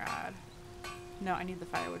fishing rod. No, I need the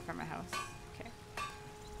firewood for my house. Okay.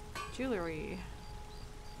 Jewelry.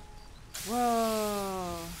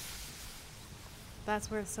 Whoa.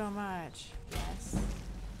 That's worth so much. Yes.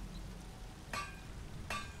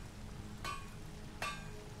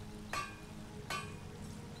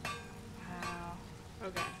 Wow.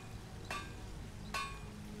 Okay.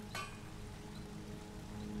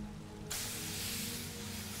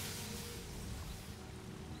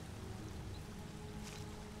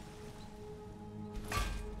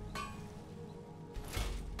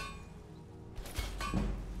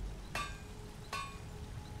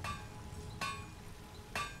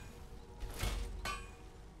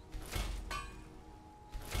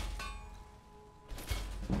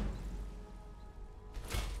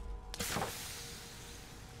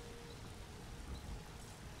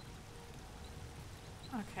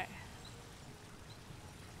 Okay.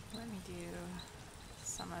 Let me do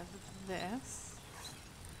some of this.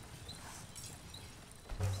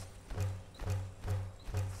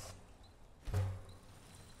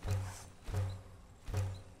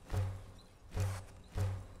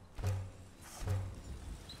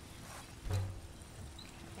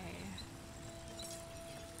 Okay.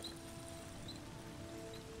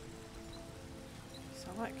 So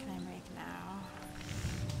what can I make now?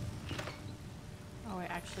 Oh wait,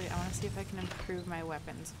 actually, I want to see if I can improve my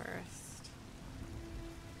weapons first.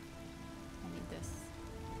 I need this.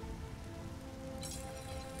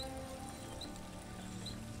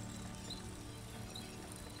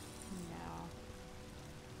 No.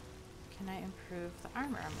 Can I improve the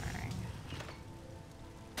armor I'm wearing?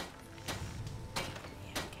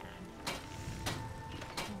 Yeah, I can.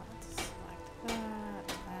 Let's select that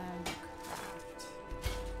and craft.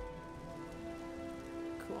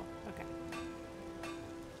 Cool, okay.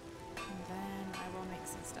 And then I will make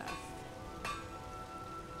some stuff.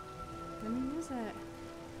 Let me use it.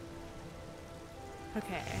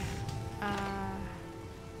 Okay.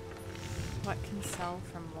 What can sell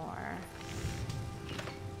for more?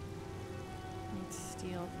 Need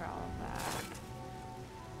steel for all of that.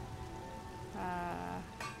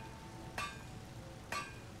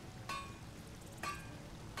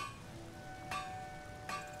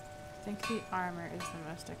 I think the armor is the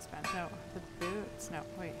most expensive. No, the boots. No,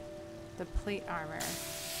 wait. The plate armor,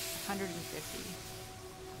 150,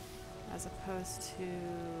 as opposed to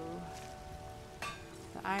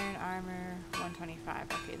the iron armor,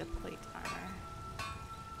 125. Okay, the plate armor.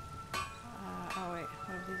 Oh wait,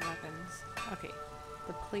 what are these weapons? Okay,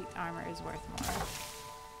 the plate armor is worth more.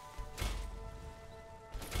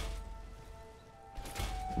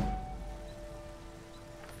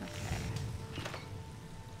 Okay.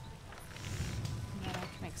 And then I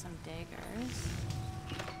can make some daggers.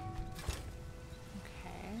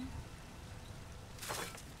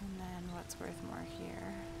 And then what's worth more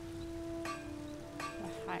here? The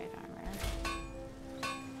hide armor.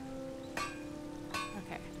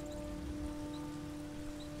 Okay.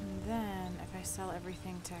 And then if I sell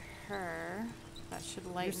everything to her, that should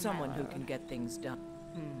lighten You're someone my who load. can get things done.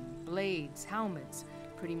 Blades, helmets,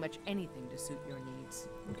 pretty much anything to suit your needs.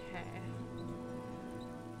 Okay.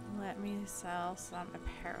 Let me sell some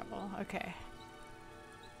apparel. Okay.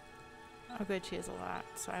 Oh good, she has a lot.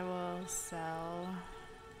 So I will sell...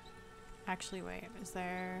 Actually, wait, is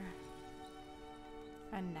there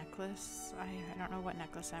a necklace? I don't know what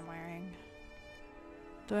necklace I'm wearing.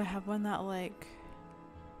 Do I have one that like...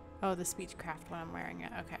 Oh, the Speechcraft one, I'm wearing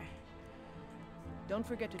it. Okay. Don't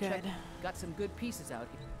forget to check. Got some good pieces out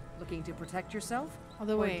here. Looking to protect yourself?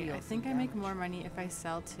 Although or wait, deal I some think I make damage? more money if I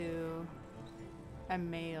sell to a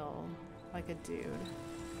male, like a dude.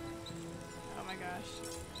 Oh my gosh.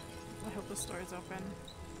 I hope the store is open.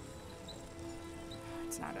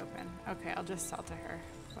 It's not open. Okay, I'll just sell to her.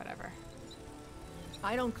 Whatever.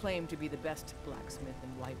 I don't claim to be the best blacksmith in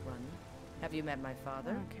Whiterun. Have you met my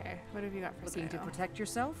father? Okay, what have you got for Looking to sale? protect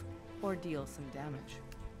yourself or deal some damage?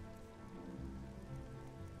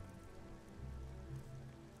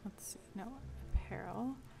 Let's see. No,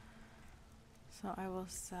 apparel. So I will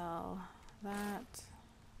sell that.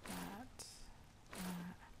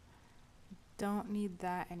 Don't need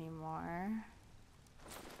that anymore.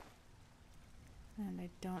 And I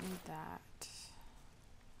don't need that.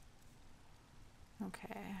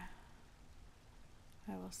 Okay.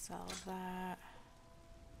 I will sell that.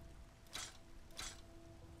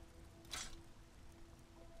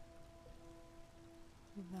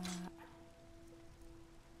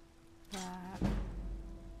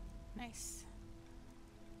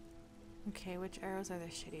 Okay, which arrows are the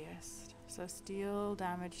shittiest? So steel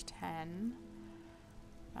damage 10,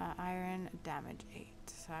 iron damage 8.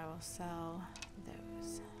 So I will sell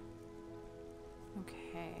those.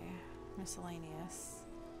 Okay, miscellaneous.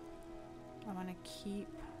 I want to keep.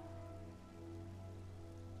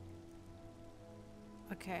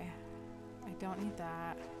 Okay, I don't need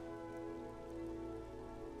that.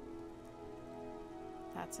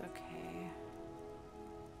 That's okay.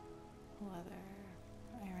 Leather,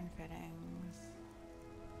 iron fittings.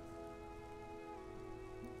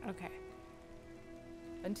 Okay.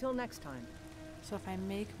 Until next time. So if I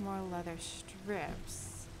make more leather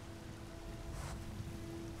strips,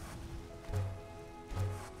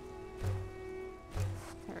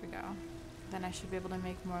 there we go. Then I should be able to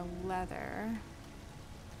make more leather.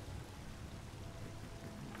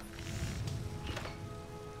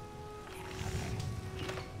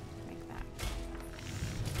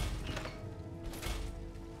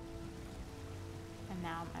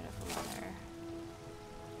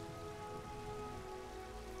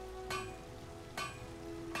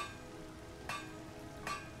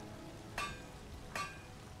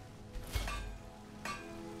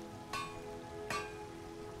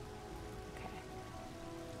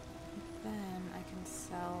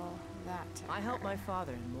 I help my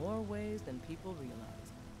father in more ways than people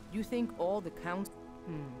realize. You think all the counts...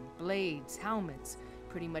 blades, helmets,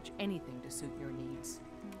 pretty much anything to suit your needs.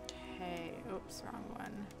 Okay, oops, wrong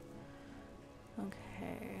one.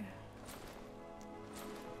 Okay.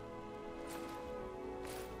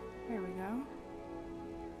 Here we go.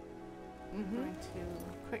 I'm going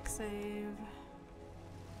to quick save.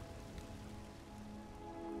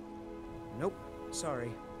 Nope,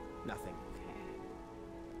 sorry, nothing.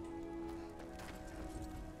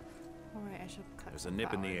 Alright, I should cut. There's a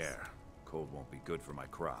nip in the air. Cold won't be good for my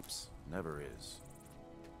crops. Never is.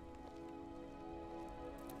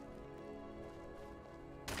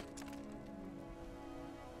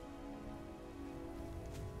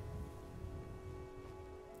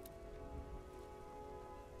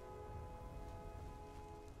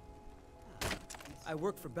 I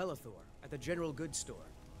work for Bellathor at the general goods store.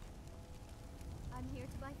 I'm here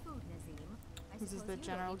to buy food, Nazim. This is the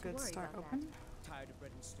general goods store open? Tired of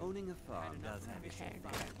bread and stew. Owning a farm does have its Okay,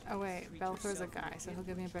 good. Oh wait, Bellathor's a guy, so he'll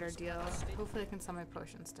give me a better deal. Hopefully I can sell my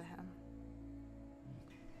potions to him.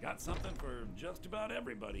 Got something for just about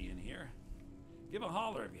everybody in here. Give a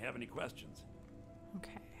holler if you have any questions.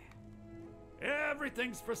 Okay.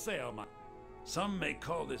 Everything's for sale, Some may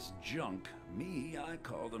call this junk. Me, I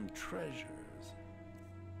call them treasures.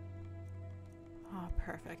 Oh,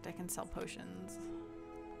 perfect. I can sell potions.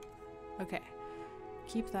 Okay.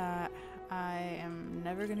 Keep that. I am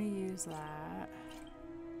never gonna use that.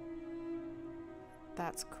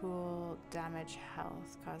 That's cool. Damage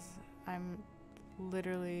health, cause I'm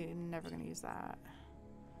literally never gonna use that.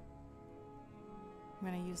 I'm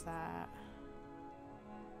gonna use that.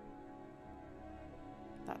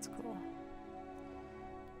 That's cool.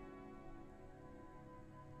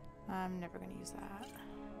 I'm never gonna use that.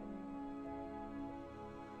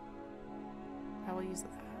 I will use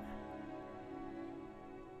that.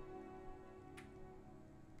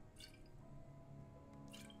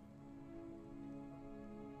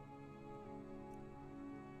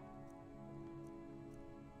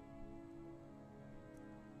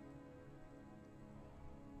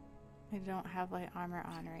 I don't have light armor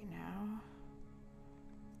on right now.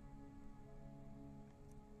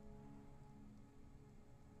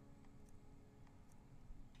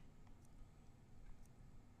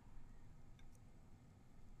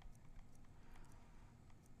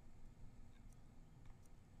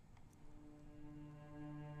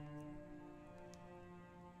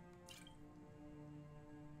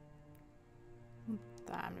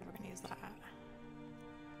 I'm never going to use that.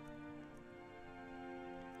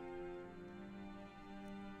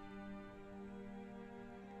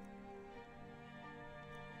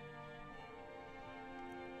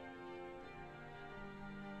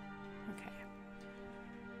 Okay.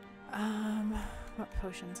 What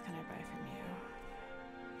potions can I buy from you?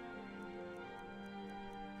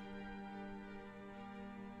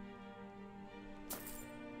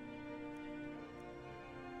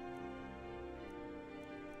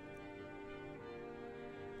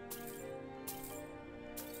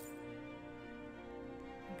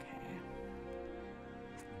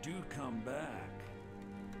 Do come back.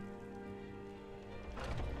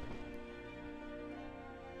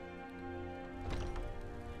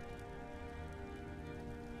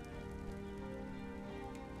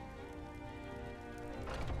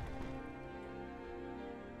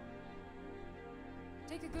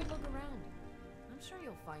 Take a good look around. I'm sure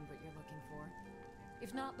you'll find what you're looking for.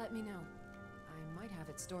 If not, let me know. I might have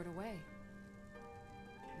it stored away.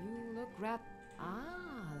 You look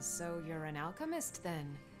Ah, so you're an alchemist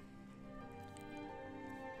then.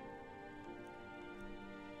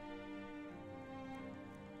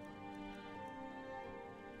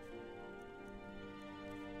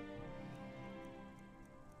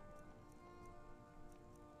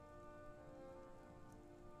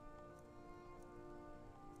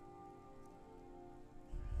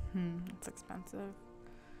 It's expensive.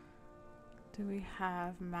 Do we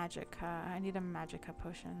have magicka? I need a magicka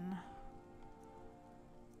potion.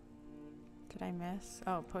 Did I miss?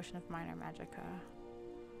 Oh, potion of minor magicka.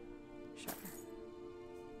 Sure.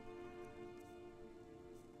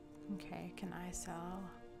 Okay, can I sell?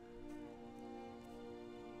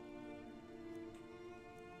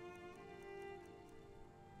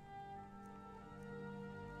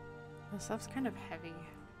 This stuff's kind of heavy.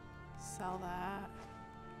 Sell that.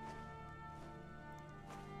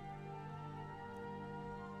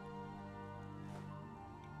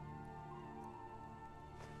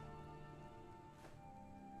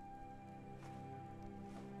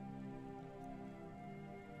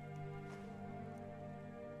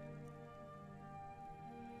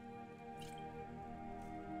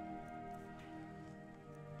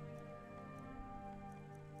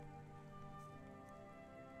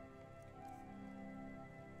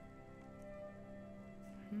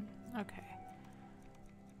 Okay.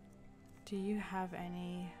 Do you have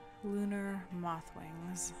any lunar moth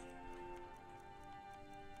wings?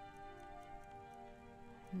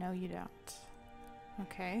 No, you don't.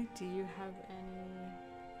 Okay. Do you have any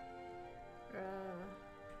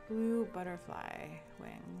blue butterfly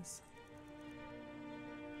wings?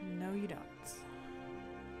 No, you don't.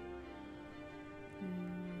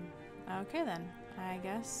 Okay then. I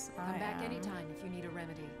guess Come back anytime if you need a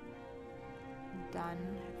remedy. Done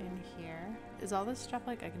in here. Is all this stuff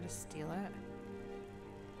like I can just steal it?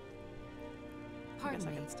 Pardon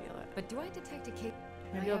me, I can steal it. but do I detect a case?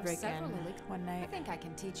 Maybe I'll break in one night. I think I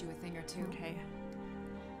can teach you a thing or two. Okay.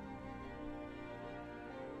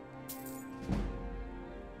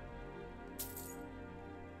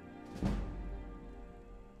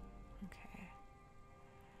 Okay.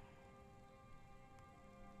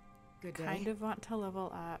 Good day. Kind of want to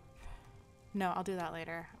level up. No, I'll do that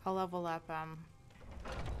later. I'll level up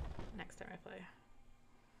next time I play.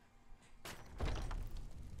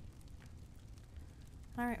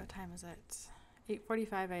 Alright, what time is it?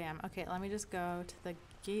 8:45 a.m. Okay, let me just go to the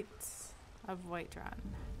gates of Whiterun.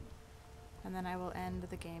 And then I will end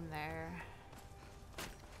the game there.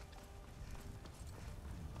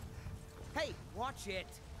 Hey, watch it!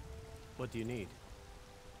 What do you need?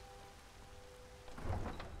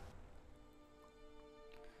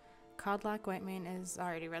 Codlack Whitemane is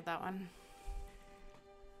already read that one.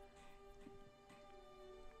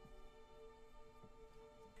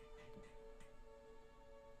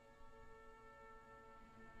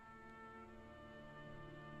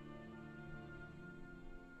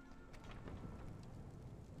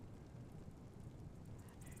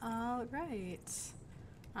 All right.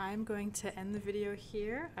 I'm going to end the video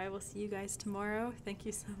here. I will see you guys tomorrow. Thank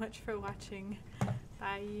you so much for watching.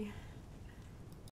 Bye.